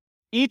say,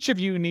 each of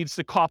you needs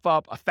to cough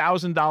up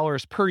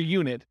 $1,000 per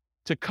unit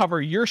to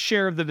cover your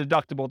share of the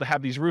deductible to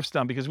have these roofs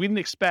done, because we didn't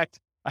expect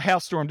a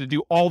hailstorm to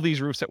do all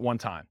these roofs at one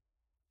time.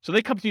 So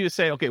they come to you to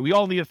say, okay, we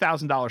all need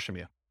 $1,000 from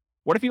you.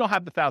 What if you don't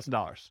have the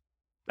 $1,000?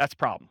 That's a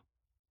problem.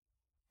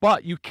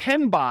 But you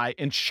can buy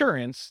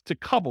insurance to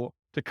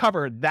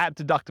cover that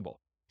deductible.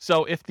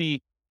 So if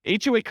the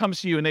HOA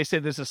comes to you and they say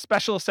there's a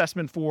special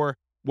assessment for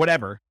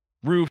whatever,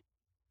 roof,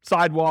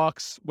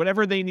 sidewalks,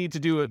 whatever they need to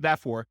do that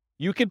for,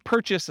 you can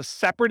purchase a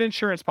separate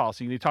insurance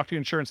policy. You need to talk to your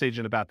insurance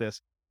agent about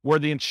this, where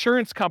the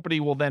insurance company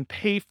will then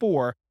pay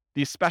for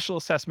the special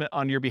assessment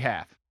on your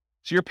behalf.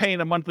 So you're paying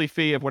a monthly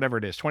fee of whatever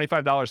it is,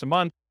 $25 a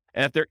month.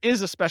 And if there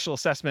is a special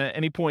assessment at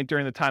any point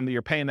during the time that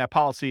you're paying that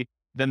policy,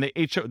 then the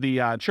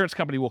insurance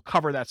company will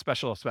cover that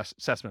special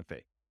assessment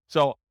fee.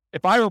 So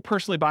if I were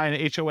personally buying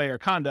an HOA or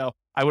condo,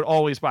 I would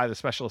always buy the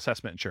special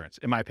assessment insurance,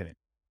 in my opinion.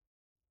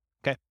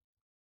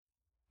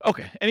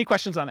 Okay. Any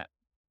questions on that?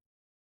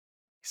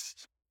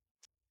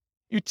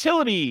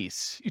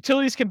 Utilities.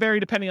 Utilities can vary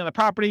depending on the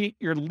property.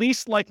 You're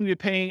least likely to be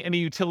paying any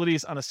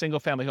utilities on a single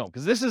family home,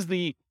 because this is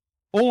the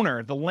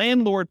owner, the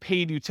landlord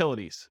paid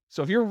utilities.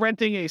 So if you're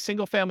renting a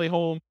single family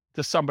home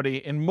to somebody,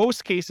 in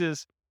most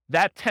cases,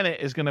 that tenant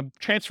is going to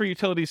transfer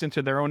utilities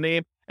into their own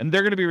name, and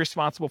they're going to be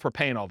responsible for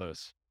paying all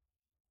those.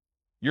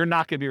 You're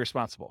not going to be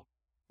responsible.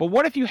 But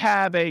what if you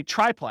have a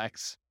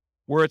triplex,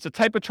 where it's a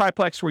type of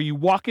triplex where you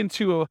walk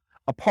into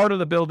a part of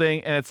the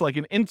building and it's like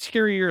an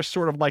interior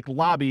sort of like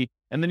lobby,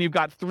 and then you've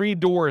got 3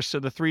 doors to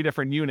the 3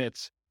 different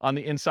units on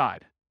the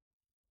inside?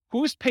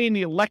 Who's paying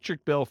the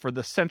electric bill for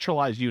the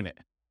centralized unit?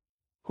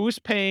 Who's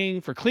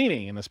paying for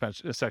cleaning in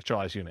the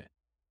centralized unit?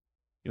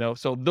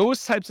 So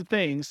those types of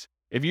things,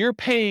 If you're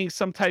paying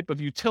some type of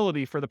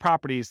utility for the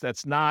properties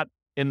that's not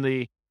in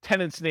the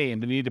tenant's name,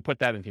 then you need to put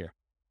that in here.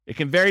 It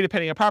can vary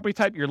depending on property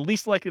type. You're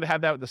least likely to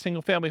have that with the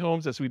single family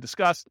homes, as we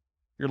discussed.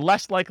 You're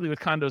less likely with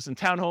condos and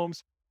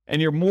townhomes,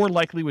 and you're more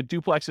likely with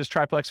duplexes,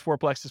 triplex,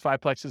 fourplexes,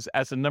 fiveplexes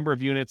as the number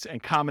of units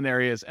and common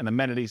areas and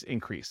amenities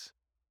increase.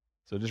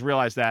 So just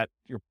realize that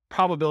your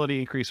probability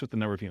increase with the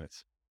number of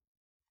units.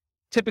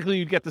 Typically,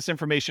 you'd get this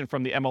information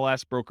from the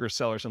MLS, brokers,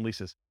 sellers, and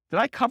leases. Did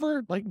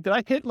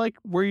I hit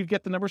where you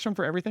get the numbers from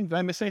for everything? Did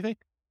I miss anything?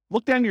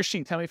 Look down your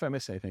sheet. Tell me if I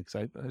missed anything, because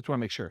I just want to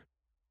make sure.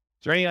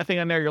 Is there anything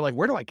on there you're like,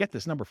 where do I get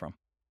this number from?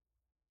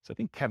 So I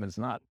think Kevin's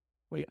not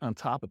way on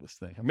top of this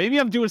thing. Or maybe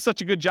I'm doing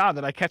such a good job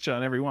that I catch it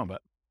on every one,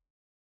 but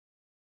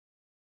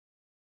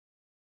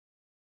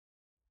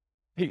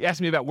he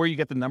asked me about where you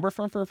get the number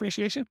from for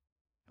appreciation.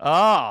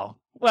 Oh,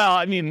 well,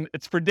 I mean,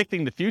 it's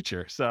predicting the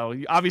future. So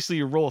obviously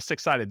you roll a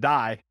 6-sided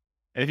die,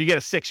 and if you get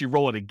a 6, you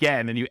roll it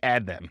again and you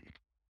add them.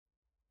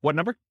 What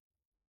number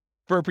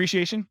for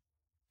appreciation?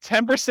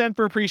 10%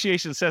 for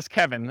appreciation, says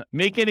Kevin.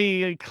 Make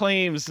any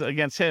claims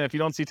against him if you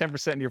don't see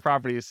 10% in your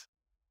properties.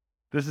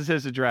 This is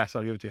his address.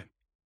 I'll give it to you.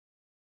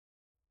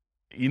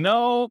 You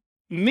know,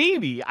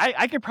 maybe.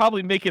 I could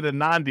probably make it a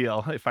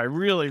non-deal if I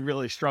really,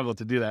 really struggle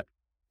to do that.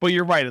 But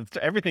you're right.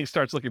 Everything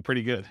starts looking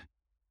pretty good,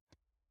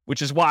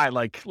 which is why,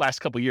 last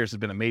couple of years has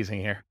been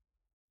amazing here.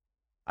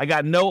 I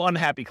got no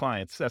unhappy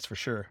clients, that's for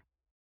sure.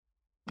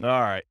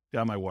 All right,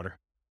 got my water.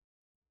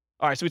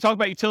 All right, so we talked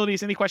about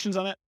utilities. Any questions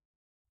on that?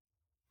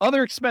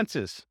 Other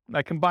expenses.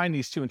 I combine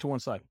these two into one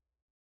slide.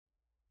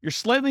 You're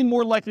slightly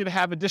more likely to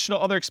have additional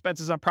other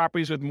expenses on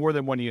properties with more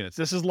than one unit.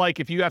 This is like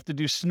if you have to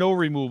do snow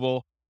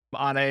removal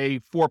on a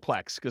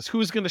fourplex, because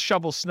who's going to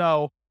shovel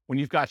snow when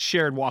you've got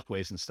shared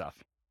walkways and stuff?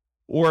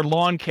 Or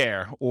lawn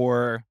care,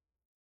 or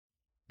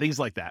things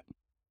like that.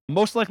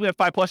 Most likely have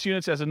 5+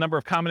 units as the number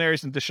of common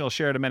areas and additional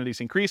shared amenities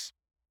increase.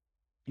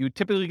 You would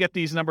typically get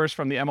these numbers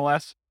from the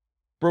MLS,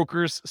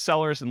 brokers,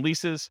 sellers, and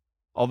leases,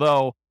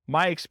 although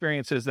my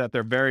experience is that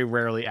they're very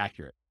rarely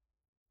accurate.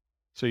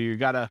 So you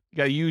gotta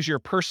use your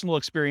personal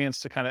experience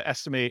to kind of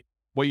estimate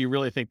what you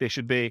really think they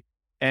should be.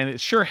 And it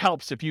sure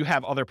helps if you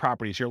have other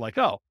properties. You're like,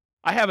 oh,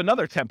 I have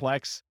another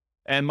 10plex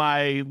and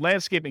my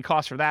landscaping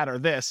costs for that are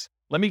this.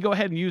 Let me go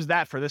ahead and use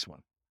that for this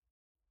one.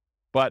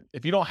 But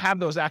if you don't have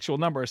those actual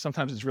numbers,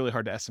 sometimes it's really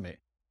hard to estimate.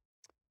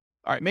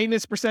 All right,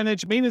 maintenance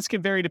percentage. Maintenance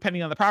can vary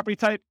depending on the property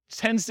type. It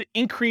tends to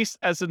increase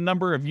as the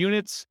number of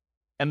units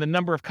and the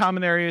number of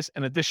common areas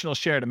and additional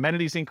shared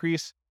amenities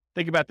increase.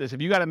 Think about this.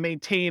 If you got to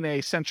maintain a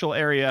central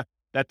area,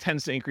 that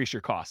tends to increase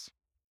your costs.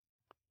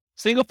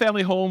 Single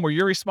family home where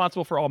you're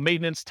responsible for all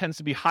maintenance tends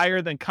to be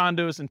higher than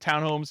condos and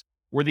townhomes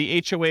where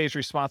the HOA is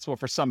responsible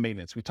for some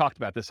maintenance. We talked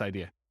about this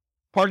idea.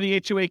 Part of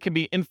the HOA can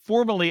be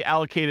informally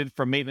allocated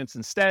for maintenance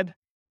instead.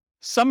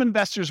 Some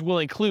investors will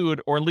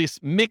include or at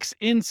least mix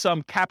in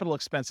some capital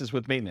expenses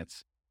with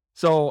maintenance.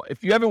 So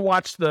if you haven't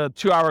watched the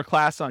 2-hour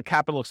class on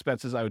capital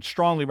expenses, I would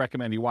strongly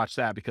recommend you watch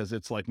that because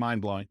it's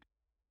mind-blowing.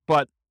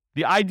 But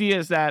the idea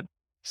is that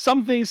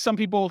some things some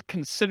people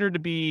consider to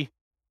be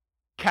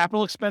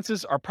capital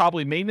expenses are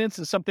probably maintenance,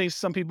 and some things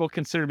some people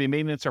consider to be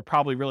maintenance are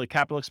probably really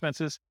capital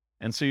expenses.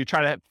 And so you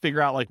try to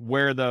figure out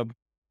where the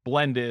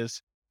blend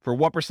is for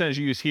what percentage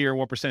you use here and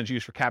what percentage you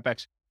use for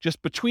CapEx.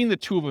 Just between the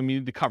two of them, you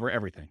need to cover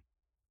everything.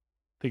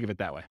 Think of it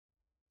that way.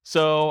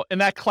 So in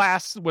that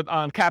class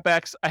on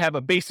CapEx, I have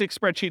a basic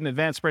spreadsheet and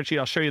advanced spreadsheet.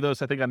 I'll show you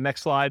those, I think, on the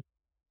next slide.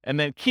 And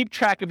then keep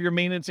track of your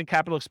maintenance and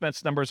capital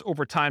expense numbers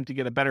over time to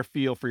get a better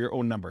feel for your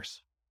own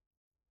numbers.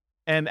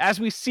 And as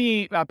we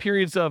see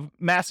periods of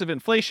massive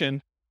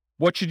inflation,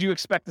 what should you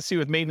expect to see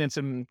with maintenance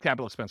and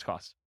capital expense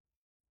costs?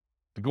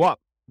 To go up,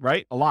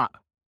 right? A lot.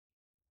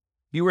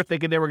 You were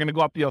thinking they were going to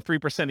go up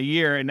 3% a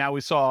year, and now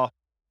we saw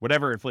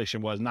whatever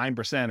inflation was,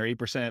 9%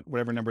 or 8%,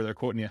 whatever number they're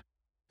quoting you.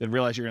 Then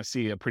realize you're going to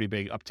see a pretty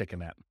big uptick in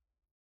that.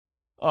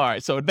 All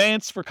right, so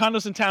advanced for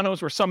condos and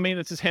townhomes where some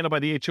maintenance is handled by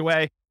the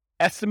HOA.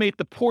 Estimate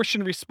the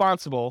portion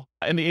responsible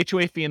in the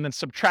HOA fee and then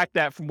subtract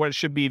that from what it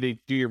should be to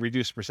do your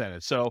reduced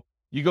percentage. So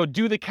you go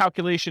do the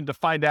calculation to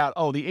find out,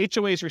 the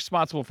HOA is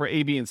responsible for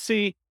A, B, and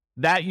C.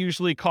 That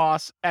usually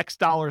costs X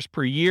dollars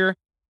per year.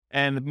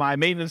 And my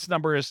maintenance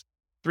number is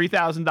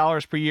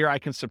 $3,000 per year. I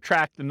can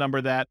subtract the number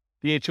that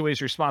the HOA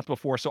is responsible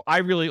for. So I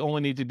really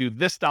only need to do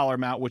this dollar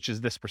amount, which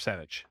is this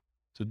percentage.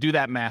 So do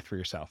that math for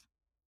yourself.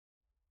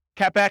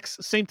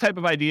 CapEx, same type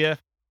of idea.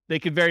 They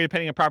can vary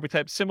depending on property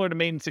type, similar to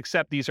maintenance,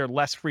 except these are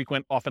less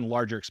frequent, often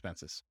larger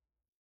expenses.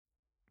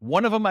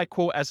 One of them I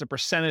quote as a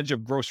percentage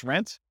of gross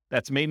rent.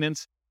 That's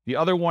maintenance. The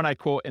other one I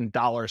quote in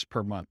dollars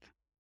per month.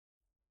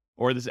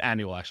 Or this is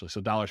annual, actually, so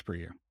dollars per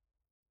year.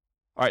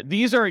 All right,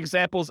 these are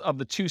examples of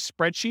the two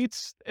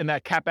spreadsheets in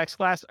that CapEx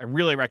class. I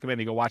really recommend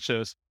you go watch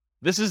those.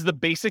 This is the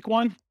basic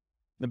one.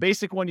 The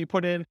basic one you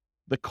put in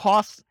the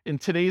cost in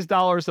today's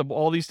dollars of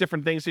all these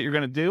different things that you're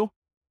going to do,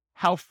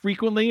 how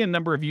frequently and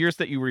number of years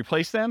that you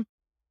replace them.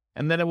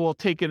 And then it will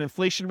take an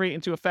inflation rate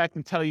into effect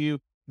and tell you,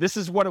 this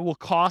is what it will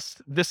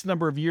cost this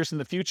number of years in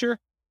the future.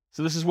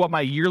 So this is what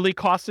my yearly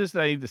cost is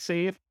that I need to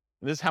save.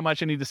 And this is how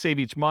much I need to save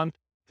each month.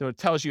 So it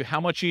tells you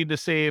how much you need to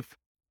save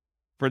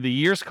for the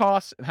year's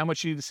costs and how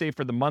much you need to save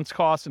for the month's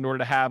costs in order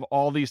to have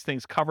all these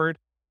things covered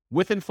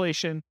with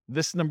inflation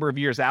this number of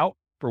years out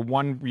for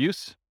one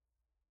use.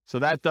 So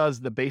that does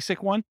the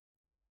basic one.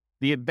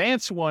 The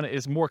advanced one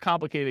is more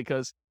complicated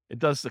because it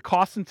does the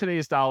cost in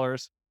today's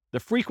dollars, the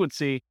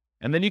frequency,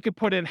 and then you can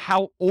put in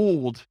how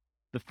old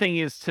the thing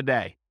is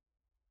today.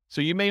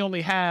 So you may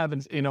only have,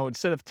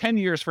 instead of 10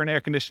 years for an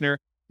air conditioner,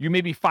 you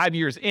may be 5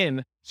 years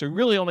in. So you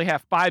really only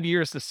have 5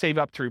 years to save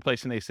up to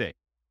replace an AC.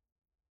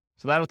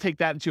 So that'll take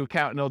that into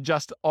account, and it'll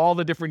adjust all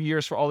the different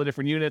years for all the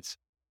different units.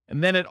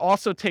 And then it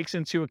also takes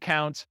into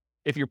account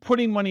if you're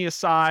putting money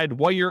aside,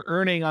 what you're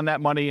earning on that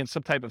money in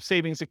some type of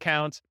savings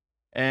account,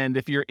 and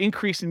if you're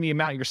increasing the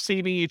amount you're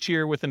saving each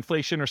year with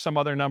inflation or some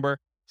other number.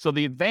 So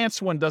the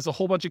advanced one does a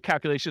whole bunch of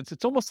calculations.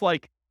 It's almost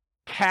like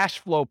cash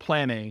flow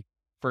planning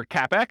for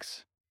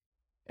CapEx,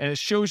 and it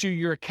shows you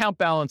your account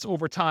balance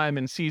over time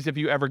and sees if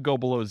you ever go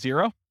below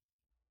zero,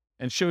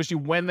 and shows you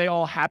when they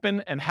all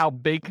happen and how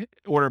big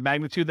order of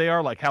magnitude they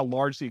are, like how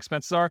large the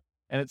expenses are,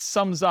 and it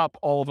sums up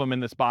all of them in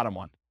this bottom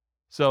one.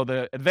 So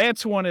the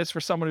advanced one is for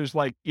someone who's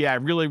like, yeah, I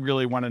really,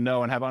 really want to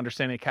know and have an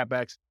understanding of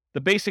CapEx. The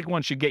basic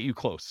one should get you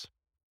close.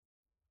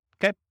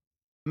 Okay.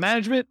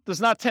 Management does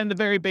not tend to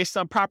vary based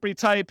on property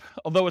type,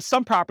 although with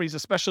some properties,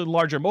 especially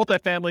larger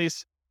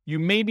multifamilies, you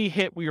may be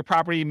hit with your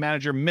property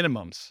manager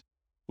minimums,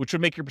 which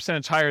would make your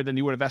percentage higher than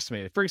you would have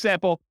estimated. For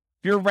example,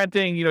 if you're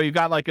renting, you've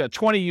got like a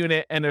 20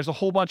 unit and there's a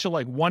whole bunch of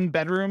like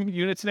 1-bedroom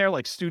units in there,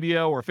 like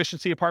studio or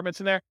efficiency apartments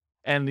in there.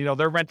 And,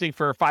 they're renting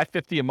for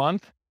 $550 a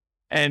month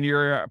and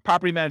your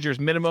property manager's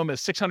minimum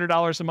is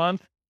 $600 a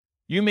month.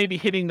 You may be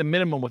hitting the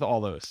minimum with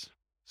all those.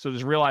 So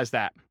just realize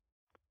that.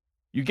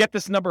 You get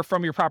this number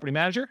from your property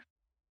manager.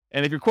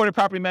 And if your quoted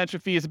property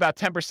management fee is about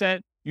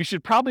 10%, you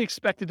should probably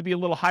expect it to be a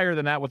little higher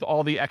than that with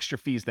all the extra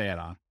fees they add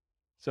on.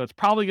 So it's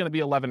probably going to be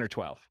 11 or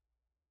 12.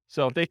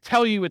 So if they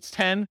tell you it's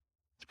 10,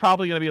 it's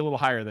probably going to be a little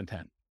higher than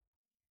 10.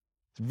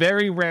 It's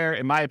very rare,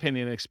 in my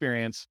opinion and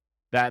experience,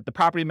 that the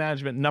property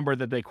management number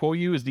that they quote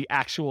you is the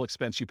actual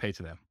expense you pay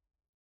to them.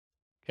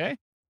 Okay?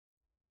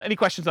 Any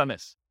questions on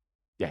this?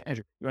 Yeah,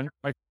 Andrew, you want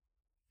to?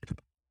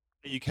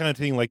 Are you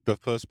counting like the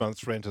first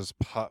month's rent as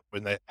part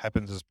when that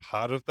happens as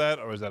part of that,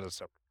 or is that a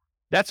separate?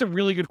 That's a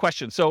really good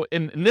question. So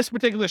in this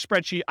particular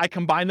spreadsheet, I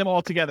combine them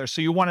all together.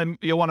 So you'll want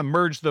to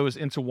merge those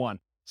into one.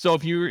 So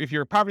if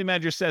your property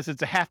manager says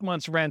it's a half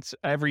month's rent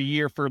every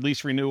year for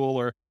lease renewal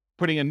or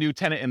putting a new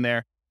tenant in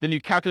there, then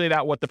you calculate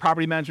out what the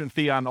property management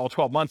fee on all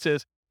 12 months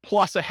is,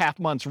 plus a half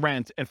month's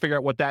rent, and figure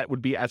out what that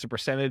would be as a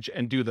percentage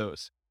and do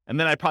those. And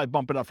then I'd probably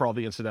bump it up for all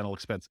the incidental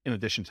expense in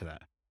addition to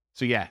that.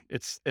 So yeah,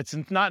 it's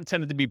not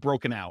intended to be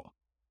broken out.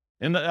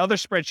 In the other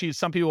spreadsheets,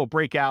 some people will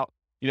break out,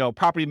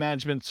 property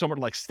management, somewhat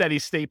like steady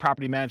state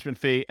property management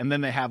fee, and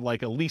then they have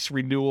like a lease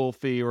renewal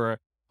fee or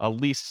a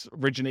lease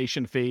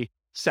origination fee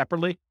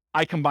separately.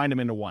 I combine them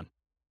into one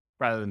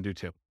rather than do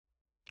two.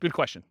 Good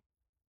question.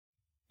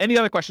 Any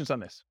other questions on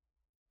this?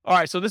 All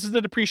right, so this is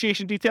the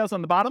depreciation details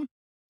on the bottom.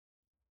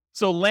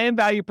 So land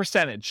value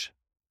percentage.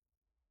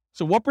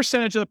 So what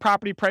percentage of the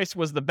property price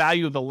was the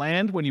value of the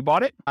land when you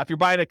bought it? If you're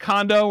buying a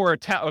condo or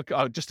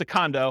just a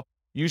condo,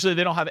 usually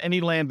they don't have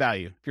any land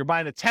value. If you're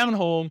buying a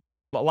townhome,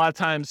 a lot of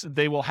times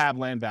they will have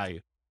land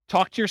value.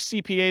 Talk to your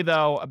CPA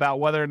though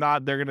about whether or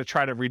not they're going to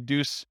try to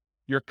reduce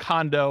your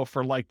condo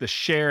for like the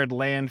shared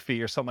land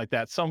fee or something like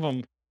that. Some of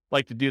them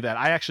like to do that.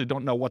 I actually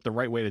don't know what the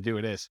right way to do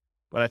it is,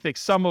 but I think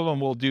some of them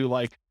will do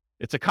like,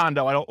 it's a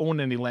condo, I don't own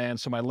any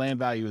land, so my land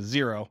value is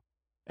 0.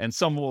 And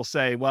some will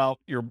say, well,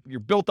 you're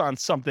built on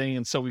something,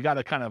 and so we got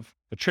to kind of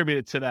attribute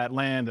it to that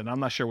land, and I'm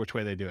not sure which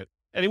way they do it.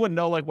 Anyone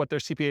know like what their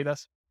CPA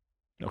does?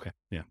 Okay,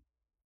 yeah.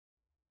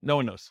 No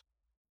one knows.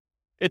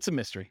 It's a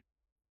mystery.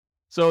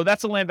 So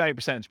that's a land value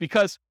percentage,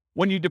 because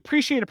when you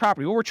depreciate a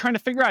property, what we're trying to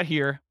figure out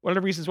here, one of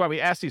the reasons why we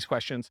ask these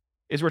questions,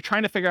 is we're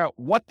trying to figure out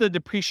what the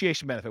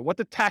depreciation benefit, what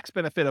the tax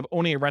benefit of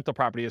owning a rental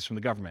property is from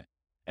the government.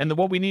 And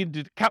what we need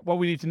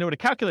to know to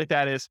calculate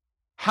that is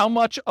how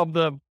much of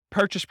the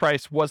purchase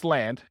price was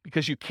land,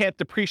 because you can't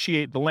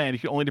depreciate the land, you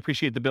can only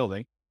depreciate the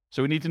building.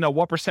 So we need to know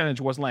what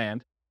percentage was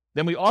land.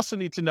 Then we also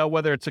need to know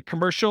whether it's a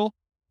commercial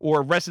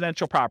or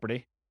residential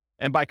property.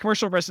 And by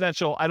commercial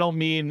residential, I don't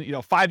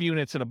mean, 5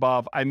 units and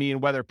above. I mean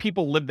whether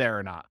people live there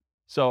or not.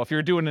 So if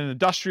you're doing an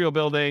industrial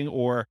building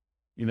or,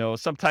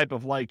 some type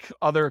of like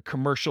other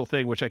commercial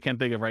thing, which I can't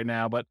think of right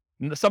now, but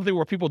something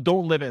where people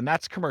don't live in,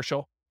 that's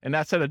commercial. And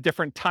that's at a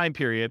different time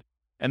period.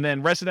 And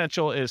then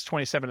residential is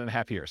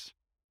 27.5 years.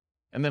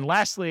 And then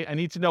lastly, I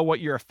need to know what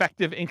your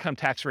effective income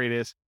tax rate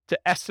is to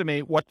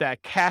estimate what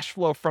that cash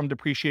flow from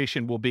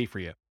depreciation will be for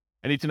you.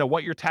 I need to know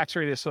what your tax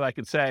rate is so that I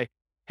can say,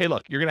 hey,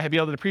 look, you're going to be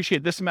able to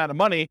depreciate this amount of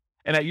money.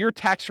 And at your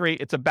tax rate,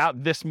 it's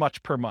about this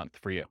much per month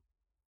for you.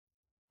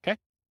 Okay.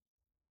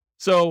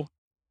 So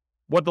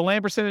what the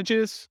land percentage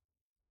is,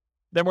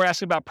 then we're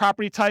asking about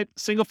property type,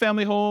 single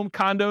family home,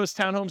 condos,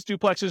 townhomes,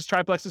 duplexes,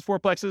 triplexes,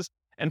 fourplexes,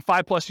 and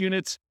 5+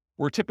 units.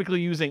 We're typically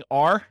using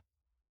R,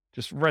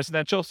 just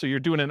residential. So you're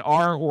doing an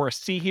R or a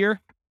C here.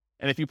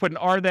 And if you put an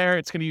R there,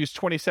 it's going to use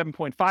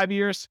 27.5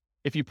 years.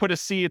 If you put a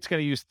C, it's going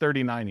to use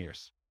 39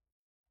 years.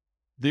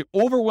 The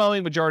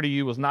overwhelming majority of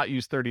you will not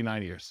use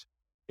 39 years.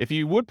 If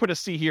you would put a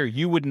C here,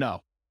 you would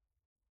know.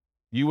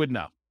 You would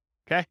know,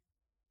 okay?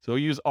 So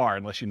use R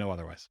unless you know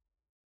otherwise.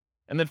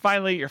 And then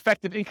finally, your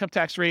effective income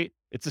tax rate,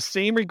 it's the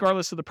same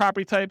regardless of the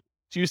property type.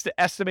 It's used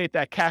to estimate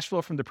that cash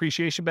flow from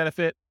depreciation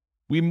benefit.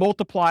 We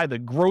multiply the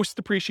gross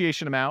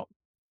depreciation amount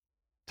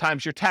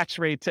times your tax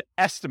rate to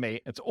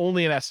estimate, it's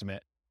only an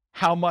estimate,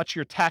 how much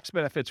your tax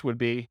benefits would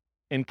be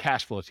in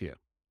cash flow to you.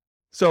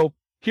 So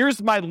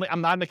here's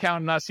I'm not an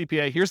accountant, not a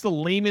CPA. Here's the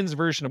layman's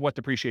version of what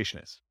depreciation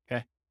is,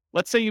 okay?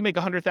 Let's say you make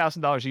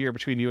 $100,000 a year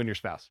between you and your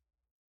spouse,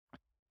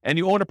 and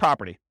you own a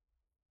property.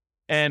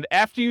 And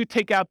after you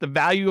take out the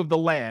value of the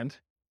land,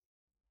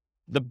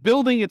 the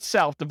building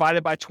itself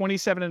divided by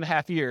 27 and a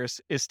half years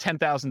is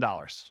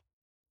 $10,000,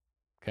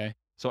 okay?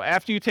 So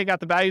after you take out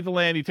the value of the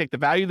land, you take the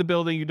value of the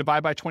building, you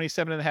divide by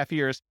 27 and a half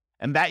years,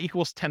 and that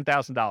equals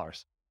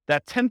 $10,000.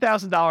 That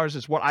 $10,000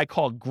 is what I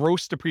call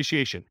gross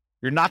depreciation.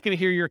 You're not going to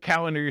hear your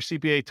accountant or your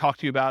CPA talk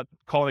to you about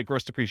calling it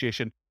gross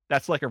depreciation.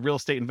 That's like a real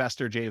estate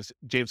investor,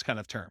 James kind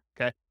of term,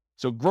 okay?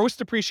 So gross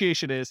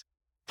depreciation is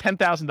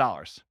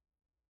 $10,000.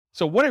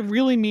 So what it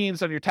really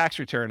means on your tax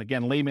return,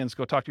 again, layman's,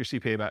 go talk to your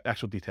CPA about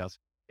actual details.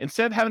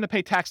 Instead of having to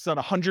pay taxes on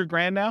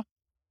 $100,000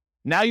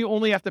 now you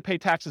only have to pay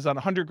taxes on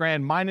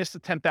 $100,000 minus the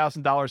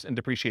 $10,000 in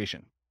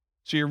depreciation.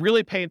 So you're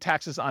really paying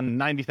taxes on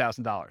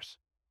 $90,000.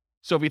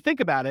 So if you think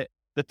about it,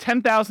 the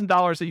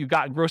 $10,000 that you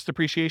got in gross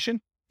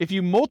depreciation, if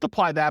you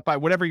multiply that by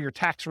whatever your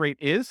tax rate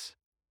is,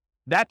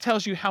 that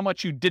tells you how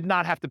much you did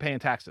not have to pay in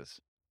taxes.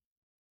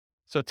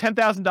 So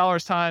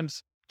 $10,000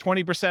 times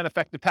 20%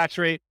 effective tax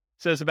rate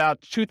says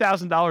about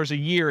 $2,000 a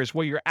year is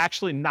what you're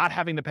actually not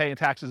having to pay in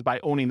taxes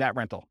by owning that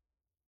rental.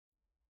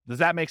 Does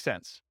that make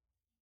sense?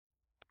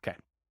 Okay.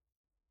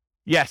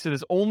 Yes, it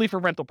is only for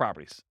rental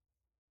properties.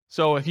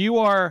 So if you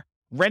are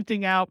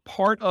renting out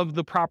part of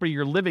the property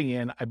you're living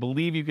in, I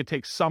believe you could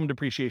take some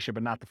depreciation,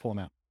 but not the full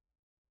amount.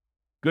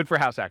 Good for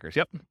house hackers.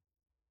 Yep.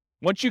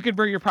 Once you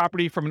convert your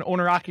property from an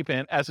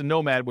owner-occupant as a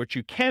nomad, which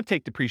you can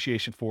take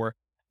depreciation for,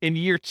 in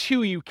year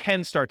 2, you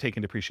can start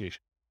taking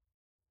depreciation.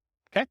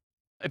 Okay?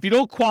 If you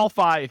don't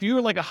qualify, if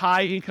you're like a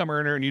high income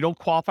earner and you don't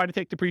qualify to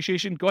take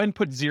depreciation, go ahead and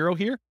put 0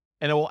 here,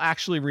 and it will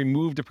actually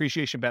remove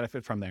depreciation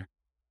benefit from there.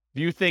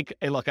 If you think,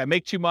 hey, look, I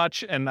make too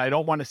much and I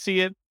don't want to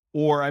see it,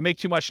 or I make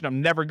too much and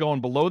I'm never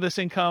going below this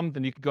income,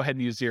 then you can go ahead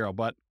and use 0.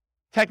 But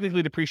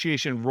technically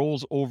depreciation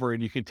rolls over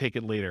and you can take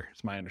it later,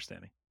 is my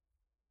understanding.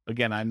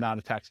 Again, I'm not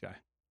a tax guy.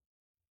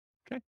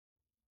 Okay.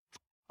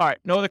 All right.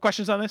 No other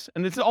questions on this?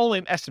 And it's only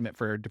an estimate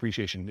for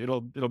depreciation.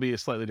 It'll be a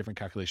slightly different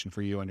calculation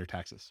for you on your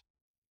taxes.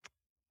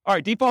 All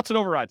right. Defaults and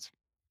overrides.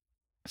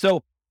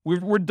 So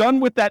we're done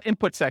with that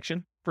input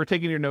section for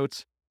taking your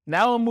notes.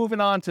 Now I'm moving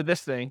on to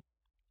this thing,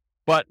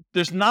 but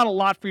there's not a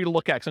lot for you to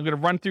look at. So I'm going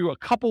to run through a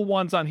couple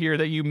ones on here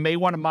that you may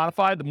want to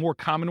modify, the more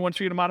common ones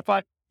for you to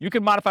modify. You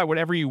can modify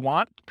whatever you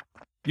want.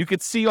 You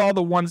could see all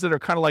the ones that are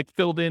kind of like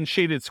filled in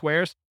shaded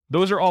squares.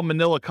 Those are all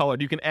manila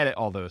colored. You can edit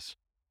all those.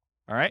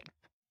 All right.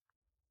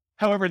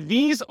 However,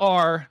 these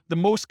are the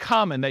most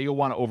common that you'll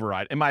want to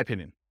override, in my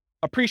opinion.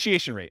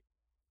 Appreciation rate.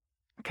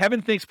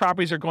 Kevin thinks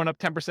properties are going up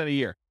 10% a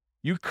year.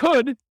 You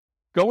could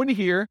go into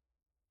here,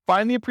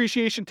 find the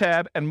appreciation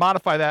tab, and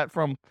modify that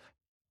from,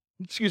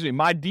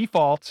 my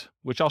default,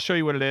 which I'll show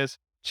you what it is,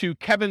 to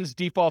Kevin's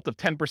default of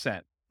 10%.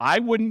 I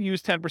wouldn't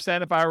use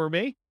 10% if I were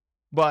me,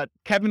 but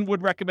Kevin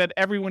would recommend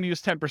everyone use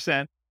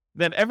 10%.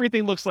 Then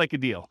everything looks like a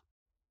deal.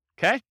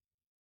 Okay?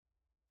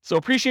 So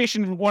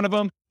appreciation is one of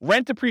them.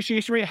 Rent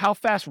appreciation rate, how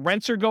fast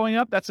rents are going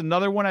up. That's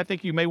another one I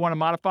think you may want to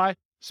modify,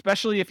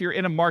 especially if you're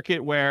in a market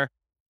where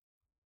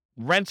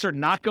rents are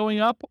not going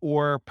up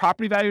or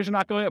property values are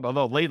not going up.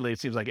 Although lately it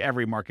seems like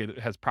every market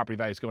has property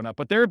values going up.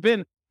 But there have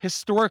been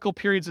historical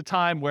periods of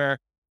time where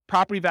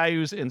property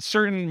values in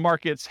certain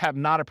markets have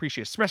not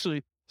appreciated,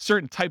 especially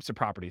certain types of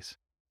properties.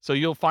 So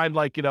you'll find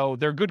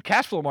they're good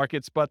cash flow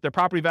markets, but their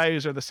property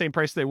values are the same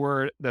price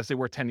as they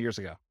were 10 years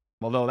ago.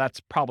 Although that's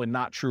probably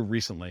not true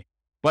recently.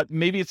 But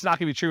maybe it's not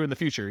going to be true in the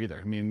future either.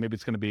 I mean, maybe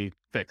it's going to be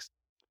fixed.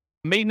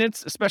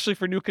 Maintenance, especially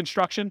for new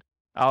construction.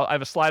 I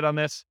have a slide on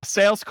this.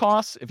 Sales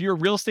costs. If you're a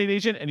real estate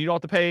agent and you don't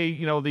have to pay,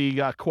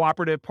 the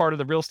cooperative part of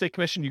the real estate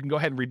commission, you can go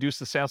ahead and reduce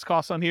the sales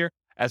costs on here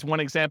as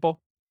one example.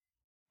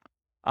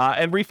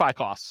 And refi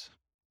costs.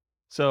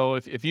 So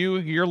if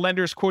your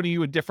lender is quoting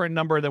you a different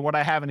number than what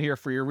I have in here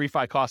for your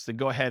refi costs, then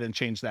go ahead and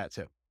change that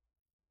too.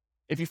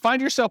 If you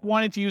find yourself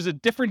wanting to use a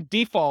different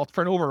default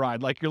for an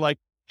override, like you're like,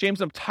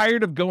 James, I'm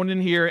tired of going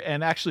in here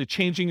and actually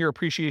changing your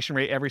appreciation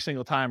rate every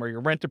single time, or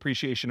your rent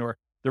appreciation, or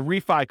the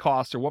refi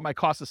cost, or what my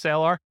cost of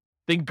sale are,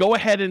 then go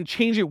ahead and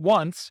change it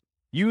once.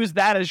 Use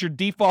that as your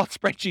default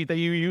spreadsheet that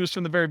you used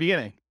from the very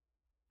beginning.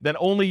 Then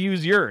only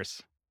use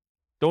yours.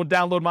 Don't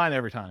download mine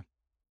every time.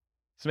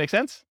 Does it make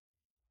sense?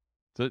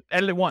 So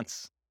edit it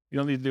once. You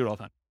don't need to do it all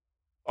the time.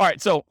 All right,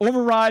 so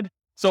override.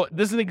 So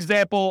this is an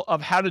example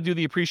of how to do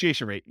the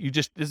appreciation rate.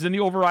 This is in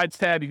the overrides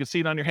tab. You can see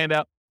it on your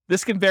handout.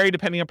 This can vary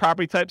depending on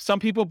property type. Some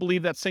people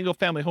believe that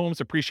single-family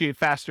homes appreciate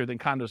faster than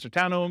condos or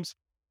townhomes.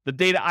 The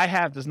data I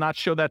have does not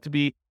show that to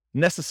be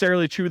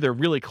necessarily true. They're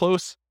really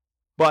close.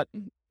 But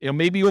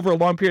maybe over a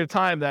long period of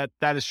time that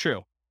is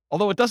true.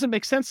 Although it doesn't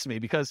make sense to me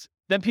because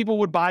then people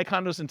would buy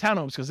condos and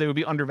townhomes because they would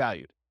be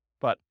undervalued.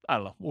 But I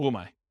don't know. Who am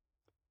I?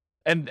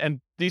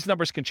 And these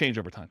numbers can change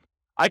over time.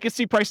 I can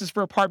see prices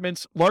for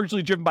apartments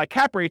largely driven by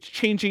cap rates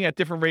changing at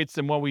different rates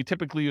than what we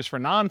typically use for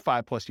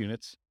non-5+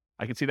 units.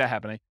 I can see that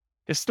happening.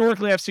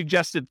 Historically, I've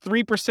suggested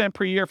 3%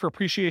 per year for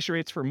appreciation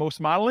rates for most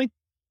modeling.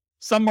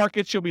 Some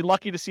markets you'll be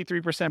lucky to see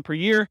 3% per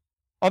year.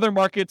 Other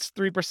markets,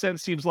 3%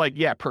 seems like,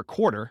 per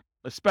quarter,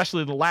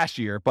 especially the last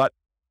year. But,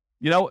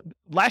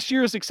 last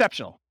year is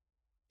exceptional.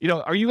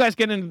 Are you guys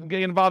getting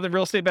involved in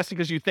real estate investing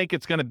because you think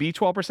it's going to be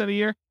 12% a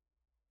year?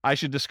 I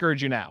should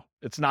discourage you now.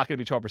 It's not going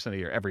to be 12% a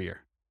year every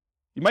year.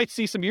 You might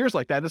see some years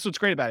like that. That's what's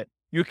great about it.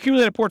 You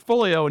accumulate a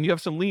portfolio and you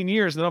have some lean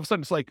years, and then all of a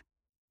sudden it's like,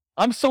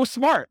 I'm so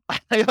smart. I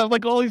have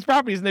like all these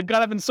properties and they've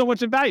got up in so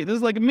much in value. This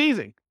is like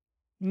amazing.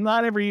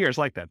 Not every year is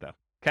like that though.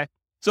 Okay.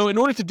 So in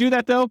order to do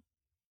that though,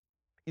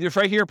 either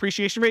right here,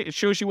 appreciation rate, it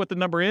shows you what the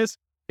number is.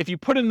 If you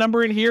put a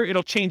number in here,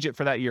 it'll change it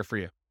for that year for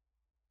you.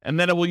 And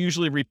then it will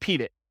usually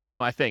repeat it,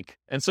 I think.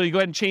 And so you go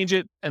ahead and change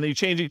it, and then you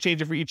change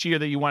it for each year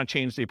that you want to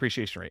change the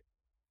appreciation rate.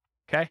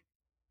 Okay.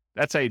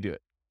 That's how you do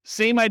it.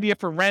 Same idea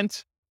for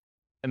rent.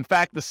 In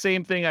fact, the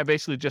same thing I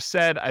basically just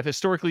said. I've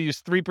historically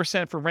used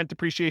 3% for rent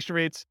depreciation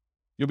rates.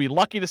 You'll be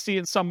lucky to see it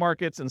in some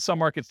markets. In some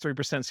markets,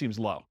 3% seems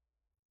low.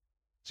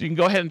 So you can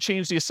go ahead and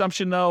change the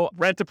assumption though.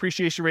 Rent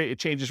depreciation rate, it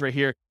changes right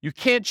here. You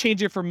can't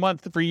change it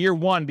for year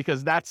one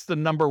because that's the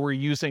number we're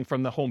using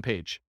from the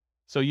homepage.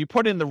 So you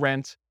put in the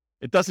rent,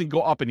 it doesn't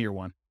go up in year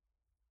one,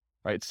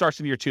 right? It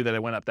starts in year two that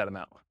it went up that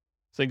amount.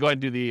 So you go ahead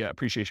and do the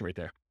appreciation rate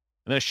there.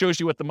 And then it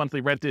shows you what the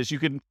monthly rent is. You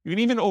can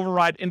even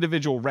override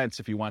individual rents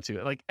if you want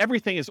to. Like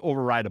everything is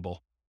overrideable.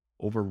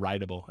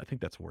 Overrideable. I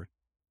think that's a word.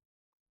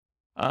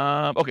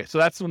 Okay, so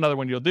that's another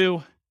one you'll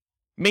do.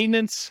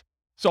 Maintenance.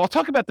 So I'll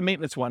talk about the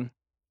maintenance one.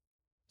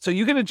 So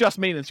you can adjust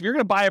maintenance. If you're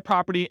going to buy a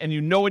property and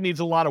it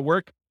needs a lot of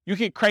work, you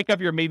can crank up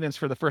your maintenance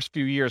for the first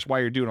few years while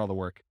you're doing all the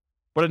work.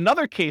 But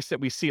another case that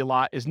we see a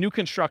lot is new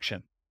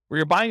construction, where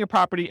you're buying a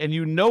property and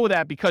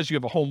that because you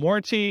have a home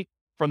warranty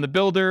from the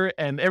builder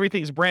and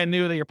everything's brand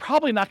new, that you're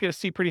probably not going to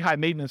see pretty high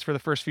maintenance for the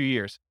first few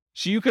years.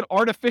 So you could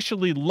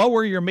artificially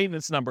lower your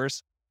maintenance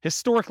numbers.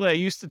 Historically, I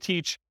used to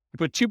teach you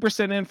put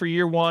 2% in for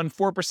year one,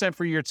 4%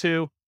 for year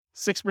two,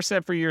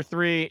 6% for year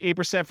three,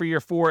 8% for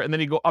year four, and then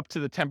you go up to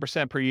the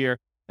 10% per year.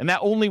 And that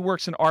only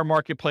works in our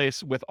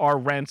marketplace with our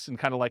rents and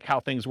kind of like how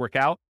things work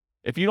out.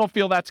 If you don't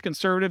feel that's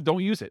conservative,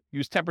 don't use it.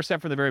 Use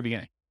 10% from the very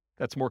beginning.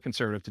 That's more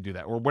conservative to do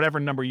that, or whatever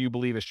number you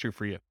believe is true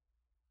for you.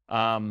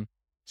 So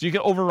you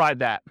can override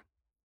that.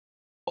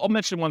 I'll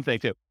mention one thing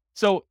too.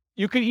 So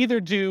you could either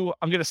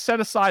I'm going to set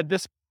aside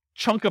this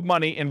chunk of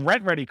money in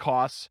rent-ready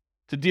costs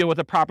to deal with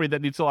a property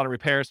that needs a lot of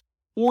repairs,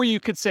 or you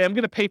could say, I'm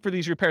going to pay for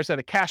these repairs out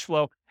of cash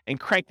flow and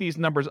crank these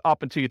numbers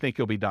up until you think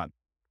you'll be done,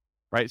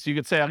 right? So you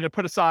could say, I'm going to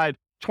put aside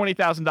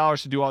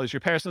 $20,000 to do all these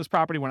repairs on this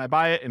property when I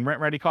buy it in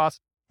rent-ready costs,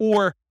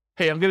 or,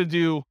 hey, I'm going to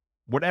do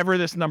whatever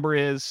this number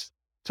is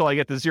till I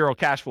get to zero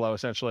cash flow,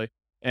 essentially,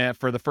 and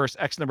for the first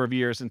X number of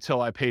years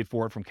until I paid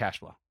for it from cash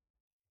flow.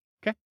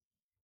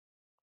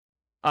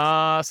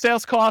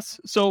 Sales costs.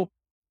 So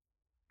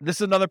this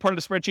is another part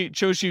of the spreadsheet. It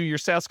shows you your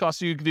sales costs.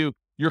 So you can do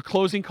your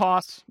closing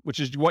costs, which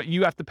is what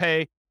you have to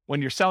pay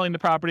when you're selling the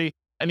property,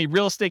 any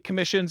real estate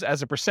commissions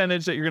as a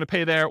percentage that you're going to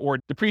pay there, or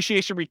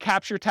depreciation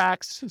recapture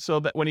tax.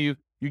 So that when you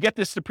get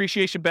this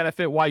depreciation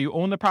benefit while you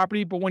own the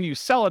property, but when you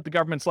sell it, the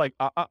government's like,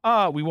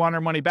 we want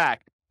our money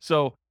back.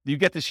 So you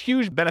get this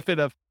huge benefit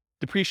of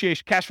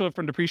depreciation, cash flow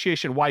from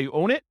depreciation while you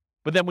own it.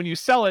 But then when you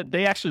sell it,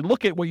 they actually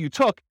look at what you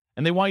took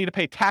and they want you to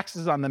pay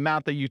taxes on the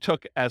amount that you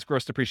took as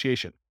gross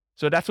depreciation.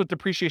 So that's what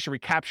depreciation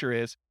recapture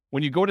is.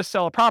 When you go to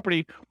sell a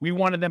property, we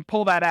want to then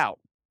pull that out.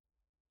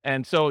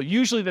 And so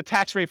usually the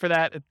tax rate for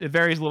that, it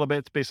varies a little bit.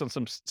 It's based on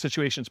some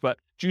situations, but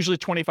it's usually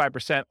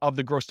 25% of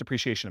the gross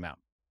depreciation amount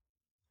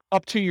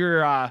up to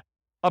your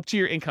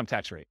income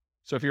tax rate.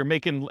 So if you're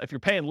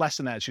paying less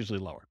than that, it's usually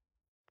lower.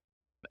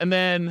 And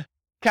then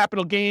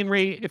capital gain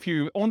rate, if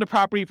you own the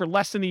property for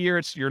less than a year,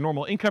 it's your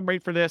normal income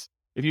rate for this.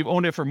 If you've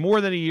owned it for more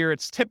than a year,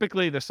 it's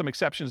typically, there's some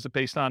exceptions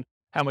based on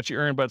how much you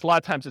earn, but a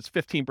lot of times it's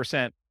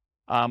 15%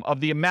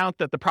 of the amount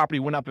that the property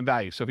went up in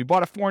value. So if you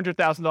bought a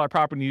 $400,000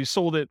 property and you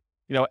sold it,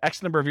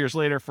 X number of years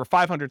later for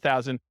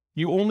 $500,000,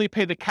 you only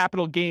pay the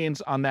capital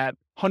gains on that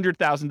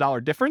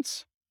 $100,000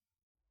 difference.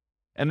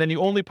 And then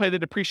you only pay the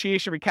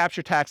depreciation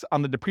recapture tax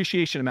on the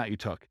depreciation amount you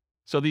took.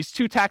 So these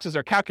two taxes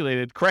are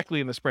calculated correctly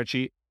in the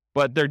spreadsheet,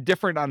 but they're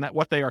different on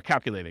what they are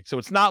calculating. So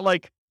it's not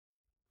like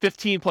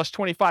 15 plus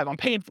 25. I'm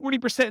paying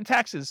 40% in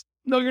taxes.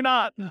 No, you're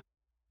not.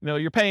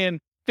 You're paying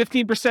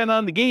 15%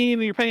 on the gain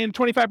and you're paying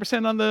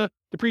 25% on the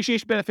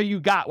depreciation benefit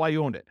you got while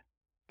you owned it.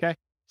 Okay.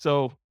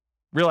 So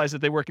realize that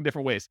they work in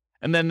different ways.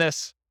 And then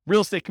this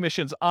real estate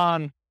commissions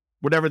on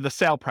whatever the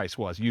sale price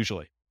was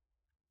usually.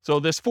 So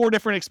there's 4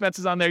 different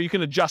expenses on there. You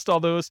can adjust all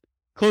those: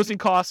 closing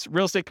costs,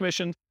 real estate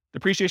commission,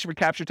 depreciation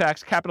recapture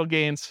tax, capital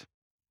gains.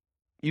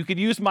 You could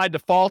use my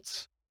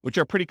defaults, which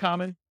are pretty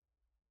common.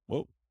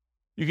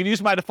 You can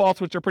use my defaults,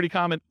 which are pretty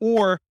common,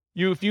 or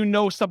If you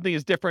know something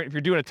is different, if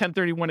you're doing a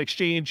 1031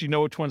 exchange, you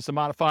know which ones to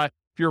modify.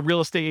 If you're a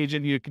real estate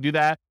agent, you can do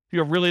that. If you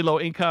have really low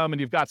income and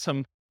you've got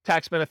some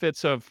tax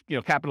benefits of,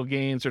 capital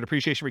gains or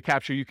depreciation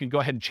recapture, you can go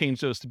ahead and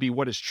change those to be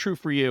what is true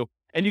for you.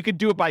 And you could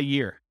do it by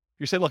year.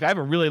 You say, look, I have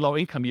a really low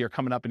income year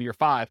coming up in year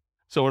 5,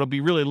 so it'll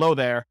be really low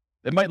there.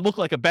 It might look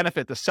like a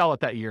benefit to sell it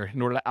that year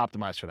in order to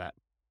optimize for that.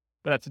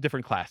 But that's a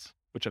different class,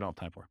 which I don't have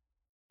time for.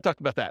 I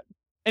talked about that.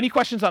 Any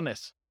questions on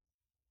this?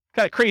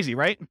 Kind of crazy,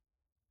 right?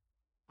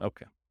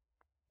 Okay.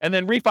 And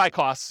then refi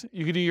costs.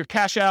 You can do your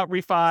cash out,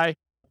 refi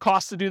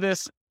costs to do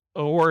this,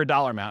 or a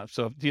dollar amount.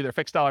 So it's either a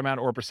fixed dollar amount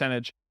or a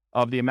percentage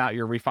of the amount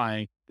you're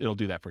refining. It'll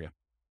do that for you.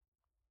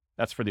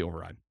 That's for the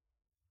override.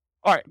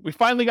 All right. We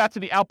finally got to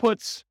the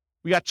outputs.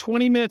 We got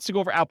 20 minutes to go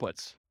over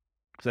outputs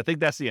because I think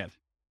that's the end.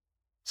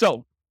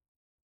 So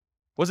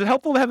was it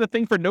helpful to have the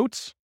thing for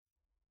notes?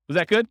 Was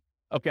that good?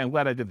 Okay. I'm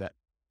glad I did that.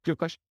 Do you have a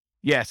question?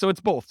 Yeah. So it's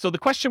both. So the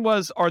question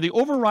was, are the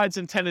overrides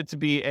intended to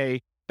be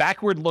a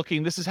backward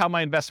looking, this is how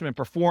my investment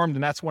performed,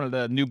 and that's one of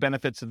the new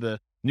benefits of the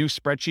new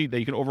spreadsheet, that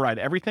you can override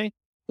everything?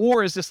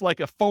 Or is this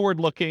like a forward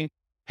looking,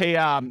 hey,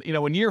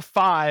 in year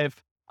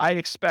 5, I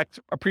expect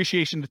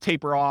appreciation to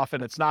taper off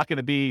and it's not going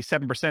to be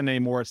 7%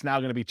 anymore. It's now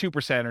going to be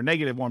 2% or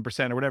negative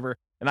 1% or whatever.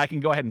 And I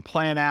can go ahead and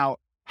plan out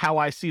how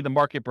I see the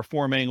market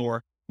performing,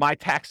 or my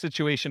tax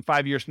situation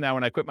 5 years from now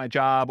when I quit my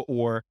job,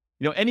 or,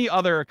 any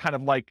other kind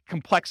of like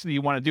complexity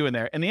you want to do in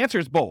there. And the answer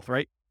is both,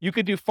 right? You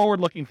could do forward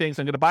looking things.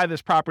 I'm going to buy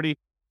this property,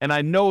 and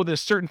I know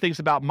there's certain things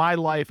about my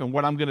life and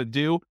what I'm going to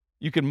do.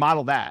 You can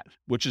model that,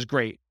 which is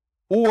great.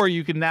 Or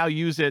you can now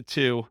use it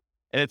to,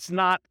 and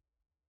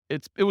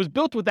it was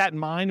built with that in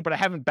mind, but I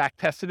haven't back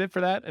tested it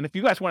for that. And if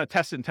you guys want to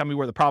test it and tell me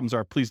where the problems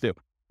are, please do.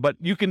 But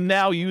you can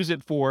now use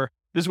it for,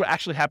 this is what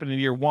actually happened in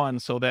year 1.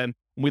 So then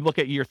when we look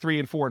at year 3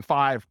 and 4 and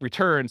 5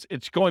 returns,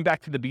 it's going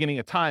back to the beginning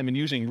of time and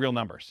using real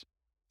numbers.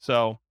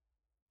 So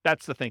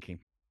that's the thinking.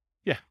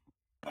 Yeah.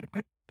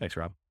 Thanks,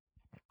 Rob.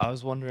 I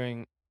was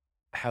wondering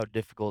how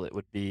difficult it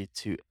would be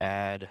to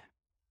add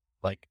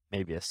like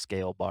maybe a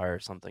scale bar or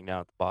something down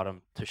at the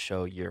bottom to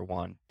show year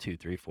 1, 2,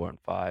 3, 4, and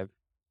 5.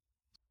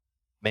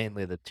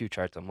 Mainly the 2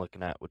 charts I'm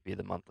looking at would be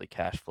the monthly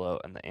cash flow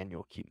and the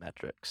annual key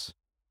metrics.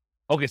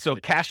 Okay,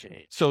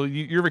 so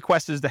your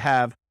request is to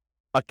have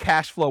a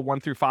cash flow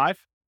 1 through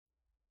 5?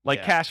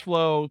 Like cash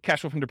flow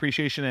from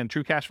depreciation and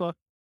true cash flow?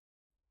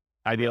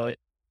 Ideally.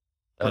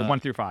 Or 1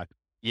 through 5?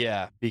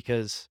 Yeah,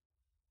 because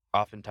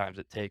oftentimes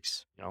it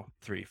takes,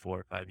 3,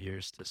 4, 5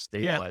 years to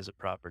stabilize a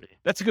property.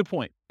 That's a good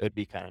point. It would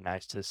be kind of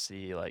nice to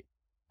see, like,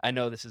 I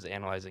know this is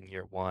analyzing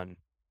year 1,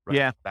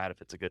 right? Bad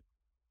if it's a good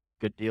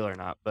deal or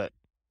not, but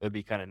it would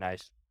be kind of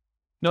nice.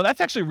 No, that's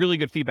actually really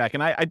good feedback.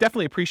 And I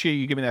definitely appreciate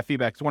you giving that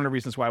feedback. It's one of the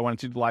reasons why I wanted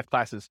to do live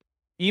classes.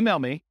 Email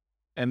me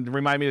and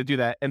remind me to do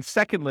that. And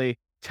secondly,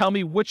 tell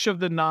me which of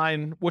the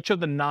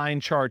 9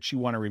 charts you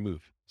want to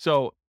remove.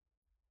 So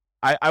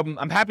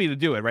I'm happy to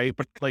do it, right?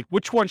 But like,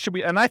 which one should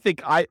we? And I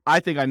think I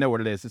know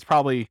what it is. It's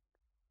probably,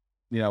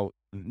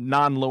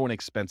 non-loan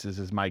expenses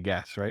is my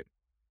guess, right?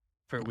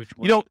 For which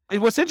one?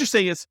 What's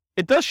interesting is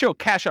it does show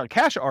cash on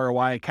cash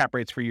ROI and cap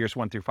rates for years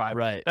 1 through 5.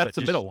 Right. That's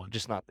the middle one.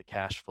 Just not the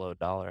cash flow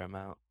dollar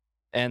amount.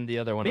 And the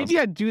other one. Maybe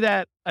I'd do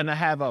that and I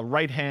have a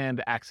right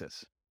hand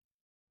axis.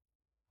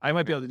 I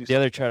might be able to do the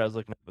other chart I was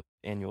looking at with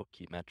annual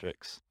key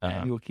metrics.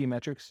 Annual key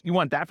metrics. You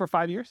want that for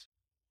 5 years?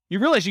 You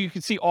realize you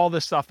can see all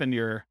this stuff in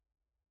your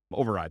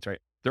overrides, right?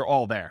 They're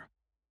all there.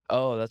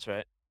 Oh, that's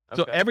right.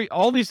 Okay.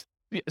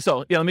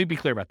 So let me be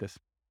clear about this.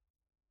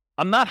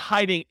 I'm not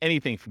hiding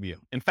anything from you.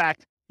 In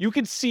fact, you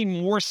can see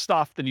more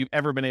stuff than you've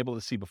ever been able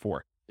to see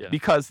before,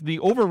 because the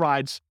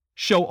overrides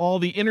show all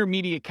the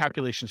intermediate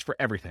calculations for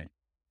everything,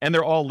 and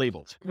they're all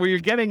labeled. Where you're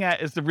getting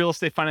at is the real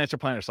estate financial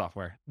planner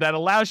software that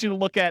allows you to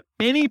look at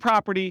any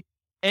property,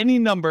 any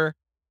number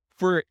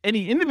for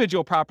any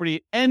individual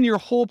property and your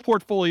whole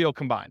portfolio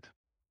combined.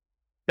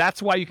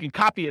 That's why you can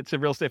copy it to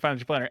Real Estate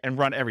Financial Planner and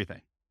run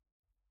everything.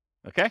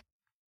 Okay?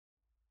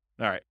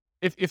 All right.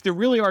 If there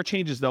really are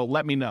changes, though,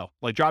 let me know.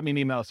 Like, drop me an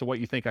email as to what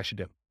you think I should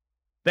do.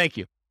 Thank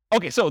you.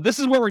 Okay, so this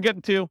is where we're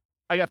getting to.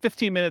 I got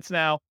 15 minutes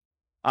now,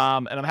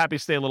 and I'm happy to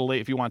stay a little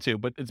late if you want to,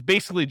 but it's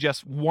basically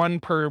just one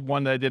per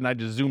one that I did, and I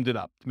just zoomed it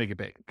up to make it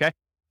big, okay?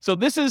 So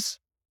this is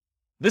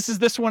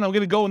this one. I'm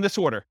going to go in this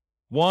order.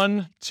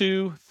 1,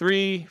 2,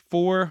 3,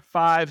 4,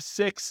 5,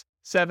 6,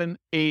 7,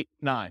 8,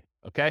 9,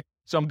 okay?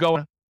 So I'm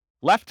going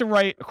left to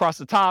right across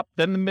the top,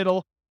 then the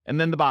middle, and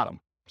then the bottom.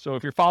 So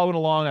if you're following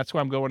along, that's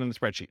where I'm going in the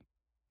spreadsheet.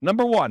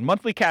 Number 1,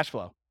 monthly cash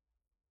flow.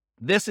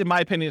 This, in my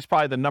opinion, is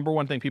probably the number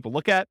one thing people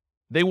look at.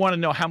 They want to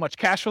know how much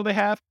cash flow they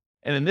have.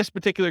 And in this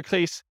particular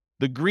case,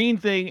 the green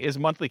thing is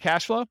monthly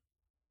cash flow.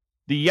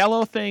 The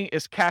yellow thing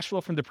is cash flow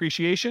from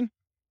depreciation.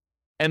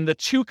 And the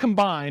 2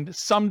 combined,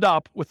 summed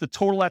up with the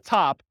total at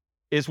top,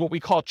 is what we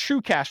call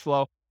true cash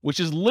flow, which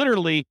is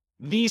literally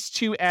these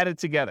 2 added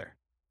together.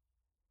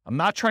 I'm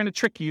not trying to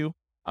trick you.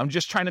 I'm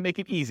just trying to make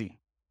it easy,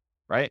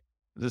 right?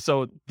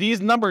 So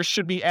these numbers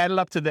should be added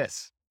up to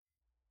this.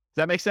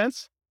 Does that make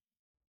sense?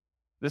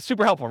 That's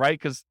super helpful, right?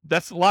 Because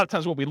that's a lot of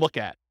times what we look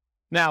at.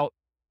 Now,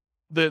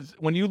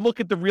 when you look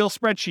at the real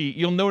spreadsheet,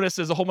 you'll notice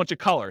there's a whole bunch of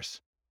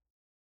colors.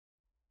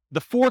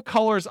 The 4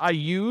 colors I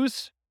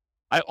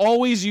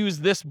always use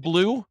this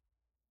blue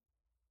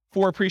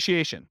for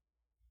appreciation.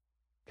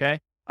 Okay.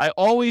 I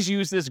always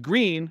use this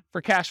green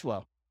for cash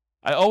flow.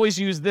 I always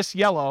use this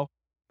yellow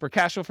for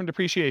cash flow from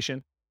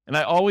depreciation. And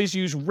I always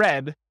use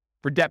red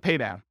for debt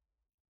paydown.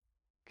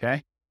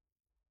 Okay.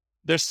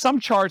 There's some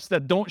charts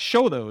that don't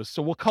show those.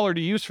 So what color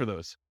to use for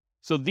those?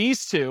 So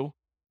these two,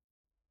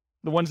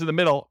 the ones in the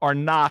middle, are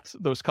not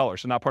those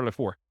colors. They're not part of the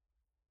 4.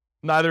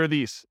 Neither are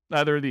these.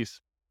 Neither are these.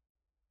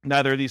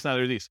 Neither are these.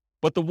 Neither are these.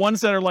 But the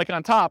ones that are like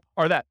on top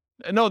are that.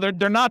 No,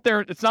 they're not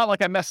there. It's not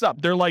like I messed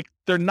up.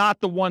 They're not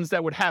the ones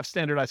that would have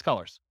standardized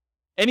colors.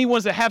 Any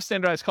ones that have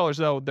standardized colors,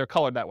 though, they're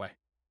colored that way.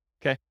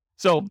 Okay.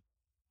 So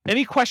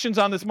any questions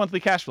on this monthly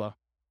cash flow?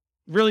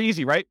 Really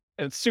easy, right?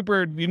 And it's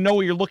super, you know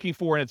what you're looking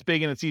for, and it's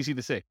big and it's easy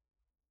to see.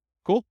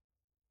 Cool?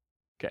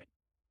 Okay.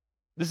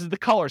 This is the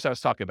colors I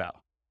was talking about.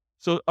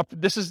 So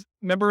this is,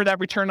 remember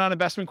that return on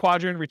investment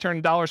quadrant, return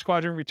in dollars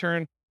quadrant,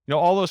 return,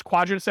 all those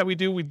quadrants that we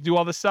do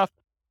all this stuff.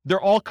 They're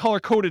all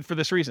color coded for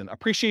this reason.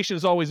 Appreciation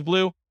is always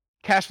blue.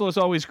 Cash flow is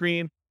always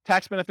green.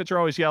 Tax benefits are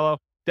always yellow.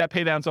 Debt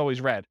pay down is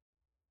always red.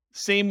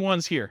 Same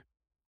ones here.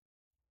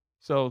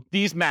 So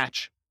these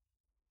match.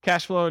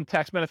 Cash flow and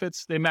tax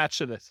benefits, they match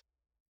to this.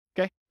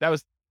 Okay? That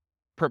was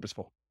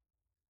purposeful.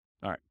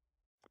 All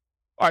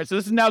right. So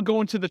this is now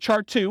going to the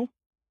chart 2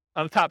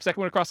 on the top,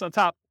 second one across on the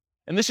top.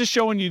 And this is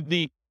showing you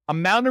the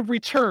amount of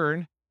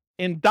return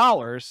in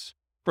dollars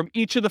from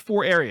each of the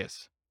 4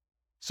 areas.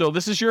 So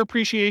this is your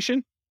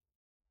appreciation.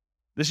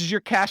 This is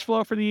your cash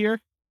flow for the year.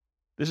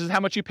 This is how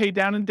much you paid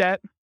down in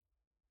debt.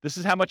 This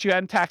is how much you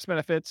had in tax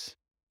benefits.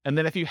 And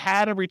then if you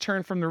had a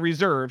return from the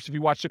reserves, if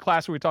you watched the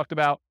class where we talked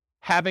about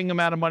having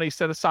amount of money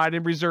set aside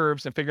in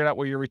reserves and figured out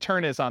what your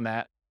return is on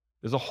that,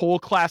 there's a whole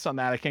class on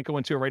that. I can't go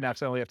into it right now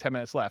because I only have 10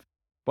 minutes left.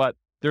 But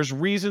there's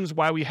reasons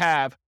why we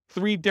have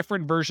 3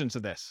 different versions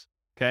of this,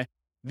 okay?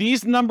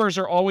 These numbers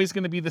are always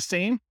going to be the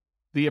same.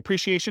 The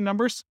appreciation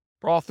numbers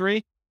for all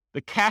 3.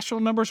 The cash flow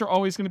numbers are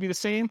always going to be the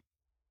same.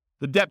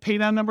 The debt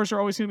paydown numbers are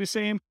always going to be the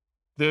same.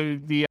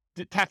 The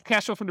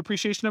cash flow from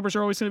depreciation numbers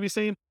are always going to be the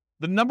same.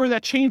 The number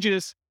that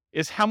changes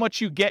is how much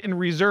you get in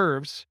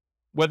reserves,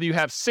 whether you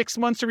have 6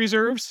 months of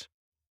reserves,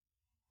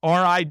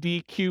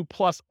 RIDQ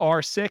plus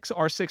R6.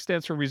 R6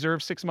 stands for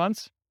reserve 6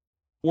 months,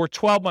 or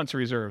 12 months of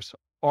reserves,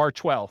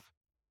 R12.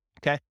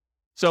 Okay.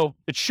 So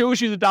it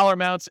shows you the dollar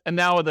amounts, and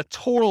now the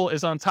total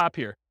is on top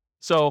here.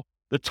 So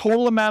the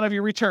total amount of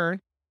your return,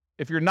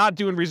 if you're not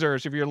doing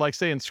reserves, if you're like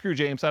saying, screw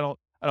James, I don't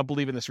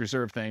believe in this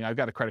reserve thing. I've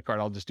got a credit card.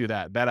 I'll just do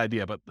that. Bad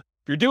idea. But if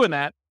you're doing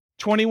that,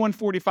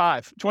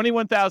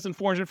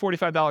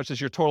 $21,445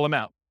 is your total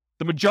amount.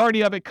 The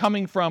majority of it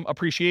coming from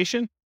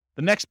appreciation.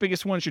 The next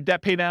biggest one is your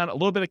debt pay down, a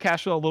little bit of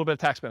cash flow, a little bit of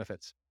tax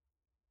benefits.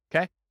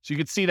 Okay. So you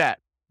can see that.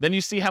 Then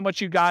you see how much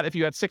you got. If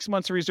you had 6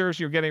 months of reserves,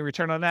 you're getting a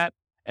return on that.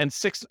 And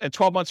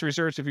 12 months of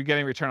reserves, if you're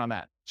getting a return on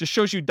that. Just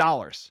shows you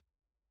dollars.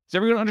 Does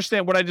everyone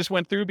understand what I just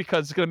went through?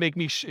 Because it's going to make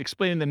me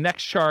explaining the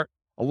next chart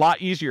a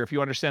lot easier if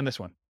you understand this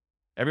one.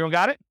 Everyone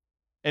got it?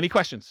 Any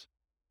questions?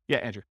 Yeah,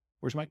 Andrew.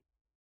 Where's Mike?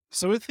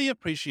 So with the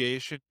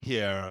appreciation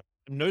here,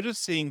 I'm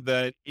noticing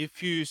that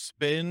if you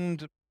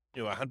spend,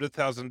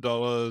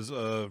 $100,000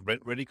 of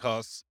rent-ready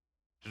costs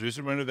to do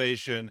some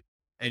renovation,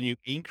 and you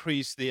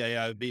increase the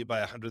AIV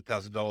by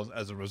 $100,000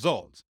 as a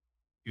result,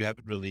 you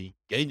haven't really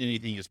gained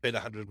anything. You spent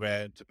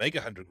 $100,000 to make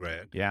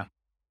 $100,000. Yeah.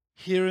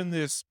 Here in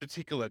this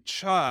particular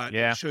chart,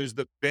 it shows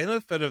the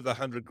benefit of the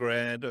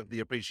 $100,000 of the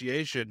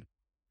appreciation,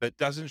 but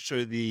doesn't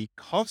show the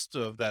cost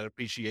of that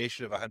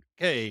appreciation of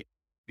 $100K,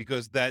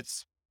 because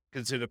that's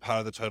considered part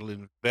of the total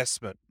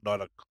investment, not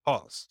a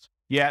cost.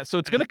 Yeah. So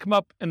it's going to come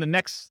up in the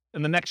next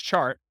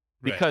chart,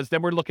 because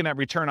then we're looking at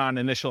return on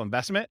initial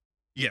investment.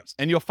 Yes.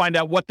 And you'll find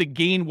out what the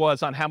gain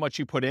was on how much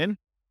you put in.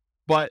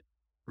 But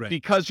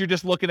because you're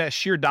just looking at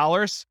sheer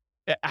dollars,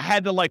 I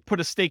had to put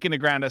a stake in the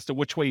ground as to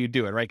which way you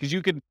do it, right? Because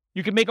you could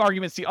make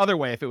arguments the other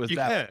way if it was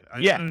that.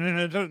 Yeah.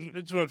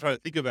 That's what I'm trying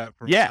to think about.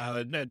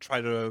 And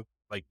try to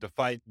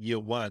define year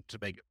one to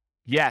make it.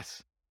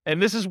 Yes. And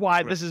this is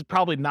why this is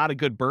probably not a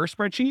good BRRRR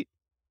spreadsheet,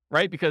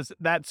 right? Because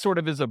that sort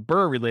of is a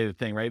BRRRR related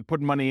thing, right?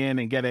 Putting money in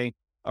and getting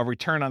a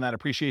return on that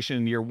appreciation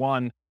in year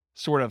one,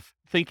 sort of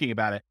thinking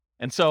about it.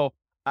 And so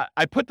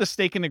I put the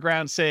stake in the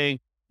ground saying,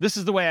 this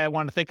is the way I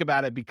want to think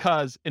about it,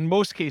 because in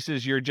most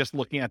cases, you're just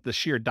looking at the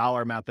sheer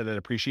dollar amount that it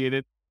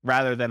appreciated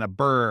rather than a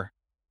BRRRR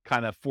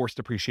kind of forced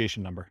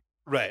appreciation number.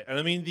 Right. And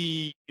I mean,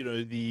 the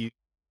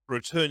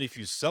return, if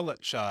you sell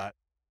that chart,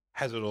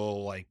 has it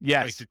all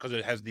because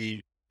it has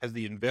the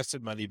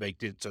invested money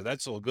baked in. So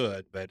that's all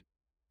good. But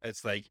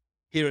it's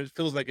here it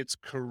feels like it's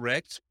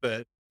correct,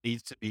 but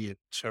needs to be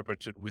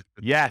interpreted with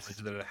the knowledge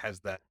that it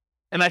has that.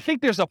 And I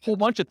think there's a whole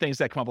bunch of things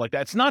that come up like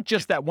that. It's not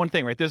just that one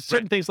thing, right? There's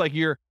certain things like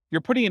you're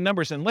putting in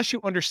numbers, unless you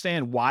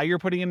understand why you're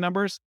putting in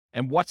numbers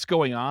and what's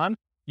going on,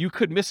 you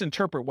could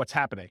misinterpret what's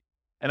happening.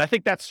 And I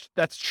think that's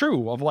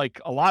true of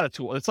a lot of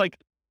tools. It's like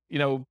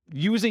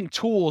using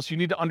tools, you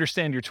need to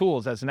understand your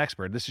tools as an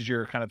expert. This is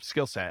your kind of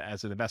skill set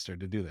as an investor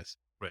to do this.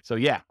 Right. So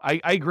yeah, I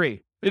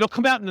agree. It'll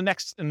come out in the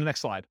next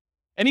slide.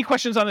 Any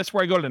questions on this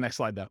before I go to the next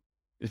slide though?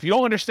 If you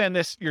don't understand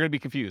this, you're going to be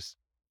confused.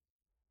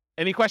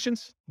 Any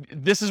questions?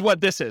 This is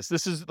what this is.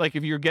 This is like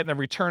if you're getting a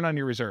return on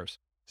your reserves.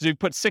 So you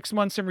put 6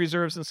 months in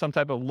reserves in some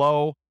type of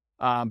low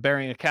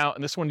bearing account.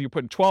 And this one, you're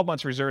putting 12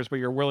 months reserves, but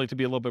you're willing to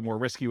be a little bit more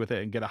risky with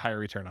it and get a higher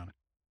return on it.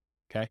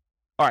 Okay.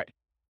 All right.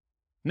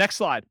 Next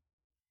slide.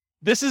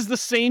 This is the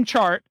same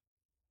chart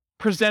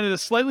presented a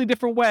slightly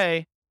different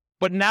way,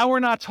 but now we're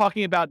not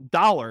talking about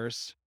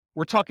dollars.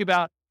 We're talking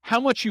about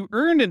how much you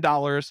earned in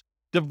dollars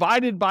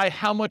divided by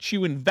how much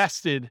you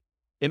invested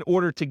in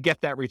order to get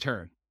that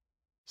return.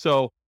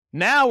 So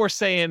now we're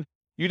saying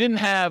you didn't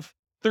have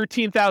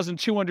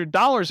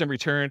 $13,200 in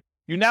return.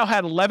 You now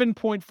had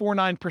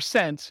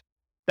 11.49%.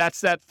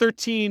 That's that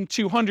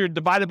 13,200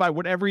 divided by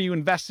whatever you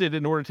invested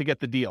in order to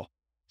get the deal.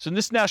 So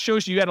this now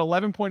shows you had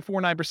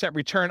 11.49%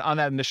 return on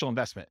that initial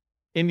investment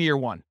in year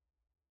one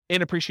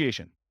in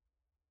appreciation.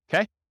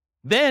 Okay.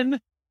 Then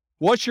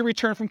what's your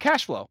return from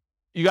cash flow?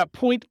 You got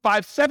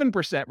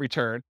 0.57%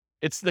 return.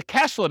 It's the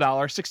cash flow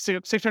dollar,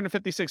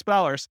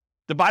 $656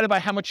 divided by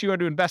how much you had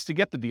to invest to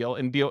get the deal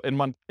in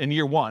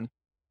year one.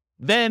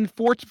 Then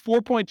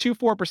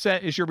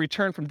 4.24% is your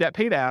return from debt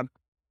paydown,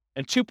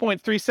 and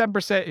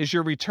 2.37% is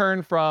your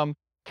return from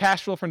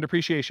cash flow from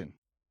depreciation.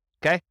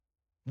 Okay.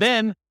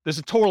 Then there's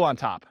a total on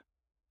top.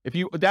 If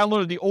you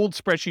downloaded the old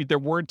spreadsheet, there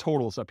weren't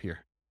totals up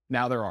here.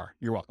 Now there are.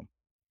 You're welcome.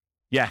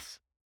 Yes.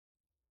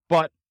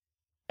 But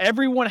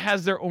everyone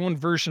has their own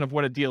version of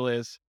what a deal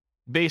is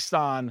based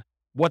on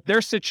what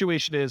their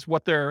situation is,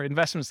 what their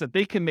investments that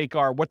they can make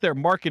are, what their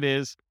market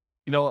is.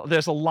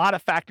 There's a lot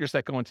of factors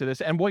that go into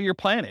this and what your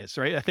plan is,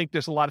 right? I think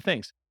there's a lot of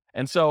things.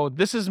 And so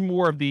this is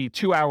more of the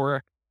 2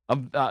 hour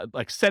of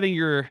like setting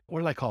your, what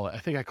did I call it? I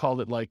think I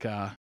called it like,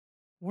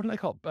 what did I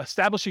call it?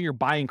 Establishing your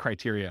buying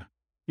criteria.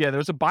 Yeah, there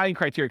was a buying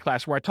criteria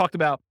class where I talked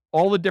about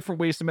all the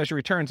different ways to measure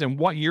returns and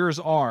what yours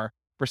are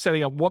for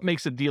setting up what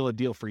makes a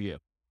deal for you.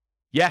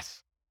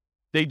 Yes,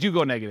 they do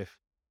go negative.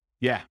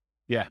 Yeah.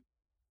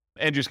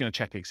 Andrew's going to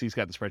check it because he's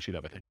got the spreadsheet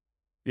up, I think.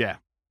 Yeah.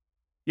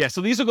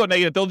 So these will go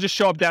negative. They'll just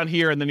show up down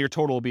here and then your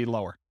total will be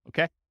lower.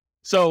 Okay.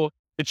 So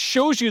it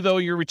shows you though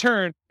your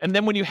return. And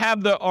then when you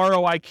have the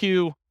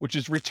ROIQ, which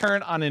is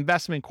return on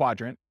investment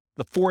quadrant,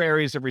 the 4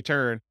 areas of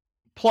return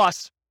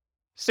plus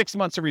 6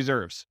 months of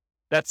reserves.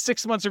 That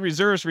 6 months of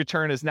reserves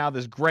return is now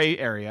this gray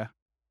area.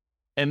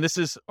 And this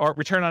is our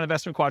return on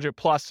investment quadrant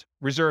plus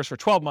reserves for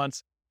 12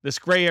 months. This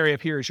gray area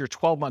up here is your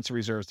 12 months of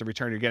reserves, the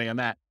return you're getting on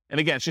that. And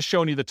again, it's just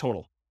showing you the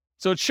total.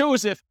 So it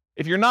shows if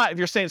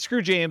you're saying,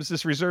 screw James,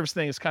 this reserves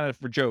thing is kind of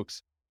for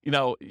jokes.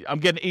 I'm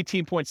getting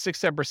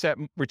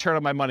 18.67% return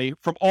on my money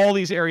from all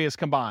these areas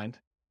combined.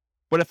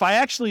 But if I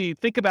actually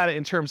think about it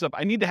in terms of,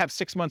 I need to have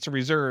 6 months of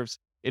reserves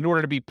in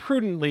order to be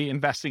prudently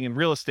investing in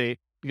real estate,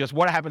 because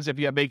what happens if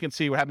you have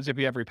vacancy? What happens if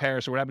you have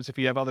repairs? Or what happens if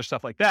you have other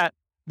stuff like that?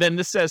 Then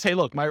this says, hey,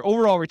 look, my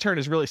overall return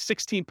is really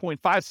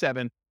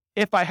 16.57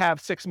 if I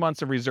have 6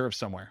 months of reserve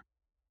somewhere,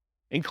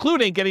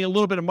 including getting a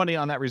little bit of money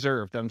on that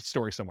reserve that I'm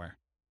storing somewhere.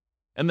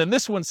 And then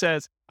this one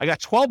says, I got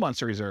 12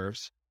 months of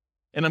reserves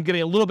and I'm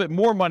getting a little bit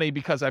more money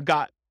because I've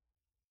got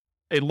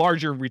a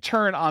larger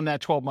return on that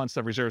 12 months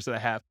of reserves that I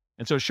have.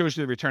 And so it shows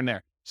you the return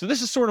there. So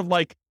this is sort of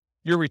like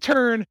your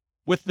return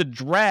with the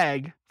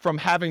drag from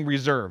having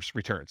reserves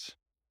returns.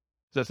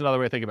 So that's another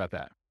way to think about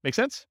that. Make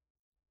sense?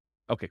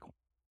 Okay, cool.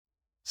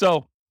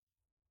 So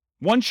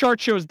one chart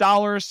shows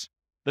dollars.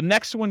 The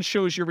next one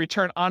shows your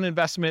return on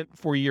investment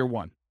for year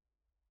one.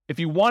 If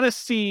you want to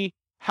see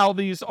how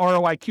these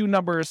ROIQ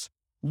numbers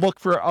look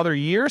for other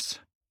years,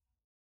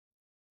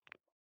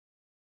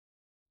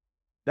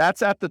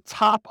 that's at the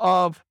top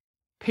of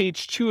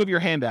page 2 of your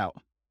handout.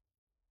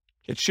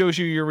 It shows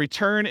you your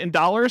return in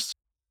dollars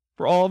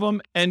for all of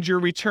them and your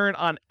return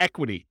on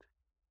equity.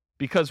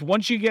 Because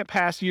once you get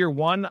past year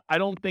one, I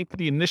don't think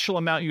the initial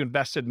amount you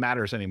invested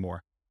matters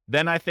anymore.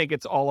 Then I think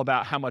it's all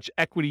about how much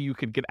equity you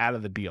could get out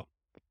of the deal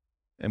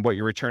and what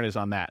your return is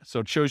on that.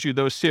 So it shows you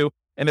those two,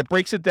 and it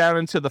breaks it down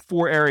into the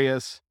 4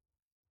 areas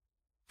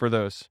for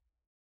those.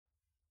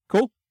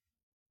 Cool?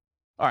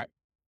 All right.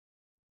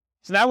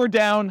 So now we're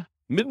down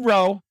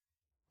mid-row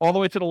all the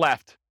way to the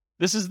left.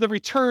 This is the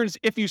returns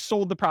if you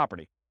sold the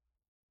property.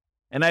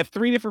 And I have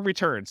 3 different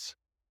returns.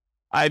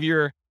 I have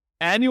your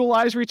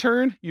annualized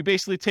return. You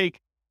basically take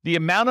the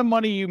amount of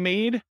money you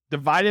made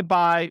divided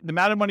by the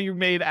amount of money you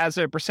made as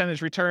a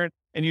percentage return,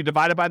 and you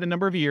divide it by the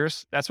number of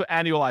years. That's what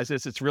annualized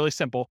is. It's really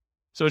simple.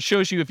 So it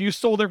shows you if you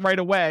sold it right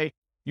away,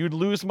 you'd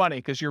lose money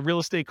because your real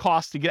estate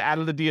costs to get out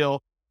of the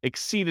deal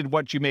exceeded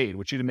what you made,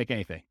 which you didn't make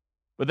anything.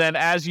 But then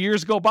as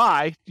years go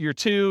by, year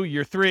 2,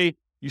 year 3,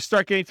 you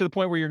start getting to the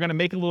point where you're going to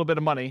make a little bit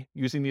of money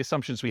using the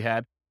assumptions we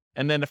had.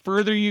 And then the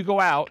further you go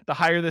out, the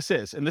higher this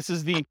is. And this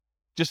is the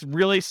just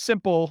really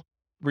simple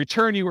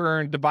return you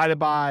earn divided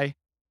by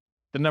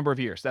the number of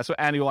years. That's what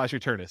annualized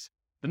return is.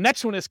 The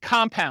next one is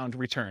compound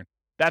return.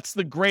 That's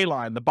the gray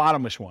line, the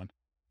bottomish one.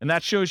 And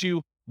that shows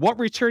you what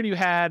return you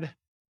had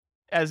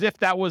as if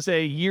that was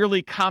a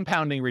yearly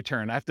compounding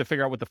return. I have to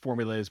figure out what the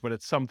formula is, but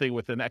it's something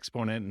with an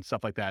exponent and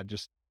stuff like that.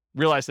 Just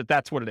realize that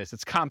that's what it is.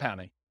 It's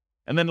compounding.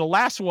 And then the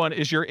last one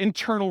is your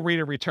internal rate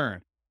of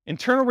return.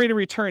 Internal rate of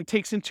return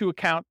takes into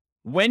account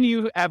when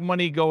you have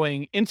money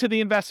going into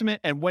the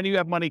investment and when you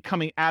have money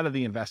coming out of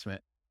the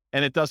investment.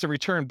 And it does a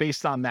return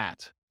based on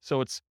that.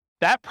 So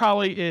that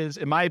probably is,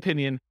 in my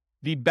opinion,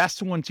 the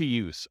best one to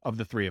use of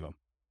the three of them,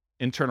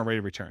 internal rate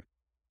of return.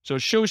 So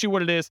it shows you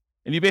what it is.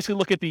 And you basically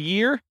look at the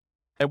year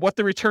and what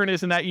the return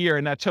is in that year.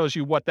 And that tells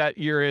you what that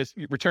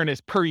return is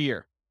per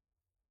year.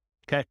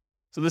 Okay.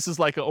 So this is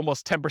like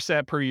almost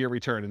 10% per year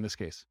return in this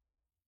case.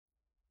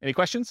 Any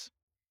questions?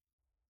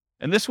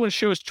 And this one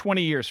shows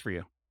 20 years for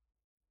you.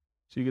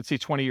 So you can see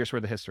 20 years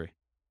worth of history.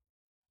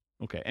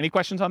 Okay. Any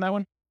questions on that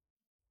one?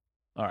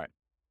 All right.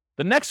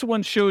 The next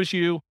one shows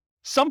you,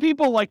 some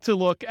people like to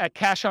look at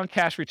cash on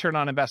cash return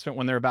on investment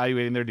when they're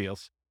evaluating their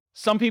deals.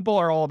 Some people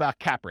are all about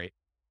cap rate.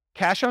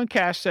 Cash on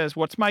cash says,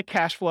 what's my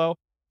cash flow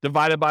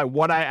divided by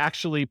what I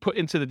actually put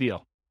into the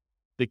deal?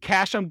 The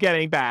cash I'm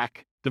getting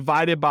back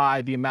divided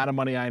by the amount of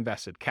money I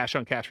invested. Cash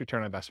on cash return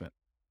on investment.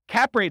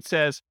 Cap rate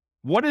says,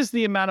 what is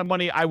the amount of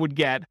money I would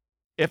get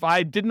if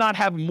I did not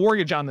have a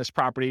mortgage on this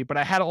property, but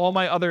I had all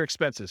my other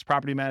expenses,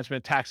 property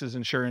management, taxes,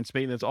 insurance,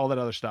 maintenance, all that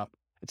other stuff.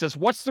 It says,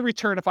 what's the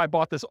return if I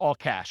bought this all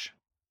cash?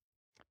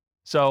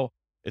 So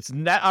it's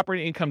net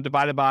operating income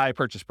divided by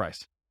purchase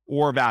price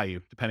or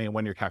value, depending on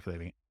when you're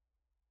calculating it.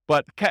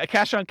 But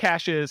cash on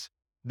cash is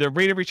the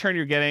rate of return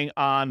you're getting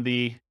on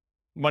the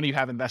money you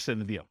have invested in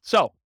the deal.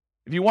 So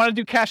if you want to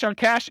do cash on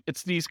cash,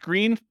 it's these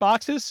green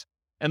boxes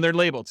and they're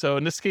labeled. So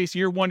in this case,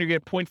 year one, you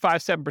get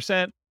 0.57%,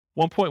 1.14,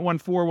 1.73,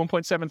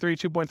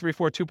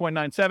 2.34,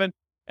 2.97.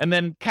 And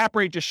then cap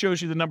rate just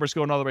shows you the numbers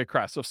going all the way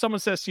across. So if someone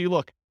says to you,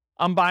 look,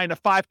 I'm buying a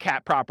 5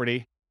 cap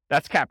property,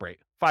 that's cap rate,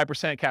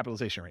 5%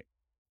 capitalization rate.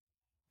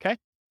 Okay.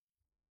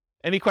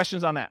 Any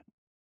questions on that?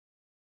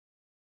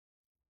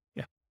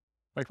 Yeah.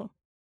 Microphone.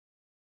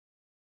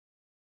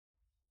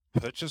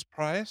 Purchase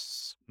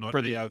price, not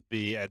for the ARV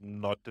and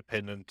not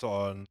dependent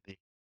on the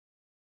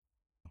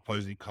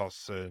closing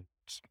costs and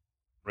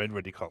rent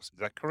ready costs. Is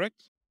that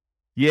correct?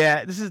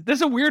 Yeah, this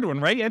is a weird one,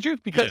 right, Andrew?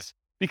 Because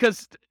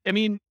I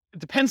mean, it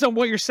depends on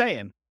what you're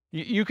saying.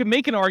 You can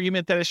make an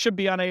argument that it should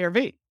be on ARV,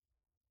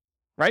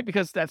 right?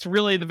 Because that's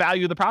really the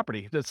value of the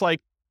property. It's like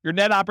your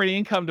net operating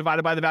income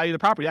divided by the value of the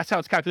property. That's how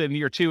it's calculated in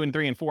year 2 and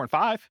 3 and 4 and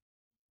 5.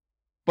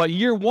 But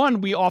year 1,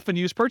 we often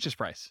use purchase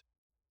price.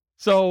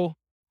 So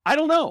I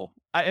don't know.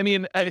 I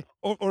mean,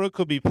 or it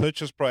could be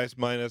purchase price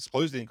minus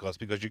closing costs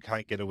because you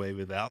can't get away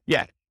without.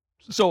 Yeah.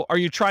 So are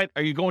you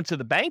going to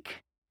the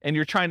bank and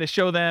you're trying to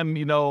show them,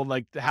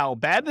 like how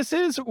bad this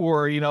is,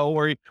 or,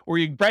 or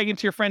you bragging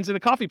to your friends at a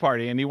coffee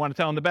party and you want to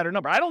tell them the better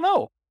number? I don't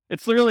know.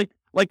 It's literally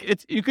like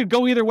you could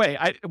go either way.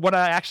 What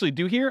I actually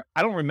do here,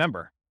 I don't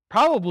remember.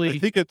 Probably. I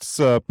think it's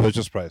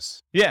purchase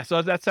price. Yeah.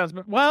 So that sounds,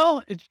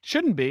 well, it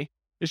shouldn't be.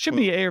 It should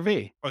be ARV.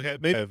 Okay,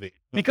 maybe ARV.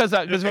 Because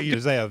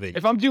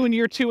if I'm doing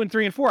year 2 and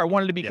 3 and 4, I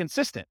wanted to be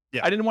consistent.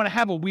 Yeah. I didn't want to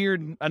have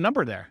a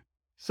number there.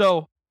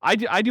 So I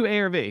do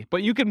ARV,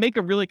 but you can make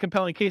a really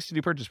compelling case to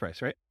do purchase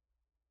price, right?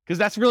 Because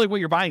that's really what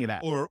you're buying it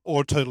at.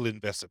 Or total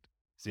invested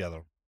is the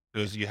other,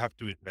 because you have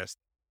to invest.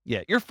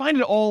 Yeah, you're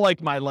finding all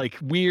like my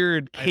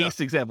weird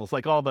case examples,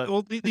 like all the.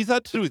 Well, these are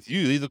to do with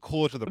you. These are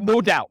core to the.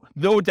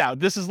 No doubt.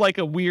 This is like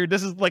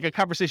a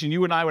conversation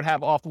you and I would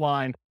have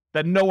offline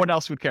that no one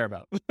else would care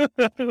about.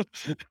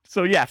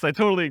 So yes, I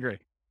totally agree.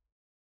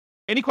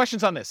 Any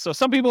questions on this? So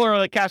some people are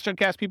like cash on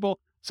cash people.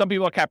 Some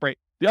people are cap rate.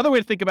 The other way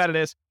to think about it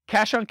is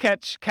cash on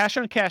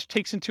cash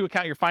takes into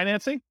account your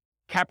financing.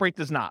 Cap rate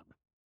does not.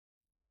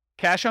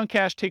 Cash on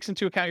cash takes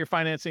into account your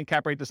financing.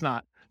 Cap rate does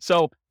not.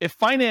 So if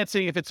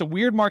it's a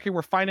weird market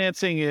where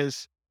financing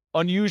is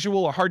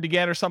unusual or hard to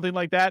get or something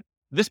like that,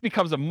 this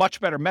becomes a much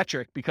better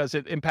metric because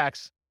it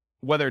impacts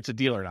whether it's a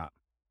deal or not.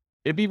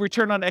 It'd be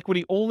return on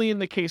equity only in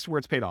the case where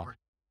it's paid off.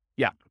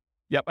 Yeah.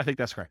 Yep. I think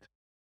that's correct.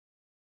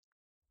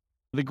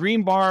 The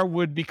green bar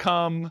would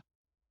become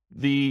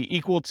the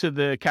equal to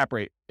the cap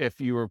rate if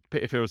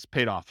it was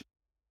paid off.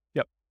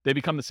 Yep. They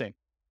become the same.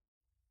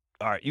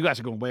 All right. You guys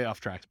are going way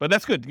off track, but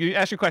that's good. You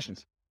ask your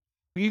questions.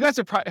 You guys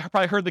have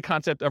probably heard the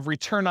concept of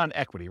return on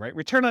equity, right?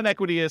 Return on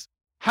equity is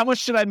how much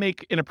should I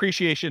make in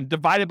appreciation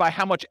divided by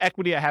how much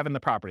equity I have in the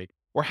property,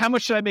 or how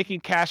much should I make in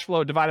cash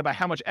flow divided by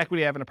how much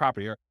equity I have in the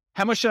property, or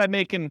how much should I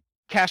make in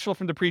cash flow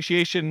from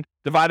depreciation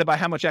divided by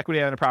how much equity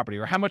I have in a property,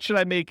 or how much should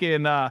I make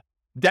in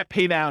debt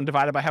pay down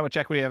divided by how much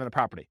equity I have in a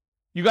property.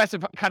 You guys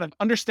have kind of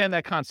understand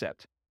that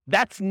concept.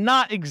 That's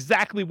not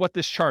exactly what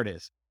this chart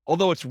is,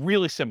 although it's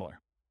really similar.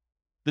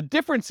 The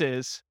difference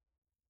is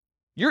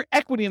your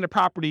equity in the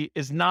property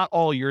is not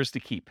all yours to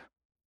keep.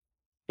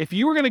 If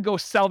you were going to go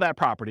sell that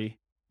property,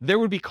 there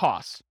would be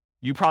costs.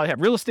 You probably have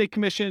real estate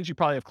commissions. You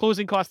probably have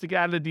closing costs to get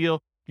out of the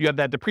deal. You have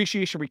that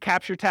depreciation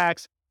recapture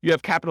tax. You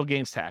have capital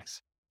gains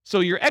tax.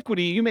 So your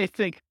equity, you may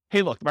think,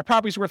 hey, look, my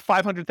property's worth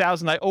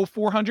 $500,000. I owe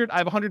 $400,000. I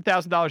have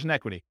 $100,000 in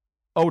equity.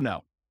 Oh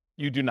no,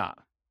 you do not.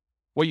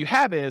 What you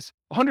have is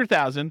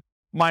 $100,000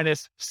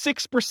 minus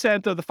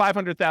 6% of the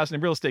 $500,000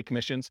 in real estate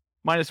commissions,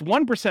 minus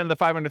 1% of the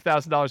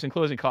 $500,000 in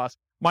closing costs,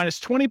 minus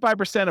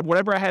 25% of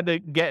whatever I had to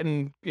get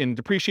in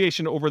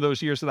depreciation over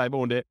those years that I've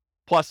owned it,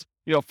 plus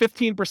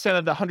 15%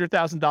 of the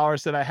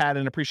 $100,000 that I had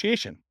in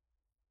appreciation.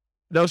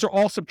 Those are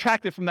all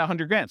subtracted from that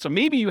 $100,000. So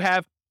maybe you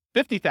have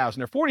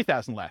 $50,000 or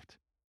 $40,000 left.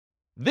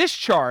 This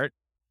chart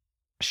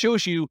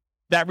shows you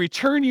that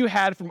return you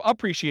had from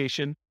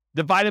appreciation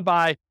divided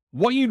by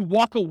what you'd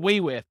walk away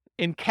with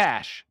in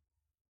cash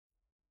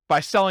by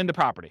selling the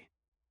property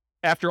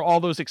after all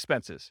those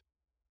expenses,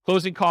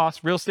 closing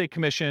costs, real estate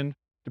commission,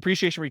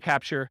 depreciation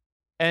recapture,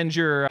 and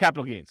your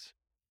capital gains.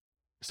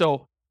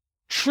 So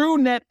true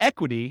net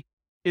equity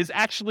is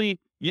actually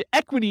the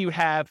equity you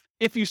have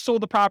if you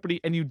sold the property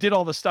and you did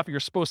all the stuff you're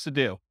supposed to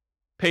do,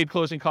 paid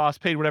closing costs,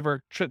 paid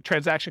whatever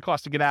transaction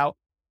costs to get out,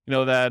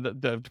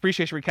 the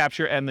depreciation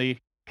recapture and the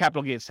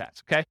capital gains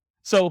tax. Okay.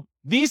 So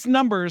these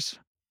numbers,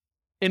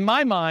 in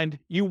my mind,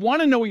 you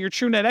want to know what your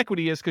true net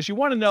equity is because you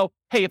want to know,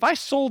 hey, if I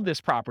sold this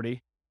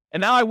property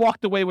and now I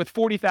walked away with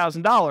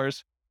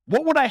 $40,000,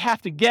 what would I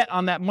have to get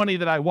on that money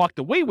that I walked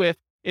away with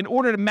in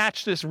order to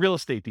match this real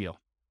estate deal?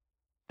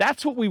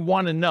 That's what we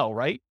want to know,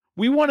 right?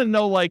 We want to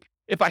know, like,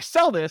 if I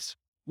sell this,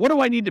 what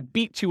do I need to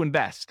beat to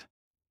invest?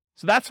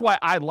 So that's why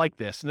I like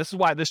this. And this is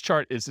why this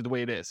chart is the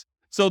way it is.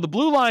 So the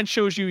blue line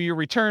shows you your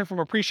return from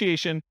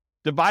appreciation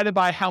divided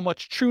by how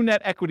much true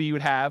net equity you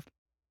would have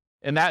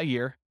in that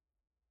year.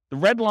 The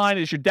red line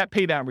is your debt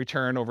paydown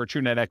return over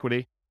true net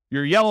equity.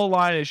 Your yellow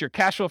line is your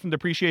cash flow from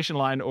depreciation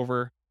line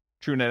over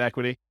true net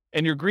equity.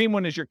 And your green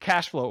one is your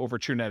cash flow over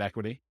true net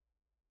equity.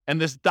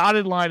 And this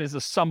dotted line is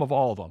the sum of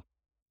all of them.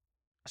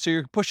 So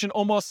you're pushing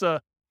almost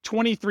a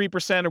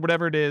 23% or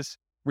whatever it is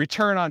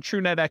return on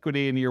true net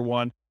equity in year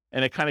one,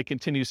 and it kind of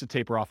continues to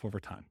taper off over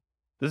time.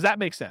 Does that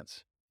make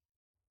sense?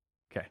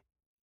 Okay.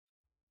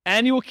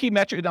 Annual key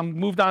metric. I'm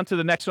moved on to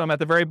the next one. I'm at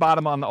the very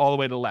bottom on all the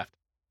way to the left.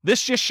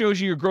 This just shows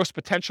you your gross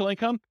potential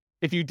income.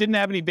 If you didn't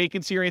have any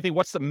vacancy or anything,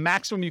 what's the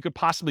maximum you could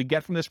possibly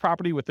get from this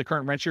property with the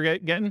current rent you're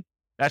getting?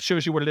 That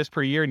shows you what it is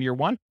per year in year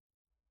one.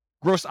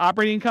 Gross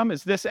operating income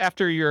is this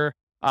after your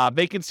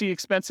vacancy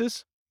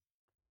expenses.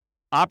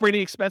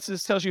 Operating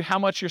expenses tells you how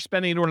much you're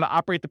spending in order to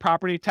operate the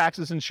property,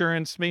 taxes,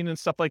 insurance,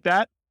 maintenance, stuff like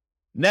that.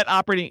 Net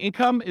operating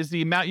income is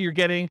the amount you're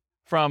getting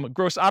from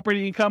gross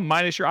operating income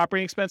minus your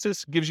operating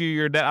expenses, gives you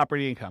your net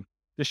operating income.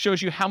 This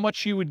shows you how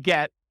much you would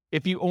get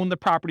if you owned the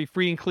property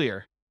free and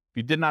clear, if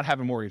you did not have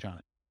a mortgage on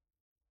it.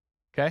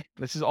 Okay,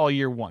 this is all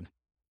year one.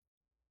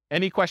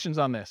 Any questions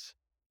on this?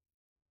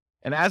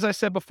 And as I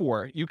said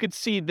before, you could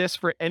see this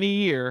for any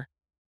year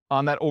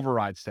on that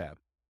overrides tab,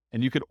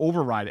 and you could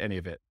override any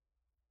of it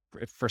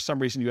if for some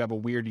reason you have a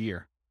weird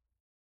year.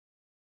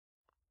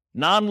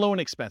 Non-loan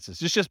expenses.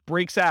 This just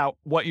breaks out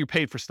what you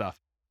paid for stuff.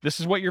 This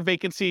is what your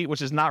vacancy,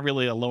 which is not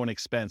really a loan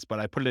expense, but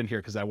I put it in here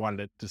because I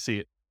wanted it to see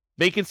it.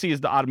 Vacancy is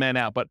the odd man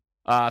out, but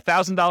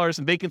 $1,000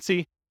 in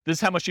vacancy. This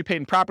is how much you paid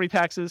in property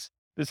taxes.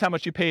 This is how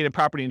much you paid in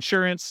property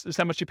insurance. This is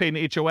how much you paid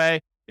in HOA.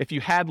 If you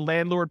had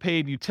landlord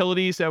paid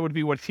utilities, that would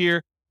be what's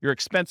here. Your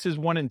expenses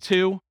 1 and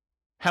 2.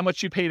 How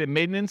much you paid in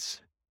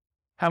maintenance.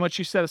 How much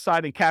you set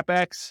aside in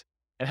CapEx.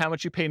 And how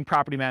much you pay in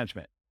property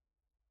management.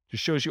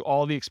 Just shows you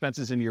all the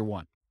expenses in year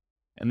one.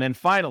 And then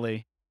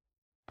finally,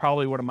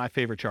 probably one of my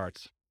favorite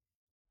charts.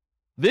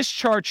 This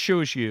chart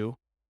shows you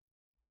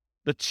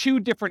the two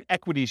different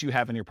equities you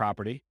have in your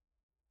property.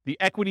 The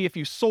equity if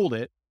you sold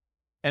it,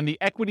 and the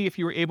equity if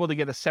you were able to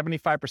get a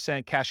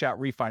 75% cash out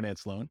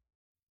refinance loan.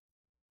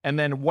 And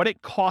then what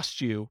it costs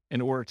you in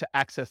order to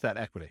access that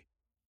equity.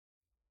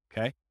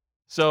 Okay.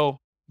 So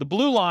the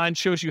blue line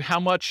shows you how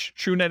much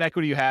true net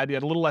equity you had. You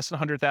had a little less than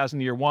 100,000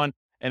 in year one,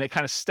 and it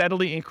kind of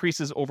steadily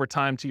increases over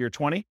time to year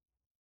 20.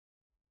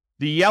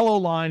 The yellow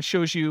line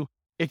shows you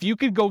if you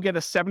could go get a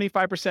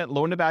 75%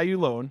 loan to value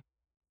loan,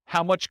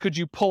 how much could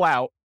you pull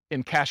out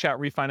in cash out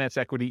refinance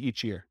equity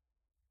each year?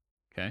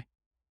 Okay.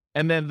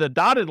 And then the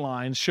dotted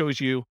line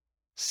shows you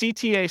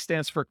CTA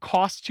stands for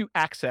cost to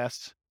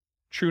access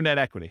true net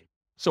equity.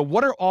 So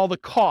what are all the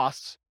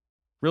costs,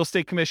 real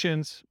estate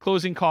commissions,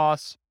 closing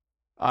costs,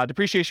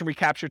 depreciation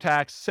recapture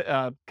tax,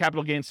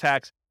 capital gains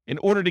tax, in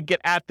order to get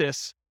at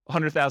this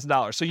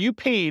 $100,000. So you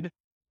paid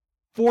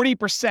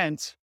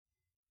 40%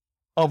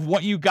 of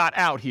what you got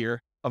out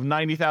here of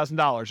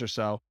 $90,000 or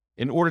so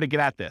in order to get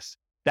at this.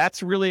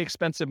 That's really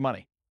expensive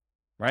money,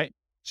 right?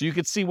 So you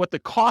could see what the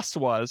cost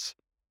was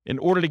in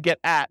order to get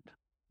at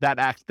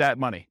that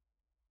money,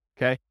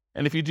 okay?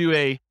 And if you do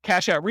a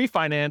cash out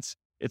refinance,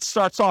 it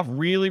starts off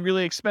really,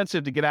 really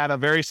expensive to get out a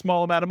very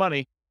small amount of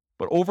money.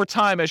 But over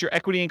time, as your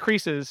equity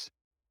increases,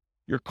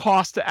 your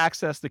cost to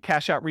access the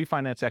cash out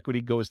refinance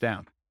equity goes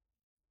down.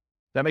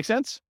 That make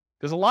sense?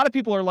 Because a lot of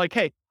people are like,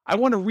 hey, I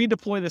want to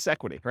redeploy this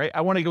equity, right?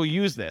 I want to go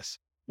use this.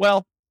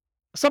 Well,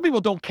 some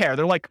people don't care.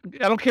 They're like,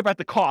 I don't care about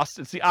the cost.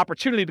 It's the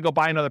opportunity to go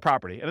buy another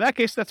property. And in that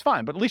case, that's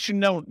fine. But at least you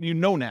know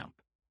now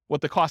what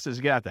the cost is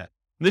to get at that.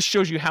 And this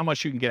shows you how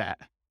much you can get at.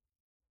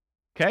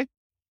 Okay?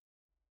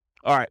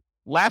 All right.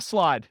 Last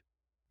slide.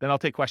 Then I'll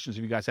take questions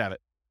if you guys have it.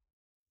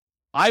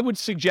 I would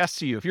suggest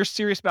to you, if you're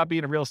serious about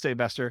being a real estate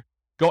investor,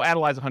 Go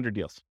analyze 100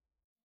 deals.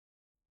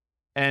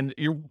 And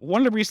one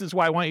of the reasons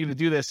why I want you to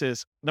do this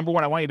is, number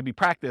one, I want you to be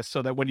practiced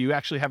so that when you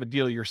actually have a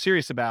deal you're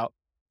serious about,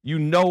 you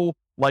know,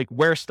 like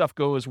where stuff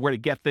goes, where to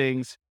get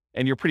things,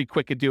 and you're pretty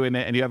quick at doing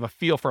it, and you have a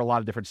feel for a lot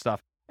of different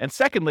stuff. And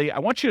secondly, I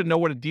want you to know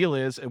what a deal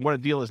is and what a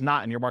deal is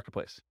not in your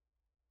marketplace.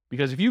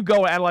 Because if you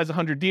go analyze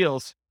 100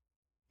 deals,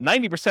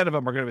 90% of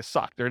them are going to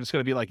suck. They're just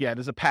going to be like, yeah, it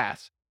is a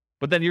pass.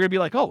 But then you're going to be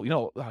like, oh, you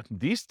know,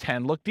 these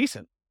 10 look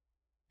decent.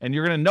 And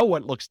you're going to know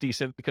what looks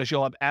decent because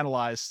you'll have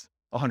analyzed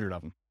 100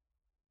 of them.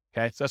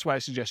 Okay, so that's why I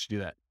suggest you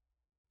do that.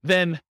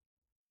 Then,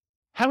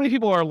 how many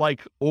people are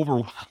like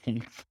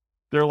overwhelmed?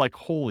 They're like,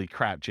 holy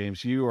crap,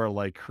 James, you are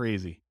like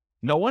crazy.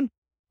 No one?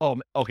 Oh,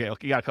 okay,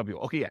 you got a couple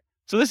people. Okay, yeah.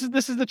 So this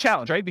is the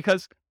challenge, right?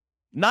 Because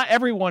not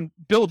everyone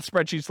builds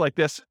spreadsheets like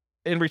this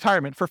in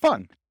retirement for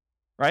fun,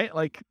 right?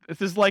 Like,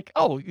 this is like,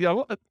 oh, you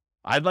know,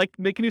 I'd like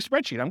to make a new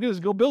spreadsheet. I'm going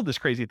to go build this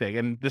crazy thing.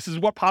 And this is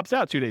what pops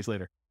out 2 days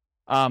later.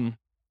 And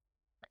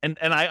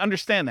I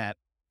understand that.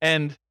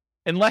 And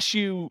unless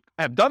you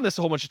have done this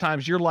a whole bunch of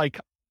times, you're like,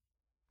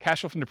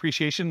 cash flow from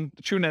depreciation,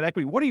 true net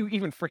equity, what are you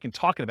even freaking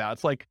talking about?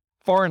 It's like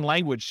foreign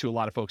language to a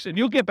lot of folks. And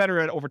you'll get better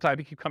at it over time if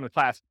you keep coming to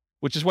class,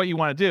 which is what you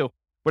want to do.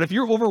 But if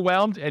you're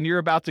overwhelmed and you're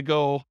about to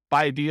go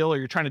buy a deal or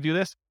you're trying to do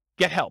this,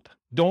 get help.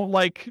 Don't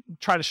like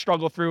try to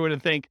struggle through it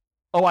and think,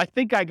 oh, I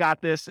think I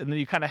got this. And then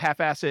you kind of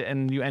half-ass it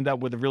and you end up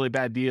with a really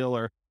bad deal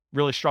or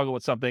really struggle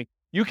with something.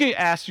 You can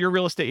ask your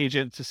real estate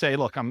agent to say,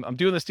 look, I'm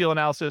doing this deal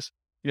analysis.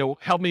 You know,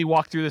 help me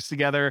walk through this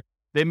together.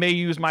 They may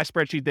use my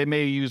spreadsheet. They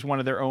may use one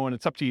of their own.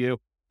 It's up to you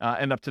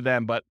and up to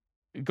them. But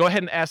go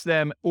ahead and ask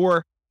them,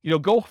 or, you know,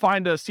 go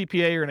find a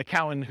CPA or an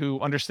accountant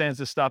who understands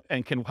this stuff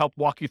and can help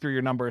walk you through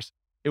your numbers.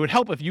 It would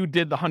help if you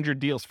did the 100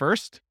 deals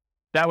first.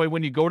 That way,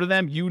 when you go to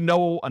them, you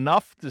know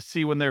enough to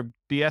see when they're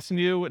BSing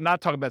you.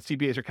 Not talking about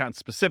CPAs or accountants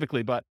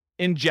specifically, but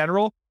in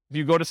general, if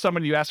you go to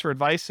someone, you ask for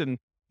advice and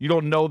you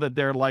don't know that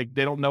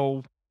they don't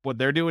know what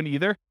they're doing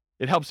either.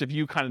 It helps if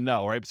you kind of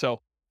know, right? So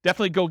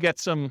definitely go get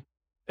some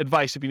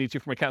advice if you need to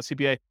from account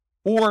CPA,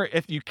 or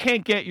if you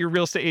can't get your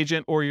real estate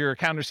agent or your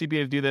accountant or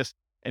CPA to do this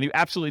and you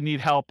absolutely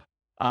need help,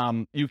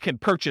 you can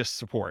purchase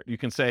support. You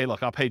can say,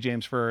 look, I'll pay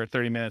James for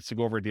 30 minutes to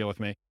go over a deal with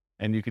me,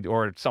 and you could,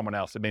 or someone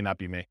else. It may not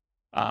be me,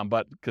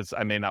 but because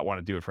I may not want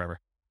to do it forever.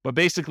 But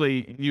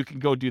basically, you can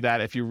go do that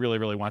if you really,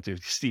 really want to.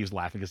 Steve's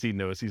laughing because he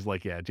knows. He's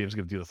like, yeah, James is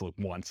going to do this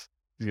once.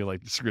 He's going to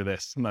like, screw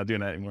this. I'm not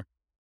doing that anymore.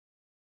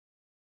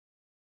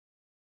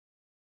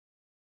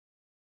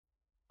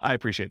 I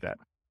appreciate that.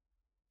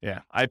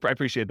 Yeah, I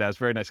appreciate that. It's a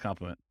very nice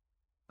compliment.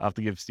 I'll have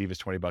to give Steve his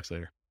 $20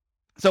 later.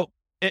 So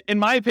in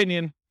my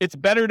opinion, it's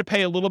better to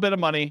pay a little bit of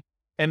money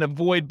and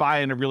avoid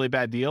buying a really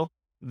bad deal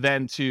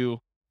than to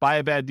buy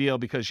a bad deal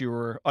because you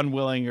were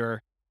unwilling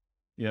or,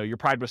 you know, your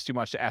pride was too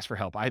much to ask for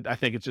help. I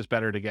think it's just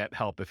better to get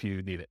help if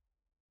you need it.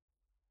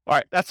 All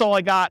right, that's all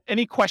I got.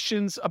 Any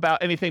questions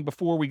about anything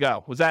before we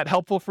go? Was that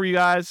helpful for you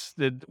guys?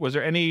 Was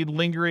there any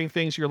lingering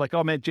things you're like,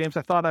 oh man, James,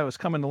 I thought I was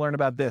coming to learn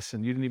about this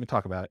and you didn't even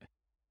talk about it?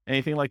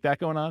 Anything like that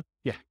going on?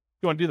 Yeah.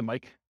 You want to do the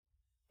mic?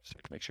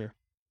 Just to make sure.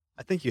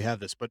 I think you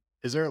have this, but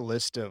is there a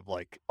list of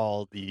like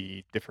all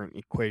the different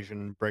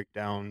equation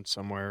breakdown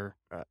somewhere?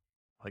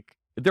 Like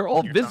they're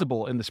all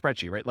visible in the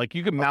spreadsheet, right? Like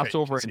you can mouse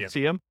over it and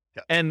see them.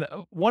 Yeah. And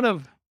one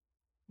of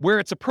where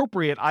it's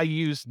appropriate, I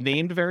use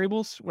named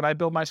variables when I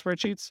build my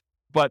spreadsheets.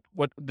 But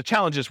what the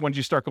challenge is when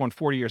you start going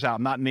 40 years out,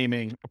 I'm not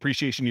naming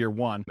appreciation year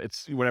one.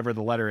 It's whatever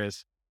the letter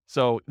is.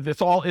 So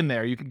it's all in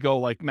there. You can go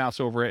like mouse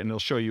over it and it'll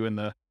show you in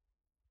the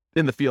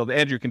field.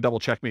 Andrew can double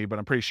check me, but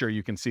I'm pretty sure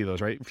you can see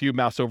those, right? If you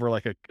mouse over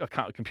like a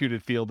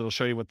computed field, it'll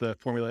show you what the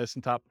formula is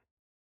on top.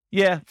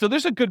 Yeah. So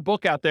there's a good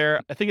book out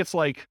there. I think it's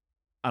like,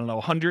 I don't know,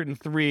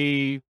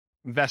 103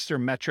 investor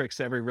metrics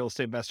every real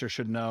estate investor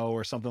should know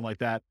or something like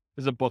that.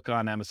 There's a book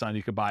on Amazon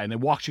you could buy and it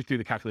walks you through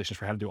the calculations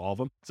for how to do all of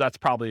them. So that's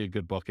probably a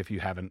good book if you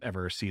haven't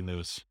ever seen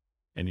those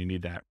and you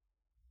need that.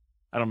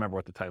 I don't remember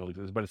what the title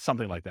is, but it's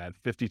something like that.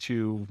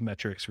 52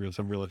 metrics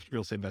some real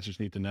estate investors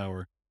need to know,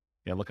 or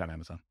yeah, look on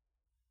Amazon.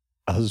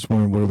 I was just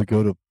wondering where we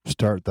go to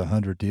start the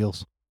 100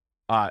 deals.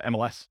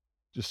 MLS.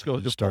 Just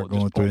through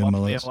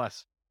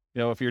MLS. You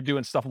know, if you're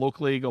doing stuff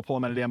locally, go pull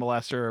them out of the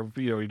MLS, or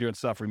you know, you're doing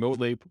stuff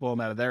remotely, pull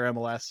them out of their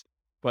MLS.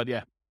 But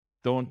yeah,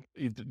 don't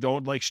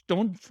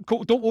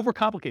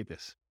overcomplicate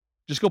this.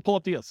 Just go pull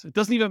up deals. It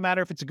doesn't even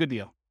matter if it's a good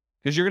deal,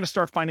 because you're going to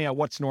start finding out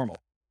what's normal,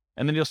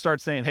 and then you'll start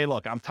saying, "Hey,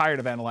 look, I'm tired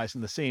of analyzing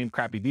the same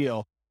crappy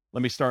deal.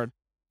 Let me start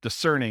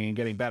discerning and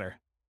getting better."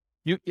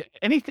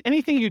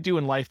 Anything you do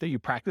in life that you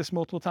practice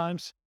multiple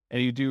times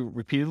and you do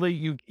repeatedly,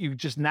 you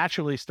just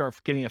naturally start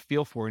getting a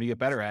feel for it and you get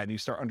better at it and you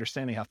start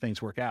understanding how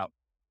things work out.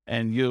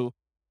 And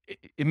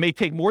it may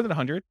take more than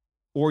 100,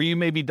 or you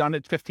may be done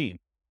at 15.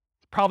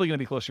 It's probably going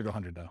to be closer to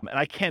 100 though. And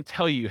I can't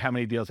tell you how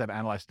many deals I've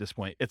analyzed at this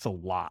point. It's a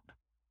lot.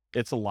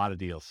 It's a lot of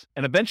deals.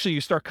 And eventually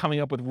you start coming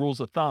up with rules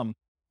of thumb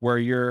where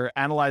you're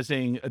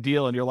analyzing a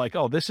deal and you're like,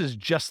 oh, this is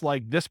just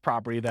like this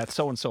property that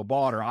so-and-so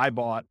bought or I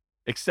bought,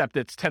 except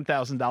it's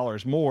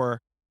 $10,000 more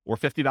or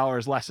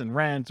 $50 less in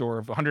rent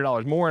or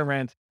 $100 more in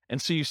rent.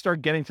 And so you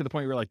start getting to the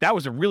point where you're like, that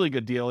was a really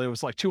good deal. It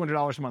was like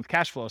 $200 a month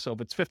cash flow. So if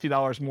it's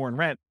 $50 more in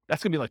rent,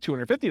 that's going to be like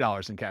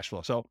 $250 in cash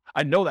flow. So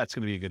I know that's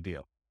going to be a good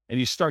deal. And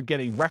you start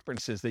getting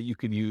references that you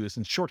can use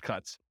and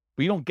shortcuts,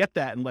 but you don't get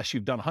that unless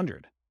you've done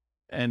 100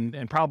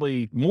 and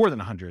probably more than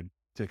 100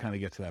 to kind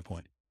of get to that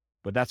point.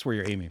 But that's where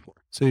you're aiming for.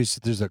 So you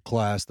said there's a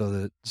class though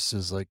that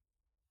says like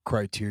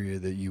criteria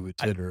that you would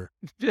consider.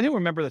 I didn't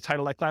remember the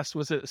title of that class.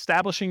 Was it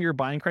Establishing Your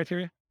Buying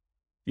Criteria?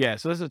 Yeah.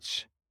 So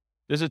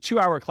there's a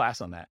 2-hour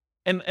class on that.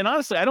 And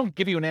honestly, I don't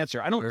give you an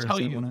answer. I don't tell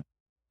you.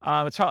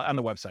 It's on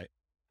the website,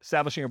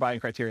 Establishing Your Buying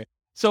Criteria.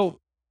 So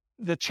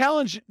the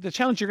challenge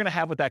you're going to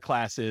have with that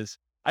class is,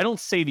 I don't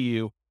say to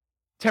you,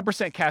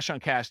 10% cash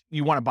on cash,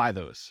 you want to buy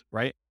those,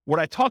 right?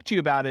 What I talk to you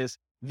about is,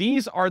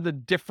 these are the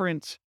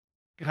different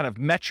kind of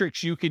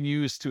metrics you can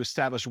use to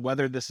establish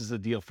whether this is a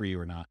deal for you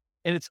or not.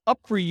 And it's up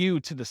for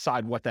you to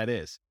decide what that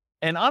is.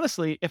 And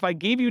honestly, if I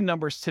gave you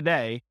numbers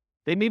today,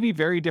 they may be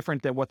very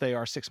different than what they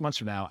are 6 months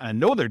from now. And I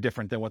know they're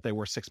different than what they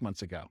were 6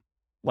 months ago.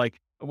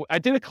 Like, I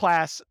did a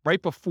class right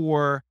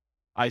before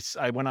I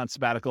went on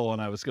sabbatical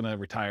and I was going to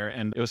retire,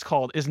 and it was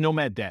called, Is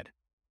Nomad Dead?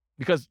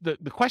 Because the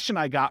question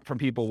I got from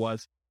people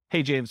was,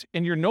 hey, James,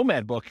 in your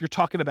Nomad book, you're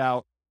talking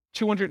about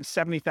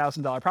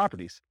 $270,000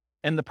 properties.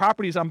 And the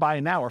properties I'm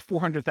buying now are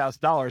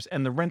 $400,000,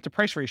 and the rent to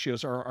price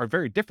ratios are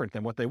very different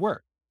than what they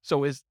were.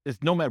 So is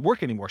Nomad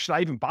work anymore? Should I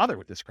even bother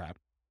with this crap?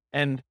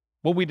 And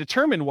what we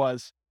determined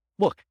was,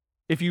 look,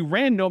 if you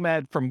ran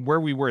Nomad from where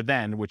we were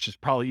then, which is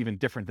probably even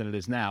different than it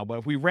is now, but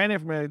if we ran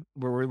it from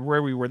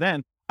where we were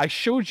then, I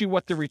showed you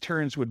what the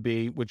returns would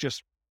be with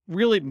just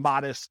really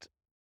modest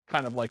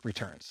kind of like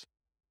returns.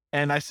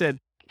 And I said,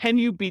 can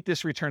you beat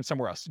this return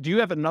somewhere else? Do you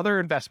have another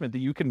investment that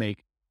you can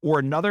make, or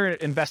another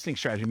investing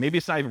strategy? Maybe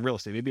it's not even real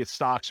estate, maybe it's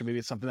stocks, or maybe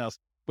it's something else,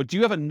 but do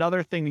you have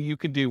another thing that you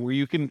can do where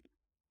you can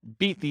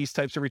beat these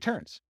types of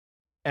returns?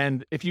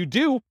 And if you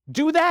do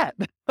that.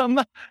 I'm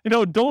not,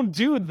 don't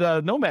do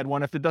the Nomad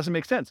one if it doesn't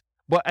make sense.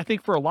 But I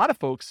think for a lot of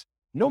folks,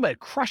 Nomad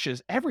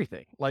crushes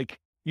everything. Like,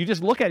 you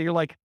just look at it, you're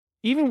like,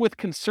 even with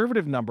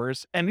conservative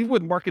numbers, and even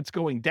with markets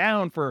going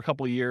down for a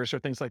couple of years or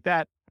things like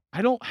that,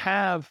 I don't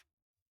have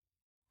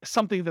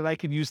something that I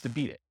can use to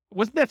beat it.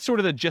 Wasn't that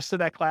sort of the gist of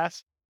that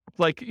class?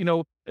 Like,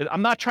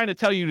 I'm not trying to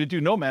tell you to do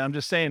Nomad. I'm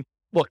just saying,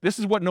 look, this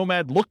is what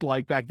Nomad looked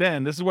like back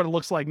then. This is what it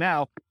looks like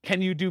now.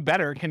 Can you do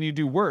better? Can you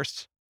do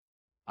worse?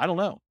 I don't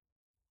know.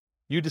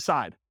 You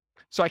decide.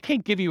 So I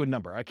can't give you a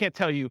number. I can't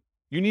tell you,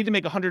 you need to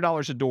make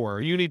 $100 a door,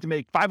 or you need to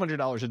make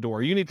 $500 a door,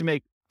 or you need to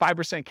make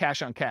 5%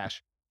 cash on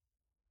cash,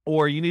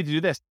 or you need to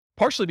do this.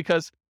 Partially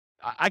because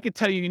I could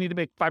tell you need to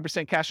make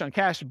 5% cash on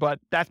cash, but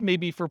that may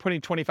be for putting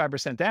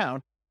 25%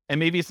 down. And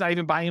maybe it's not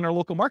even buying in our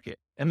local market.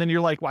 And then you're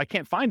like, well, I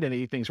can't find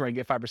any things where I can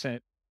get 5%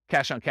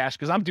 cash on cash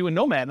because I'm doing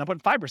Nomad and I'm putting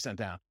 5%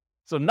 down.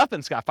 So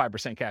nothing's got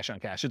 5% cash on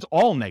cash. It's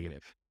all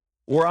negative.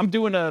 Or I'm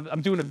doing a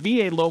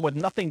VA loan with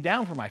nothing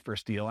down for my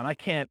first deal.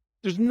 And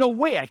there's no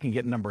way I can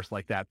get numbers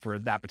like that for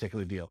that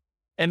particular deal.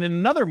 And in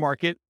another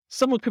market,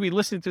 someone could be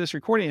listening to this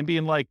recording and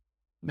being like,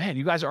 man,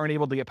 you guys aren't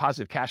able to get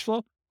positive cash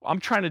flow. I'm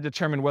trying to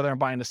determine whether I'm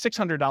buying a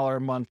 $600 a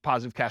month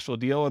positive cash flow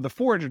deal or the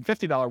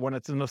 $450 one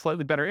that's in a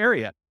slightly better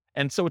area.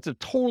 And so it's a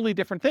totally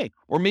different thing.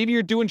 Or maybe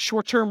you're doing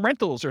short-term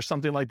rentals or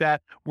something like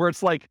that, where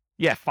it's like,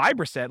 yeah,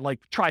 5%, like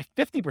try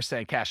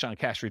 50% cash on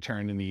cash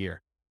return in the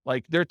year.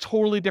 Like, they're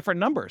totally different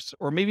numbers.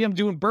 Or maybe I'm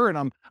doing Burr and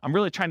I'm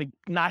really trying to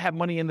not have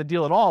money in the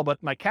deal at all,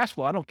 but my cash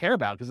flow I don't care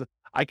about, because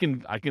I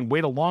can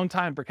wait a long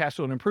time for cash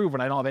flow to improve when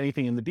I don't have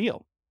anything in the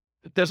deal.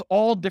 There's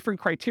all different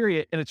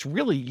criteria, and it's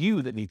really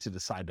you that needs to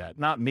decide that,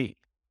 not me.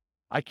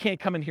 I can't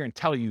come in here and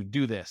tell you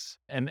do this,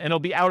 and it'll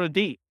be out of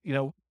date,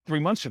 3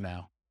 months from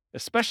now.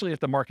 Especially if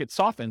the market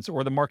softens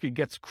or the market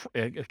gets,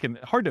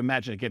 hard to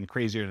imagine it getting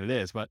crazier than it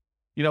is, but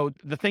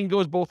the thing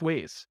goes both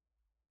ways.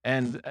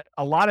 And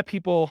a lot of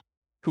people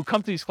who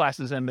come to these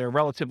classes and they're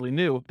relatively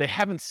new, they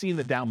haven't seen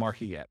the down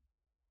market yet.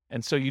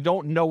 And so you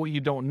don't know what you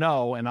don't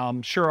know. And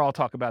I'm sure I'll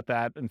talk about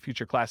that in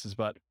future classes,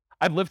 but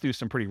I've lived through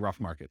some pretty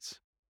rough markets.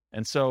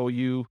 And so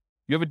you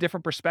have a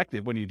different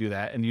perspective when you do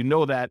that. And you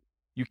know that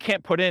you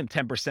can't put in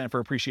 10%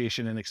 for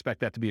appreciation and expect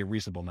that to be a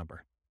reasonable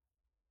number.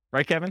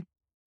 Right, Kevin?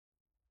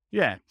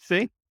 Yeah,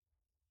 see?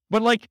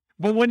 But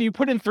when you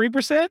put in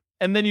 3%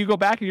 and then you go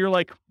back and you're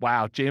like,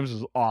 wow, James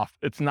is off.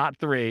 It's not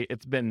 3,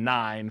 it's been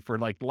 9 for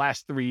like the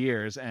last 3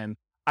 years, and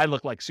I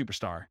look like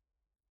superstar.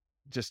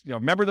 Just,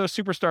 remember those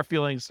superstar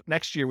feelings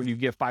next year when you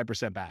give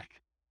 5%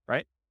 back,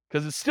 right?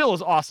 Because it still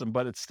is awesome,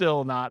 but it's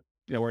still not,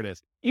 where it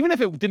is. Even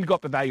if it didn't go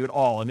up in value at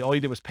all and all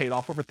you did was pay it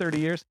off over 30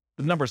 years,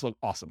 the numbers look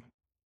awesome.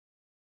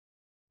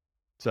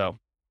 So,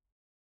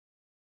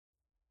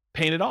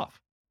 paying it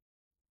off.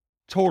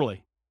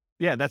 Totally.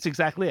 Yeah, that's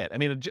exactly it. I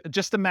mean,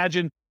 just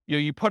imagine,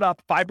 you put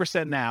up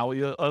 5% now.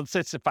 Let's say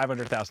it's a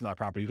 $500,000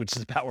 property, which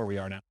is about where we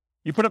are now.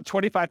 You put up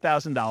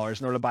 $25,000 in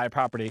order to buy a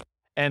property,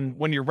 and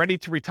when you're ready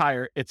to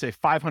retire, it's a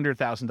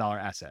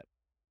 $500,000 asset.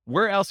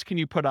 Where else can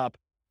you put up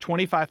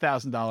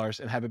 $25,000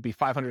 and have it be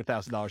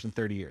 $500,000 in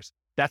 30 years?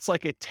 That's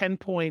like a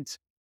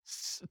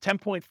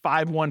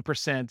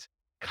 10.51%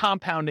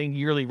 compounding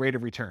yearly rate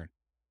of return.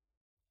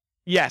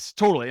 Yes,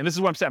 totally. And this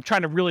is what I'm saying. I'm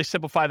trying to really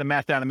simplify the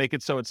math down and make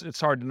it so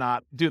it's hard to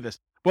not do this.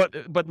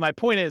 But my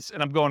point is,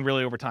 and I'm going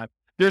really over time,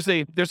 there's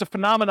a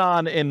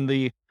phenomenon in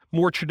the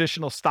more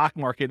traditional stock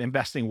market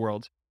investing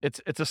world.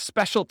 It's a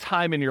special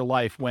time in your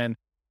life when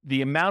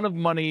the amount of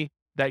money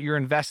that you're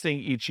investing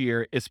each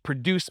year is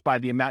produced by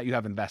the amount you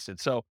have invested.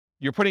 So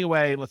you're putting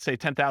away, let's say,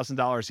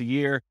 $10,000 a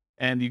year,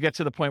 and you get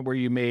to the point where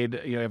you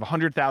have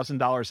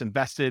 $100,000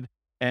 invested,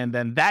 and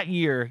then that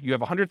year you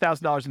have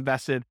 $100,000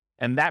 invested,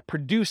 and that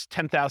produced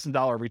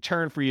 $10,000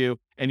 return for you,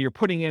 and you're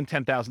putting in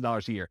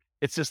 $10,000 a year.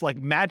 It's this like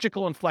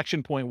magical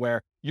inflection point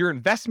where your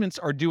investments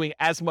are doing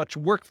as much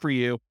work for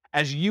you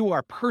as you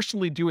are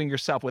personally doing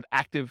yourself with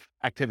active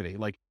activity,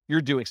 like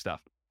you're doing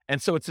stuff.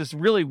 And so it's this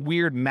really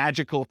weird,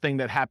 magical thing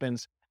that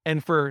happens.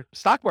 And for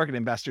stock market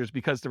investors,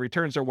 because the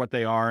returns are what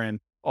they are and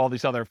all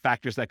these other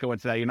factors that go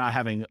into that, you're not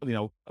having,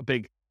 a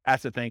big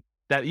asset thing,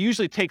 that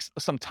usually takes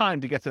some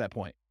time to get to that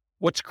point.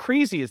 What's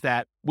crazy is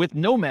that with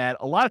Nomad,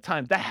 a lot of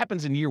times that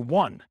happens in year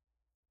one,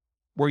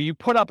 where you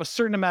put up a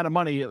certain amount of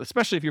money,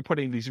 especially if you're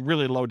putting these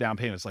really low down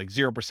payments, like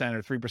 0%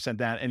 or 3%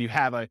 down, and you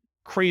have a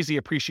crazy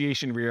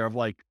appreciation year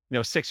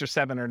of 6 or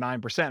 7 or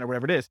 9% or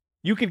whatever it is.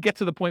 You could get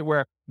to the point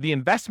where the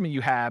investment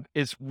you have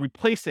is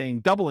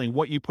doubling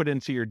what you put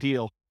into your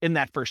deal in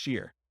that first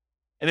year.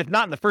 And if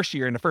not in the first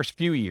year, in the first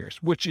few years,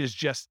 which is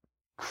just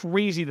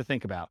crazy to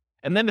think about.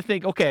 And then to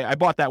think, okay, I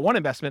bought that one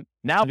investment.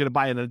 Now I'm going to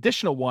buy an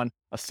additional one,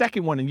 a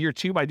second one in year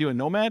 2 by doing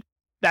Nomad.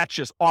 That's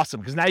just awesome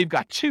because now you've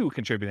got 2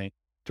 contributing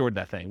toward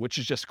that thing, which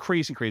is just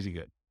crazy, crazy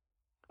good.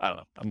 I don't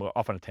know. I'm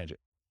off on a tangent.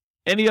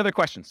 Any other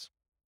questions?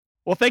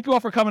 Well, thank you all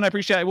for coming. I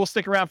appreciate it. We'll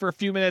stick around for a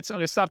few minutes. I'm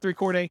going to stop the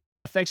recording.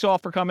 Thanks all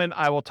for coming.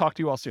 I will talk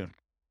to you all soon.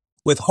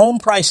 With home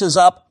prices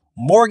up,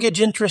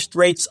 mortgage interest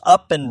rates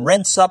up, and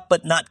rents up,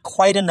 but not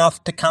quite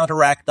enough to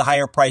counteract the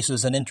higher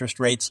prices and interest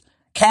rates,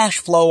 cash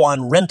flow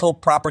on rental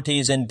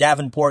properties in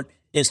Davenport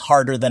is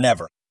harder than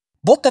ever.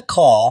 Book a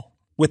call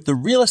with the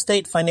Real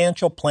Estate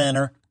Financial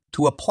Planner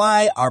to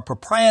apply our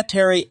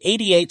proprietary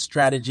 88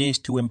 strategies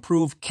to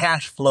improve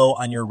cash flow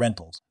on your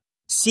rentals.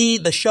 See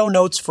the show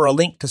notes for a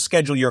link to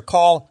schedule your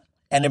call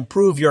and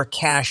improve your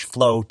cash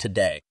flow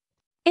today.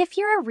 If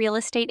you're a real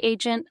estate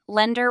agent,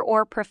 lender,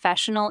 or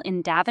professional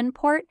in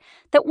Davenport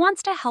that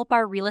wants to help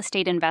our real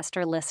estate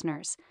investor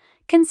listeners,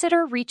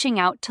 consider reaching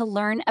out to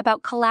learn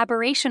about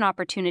collaboration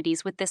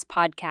opportunities with this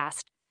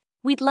podcast.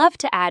 We'd love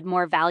to add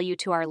more value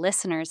to our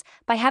listeners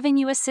by having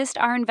you assist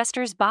our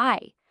investors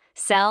buy,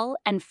 sell,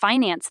 and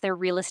finance their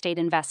real estate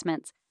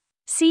investments.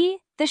 See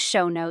the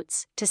show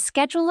notes to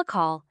schedule a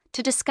call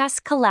to discuss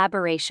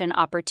collaboration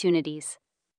opportunities.